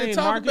hype Y'all been train,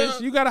 talking Marcus.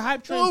 about- You got a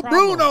hype train. Oh,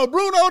 problem.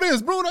 Bruno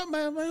this, Bruno,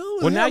 man. Who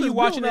the Well, now hell you is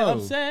watching it Bruno?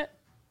 upset.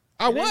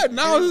 I wasn't.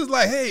 I was just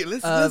like, hey,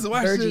 let's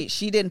watch Virgie, this.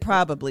 she didn't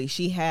probably.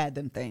 She had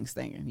them things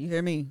thinking. You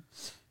hear me?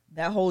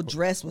 That whole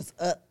dress was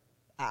up.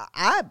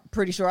 I'm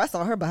pretty sure I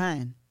saw her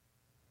behind.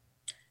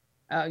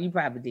 Oh, you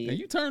probably And did.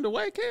 you turned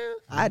away, Kev?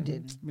 I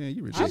didn't. Man,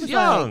 you She's ridiculous.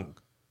 young.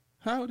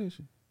 How old is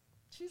she?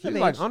 She's She's of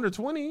like age. under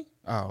 20.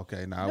 Oh,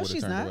 okay. Nah, I No, would have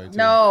she's turned not. away too.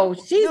 No,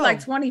 she's No.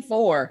 like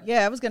 24.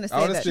 Yeah, I was gonna say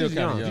Oh, that's that. still She's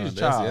kinda young. young. She's a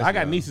That's- child. that's I got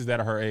young. nieces that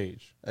are her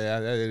age. Yeah,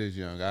 that it is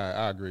young.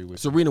 I agree with you.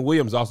 Serena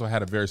Williams also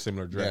had a very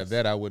similar Yeah, dress.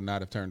 that I would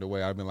not have turned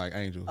away. I'd been like,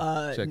 Angel,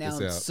 check now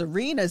this out.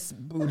 Serena's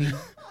booty.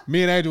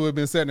 Me and Angel would have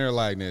been sitting there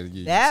like, nah,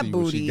 you That see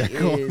what booty she got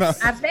going on.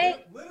 is. I think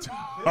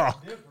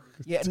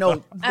Yeah,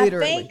 no, I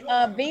literally. think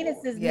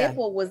Venus's Yeah.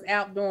 nipple was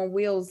out during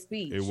Will's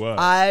speech. It was.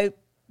 I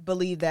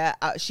believe that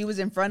she was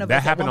in front of That us.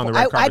 at happened one on the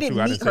point. red I carpet, didn't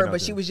too. I meet didn't say her, but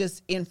nothing. she was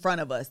just in front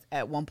of us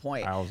at one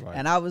point. I was like-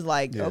 and I was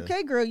like, Yeah.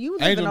 okay, girl, you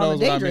living Angel on knows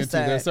the what I'm dangerous into.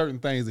 There's side. certain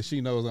things that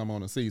she knows I'm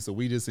on to see, so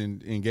we just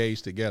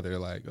engaged together.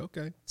 Like,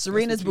 okay.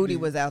 Serena's that's what you booty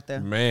did. was out there.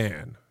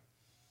 Man,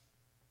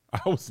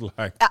 I was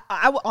like,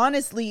 I would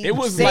honestly It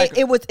was say like-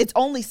 it's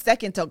only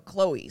second to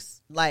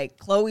Chloe's. Like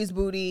Chloe's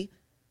booty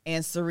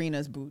and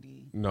Serena's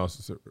booty. no,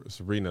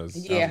 Serena's.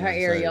 Yeah, her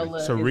areola.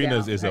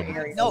 Serena's out. is Her a-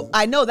 areola. No,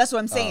 I know that's what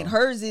I'm saying.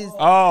 Hers is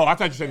Oh, I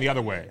thought you were saying the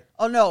other way.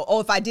 oh no.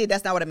 Oh, if I did,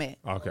 that's not what I meant.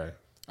 Okay.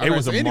 All It right,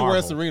 was so a anywhere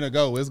marvel. Serena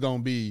go, it's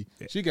gonna be.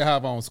 She can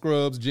have on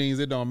scrubs, jeans.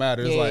 It don't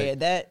matter. It's Yeah, like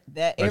that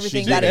But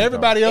everything she got did it,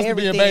 everybody else can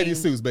be in bathing everything-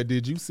 suits, but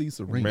did you see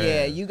Serena? Man.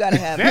 Yeah, you gotta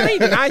have Very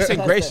nice and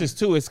Custom. gracious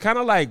too. It's kind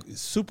of like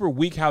super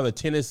weak how the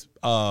tennis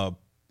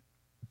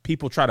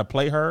people try to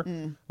play her,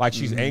 like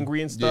she's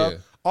angry and stuff. Yeah.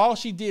 All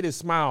she did is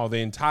smile the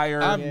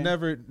entire.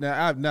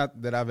 I've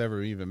not that I've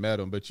ever even met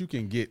them, but you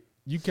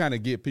kind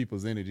of get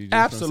people's energy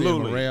just from seeing them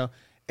Absolutely. around.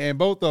 And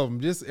both of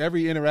them, just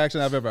every interaction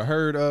I've ever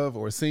heard of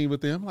or seen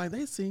with them, like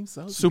they seem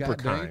so Super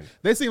goddamn- kind.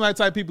 They seem like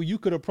type people you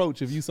could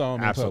approach if you saw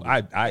them in Absolutely.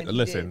 public. I And he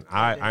listen. did.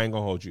 I ain't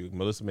gonna hold you.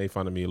 Melissa made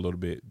fun of me a little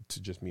bit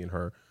to just me and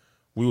her.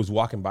 We was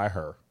walking by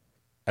her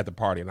at the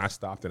party, and I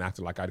stopped and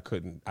acted like I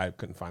couldn't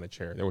find a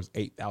chair. There was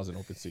 8,000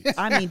 open seats.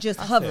 I mean, just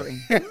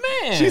hovering.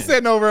 Man, She's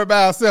sitting over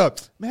by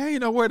herself. Man, you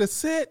know where to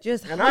sit.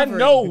 Just and I hovering.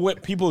 know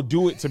what people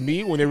do it to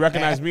me when they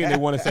recognize me and they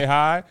want to say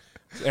hi.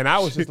 And I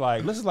was just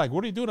like, Melissa's like,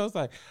 what are you doing? I was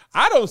like,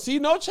 I don't see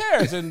no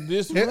chairs in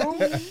this room.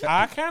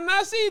 I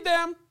cannot see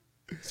them.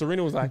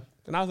 Serena was like,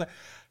 and I was like,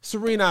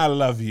 Serena, I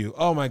love you.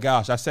 Oh my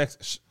gosh. I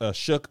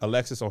shook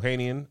Alexis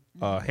Ohanian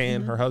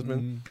hand, her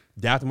husband,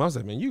 down to him. I was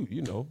like, man,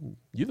 you know,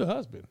 you're the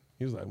husband.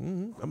 He was like,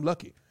 I'm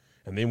lucky.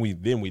 And then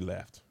we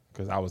left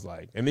because I was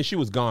like, and then she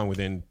was gone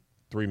within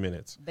 3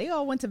 minutes. They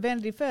all went to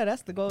Vanity Fair.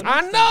 That's the goal.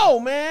 I know,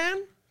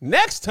 man.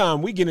 Next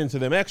time we get into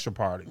them extra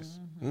parties.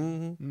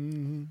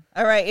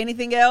 All right.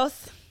 Anything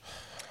else?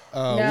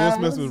 No, Will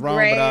Smith it was was wrong,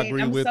 but I great.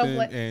 agree I'm with so him,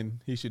 glad- and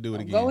he should do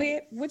it again. Go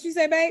ahead. What you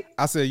say, babe?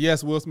 I said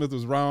yes. Will Smith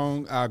was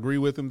wrong. I agree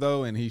with him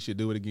though, and he should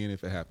do it again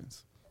if it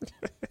happens.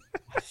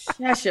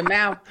 Shut your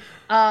mouth.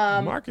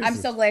 Marcus I'm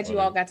is so glad you funny.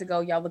 all got to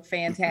go. Y'all look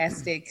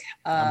fantastic.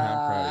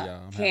 proud of y'all.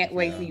 I'm Can't happy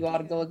wait for for you all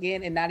to go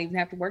again and not even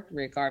have to work the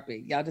red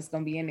carpet. Y'all just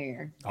gonna be in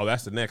there. Oh,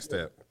 that's the next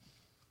step.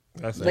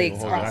 That's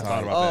Legs I crossed.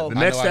 thought about Oh. that. The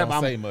I next know I step, don't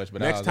I'm say much,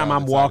 but I next was- time I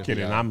I'm was excited walking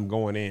for and y'all. I'm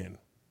going in.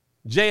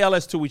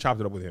 JLS2, we chopped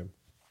it up with him.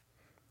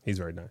 He's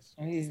very nice.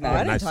 He's Oh, not. I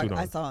didn't nice talk. suit on.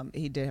 I saw him.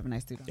 He did have a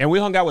nice suit on. And we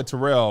hung out with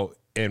Terrell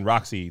and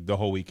Roxy the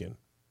whole weekend.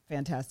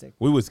 Fantastic.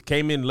 We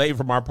came in late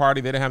from our party.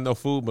 They didn't have no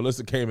food.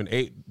 Melissa came and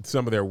ate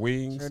some of their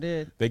wings. Sure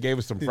did. They gave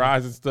us some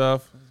fries and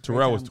stuff.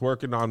 Terrell was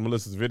twerking on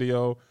Melissa's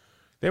video.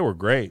 They were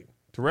great.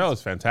 Terrell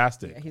is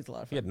fantastic. Yeah, he's a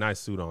lot of He had a nice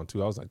suit on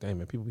too. I was like, damn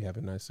man, people be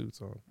having nice suits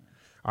on.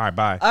 All right,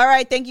 bye. All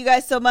right. Thank you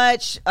guys so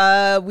much.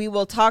 We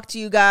will talk to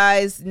you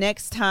guys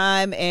next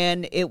time,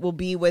 and it will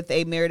be with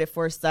a Married at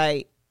First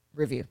Sight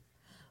review.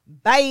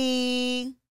 Bye.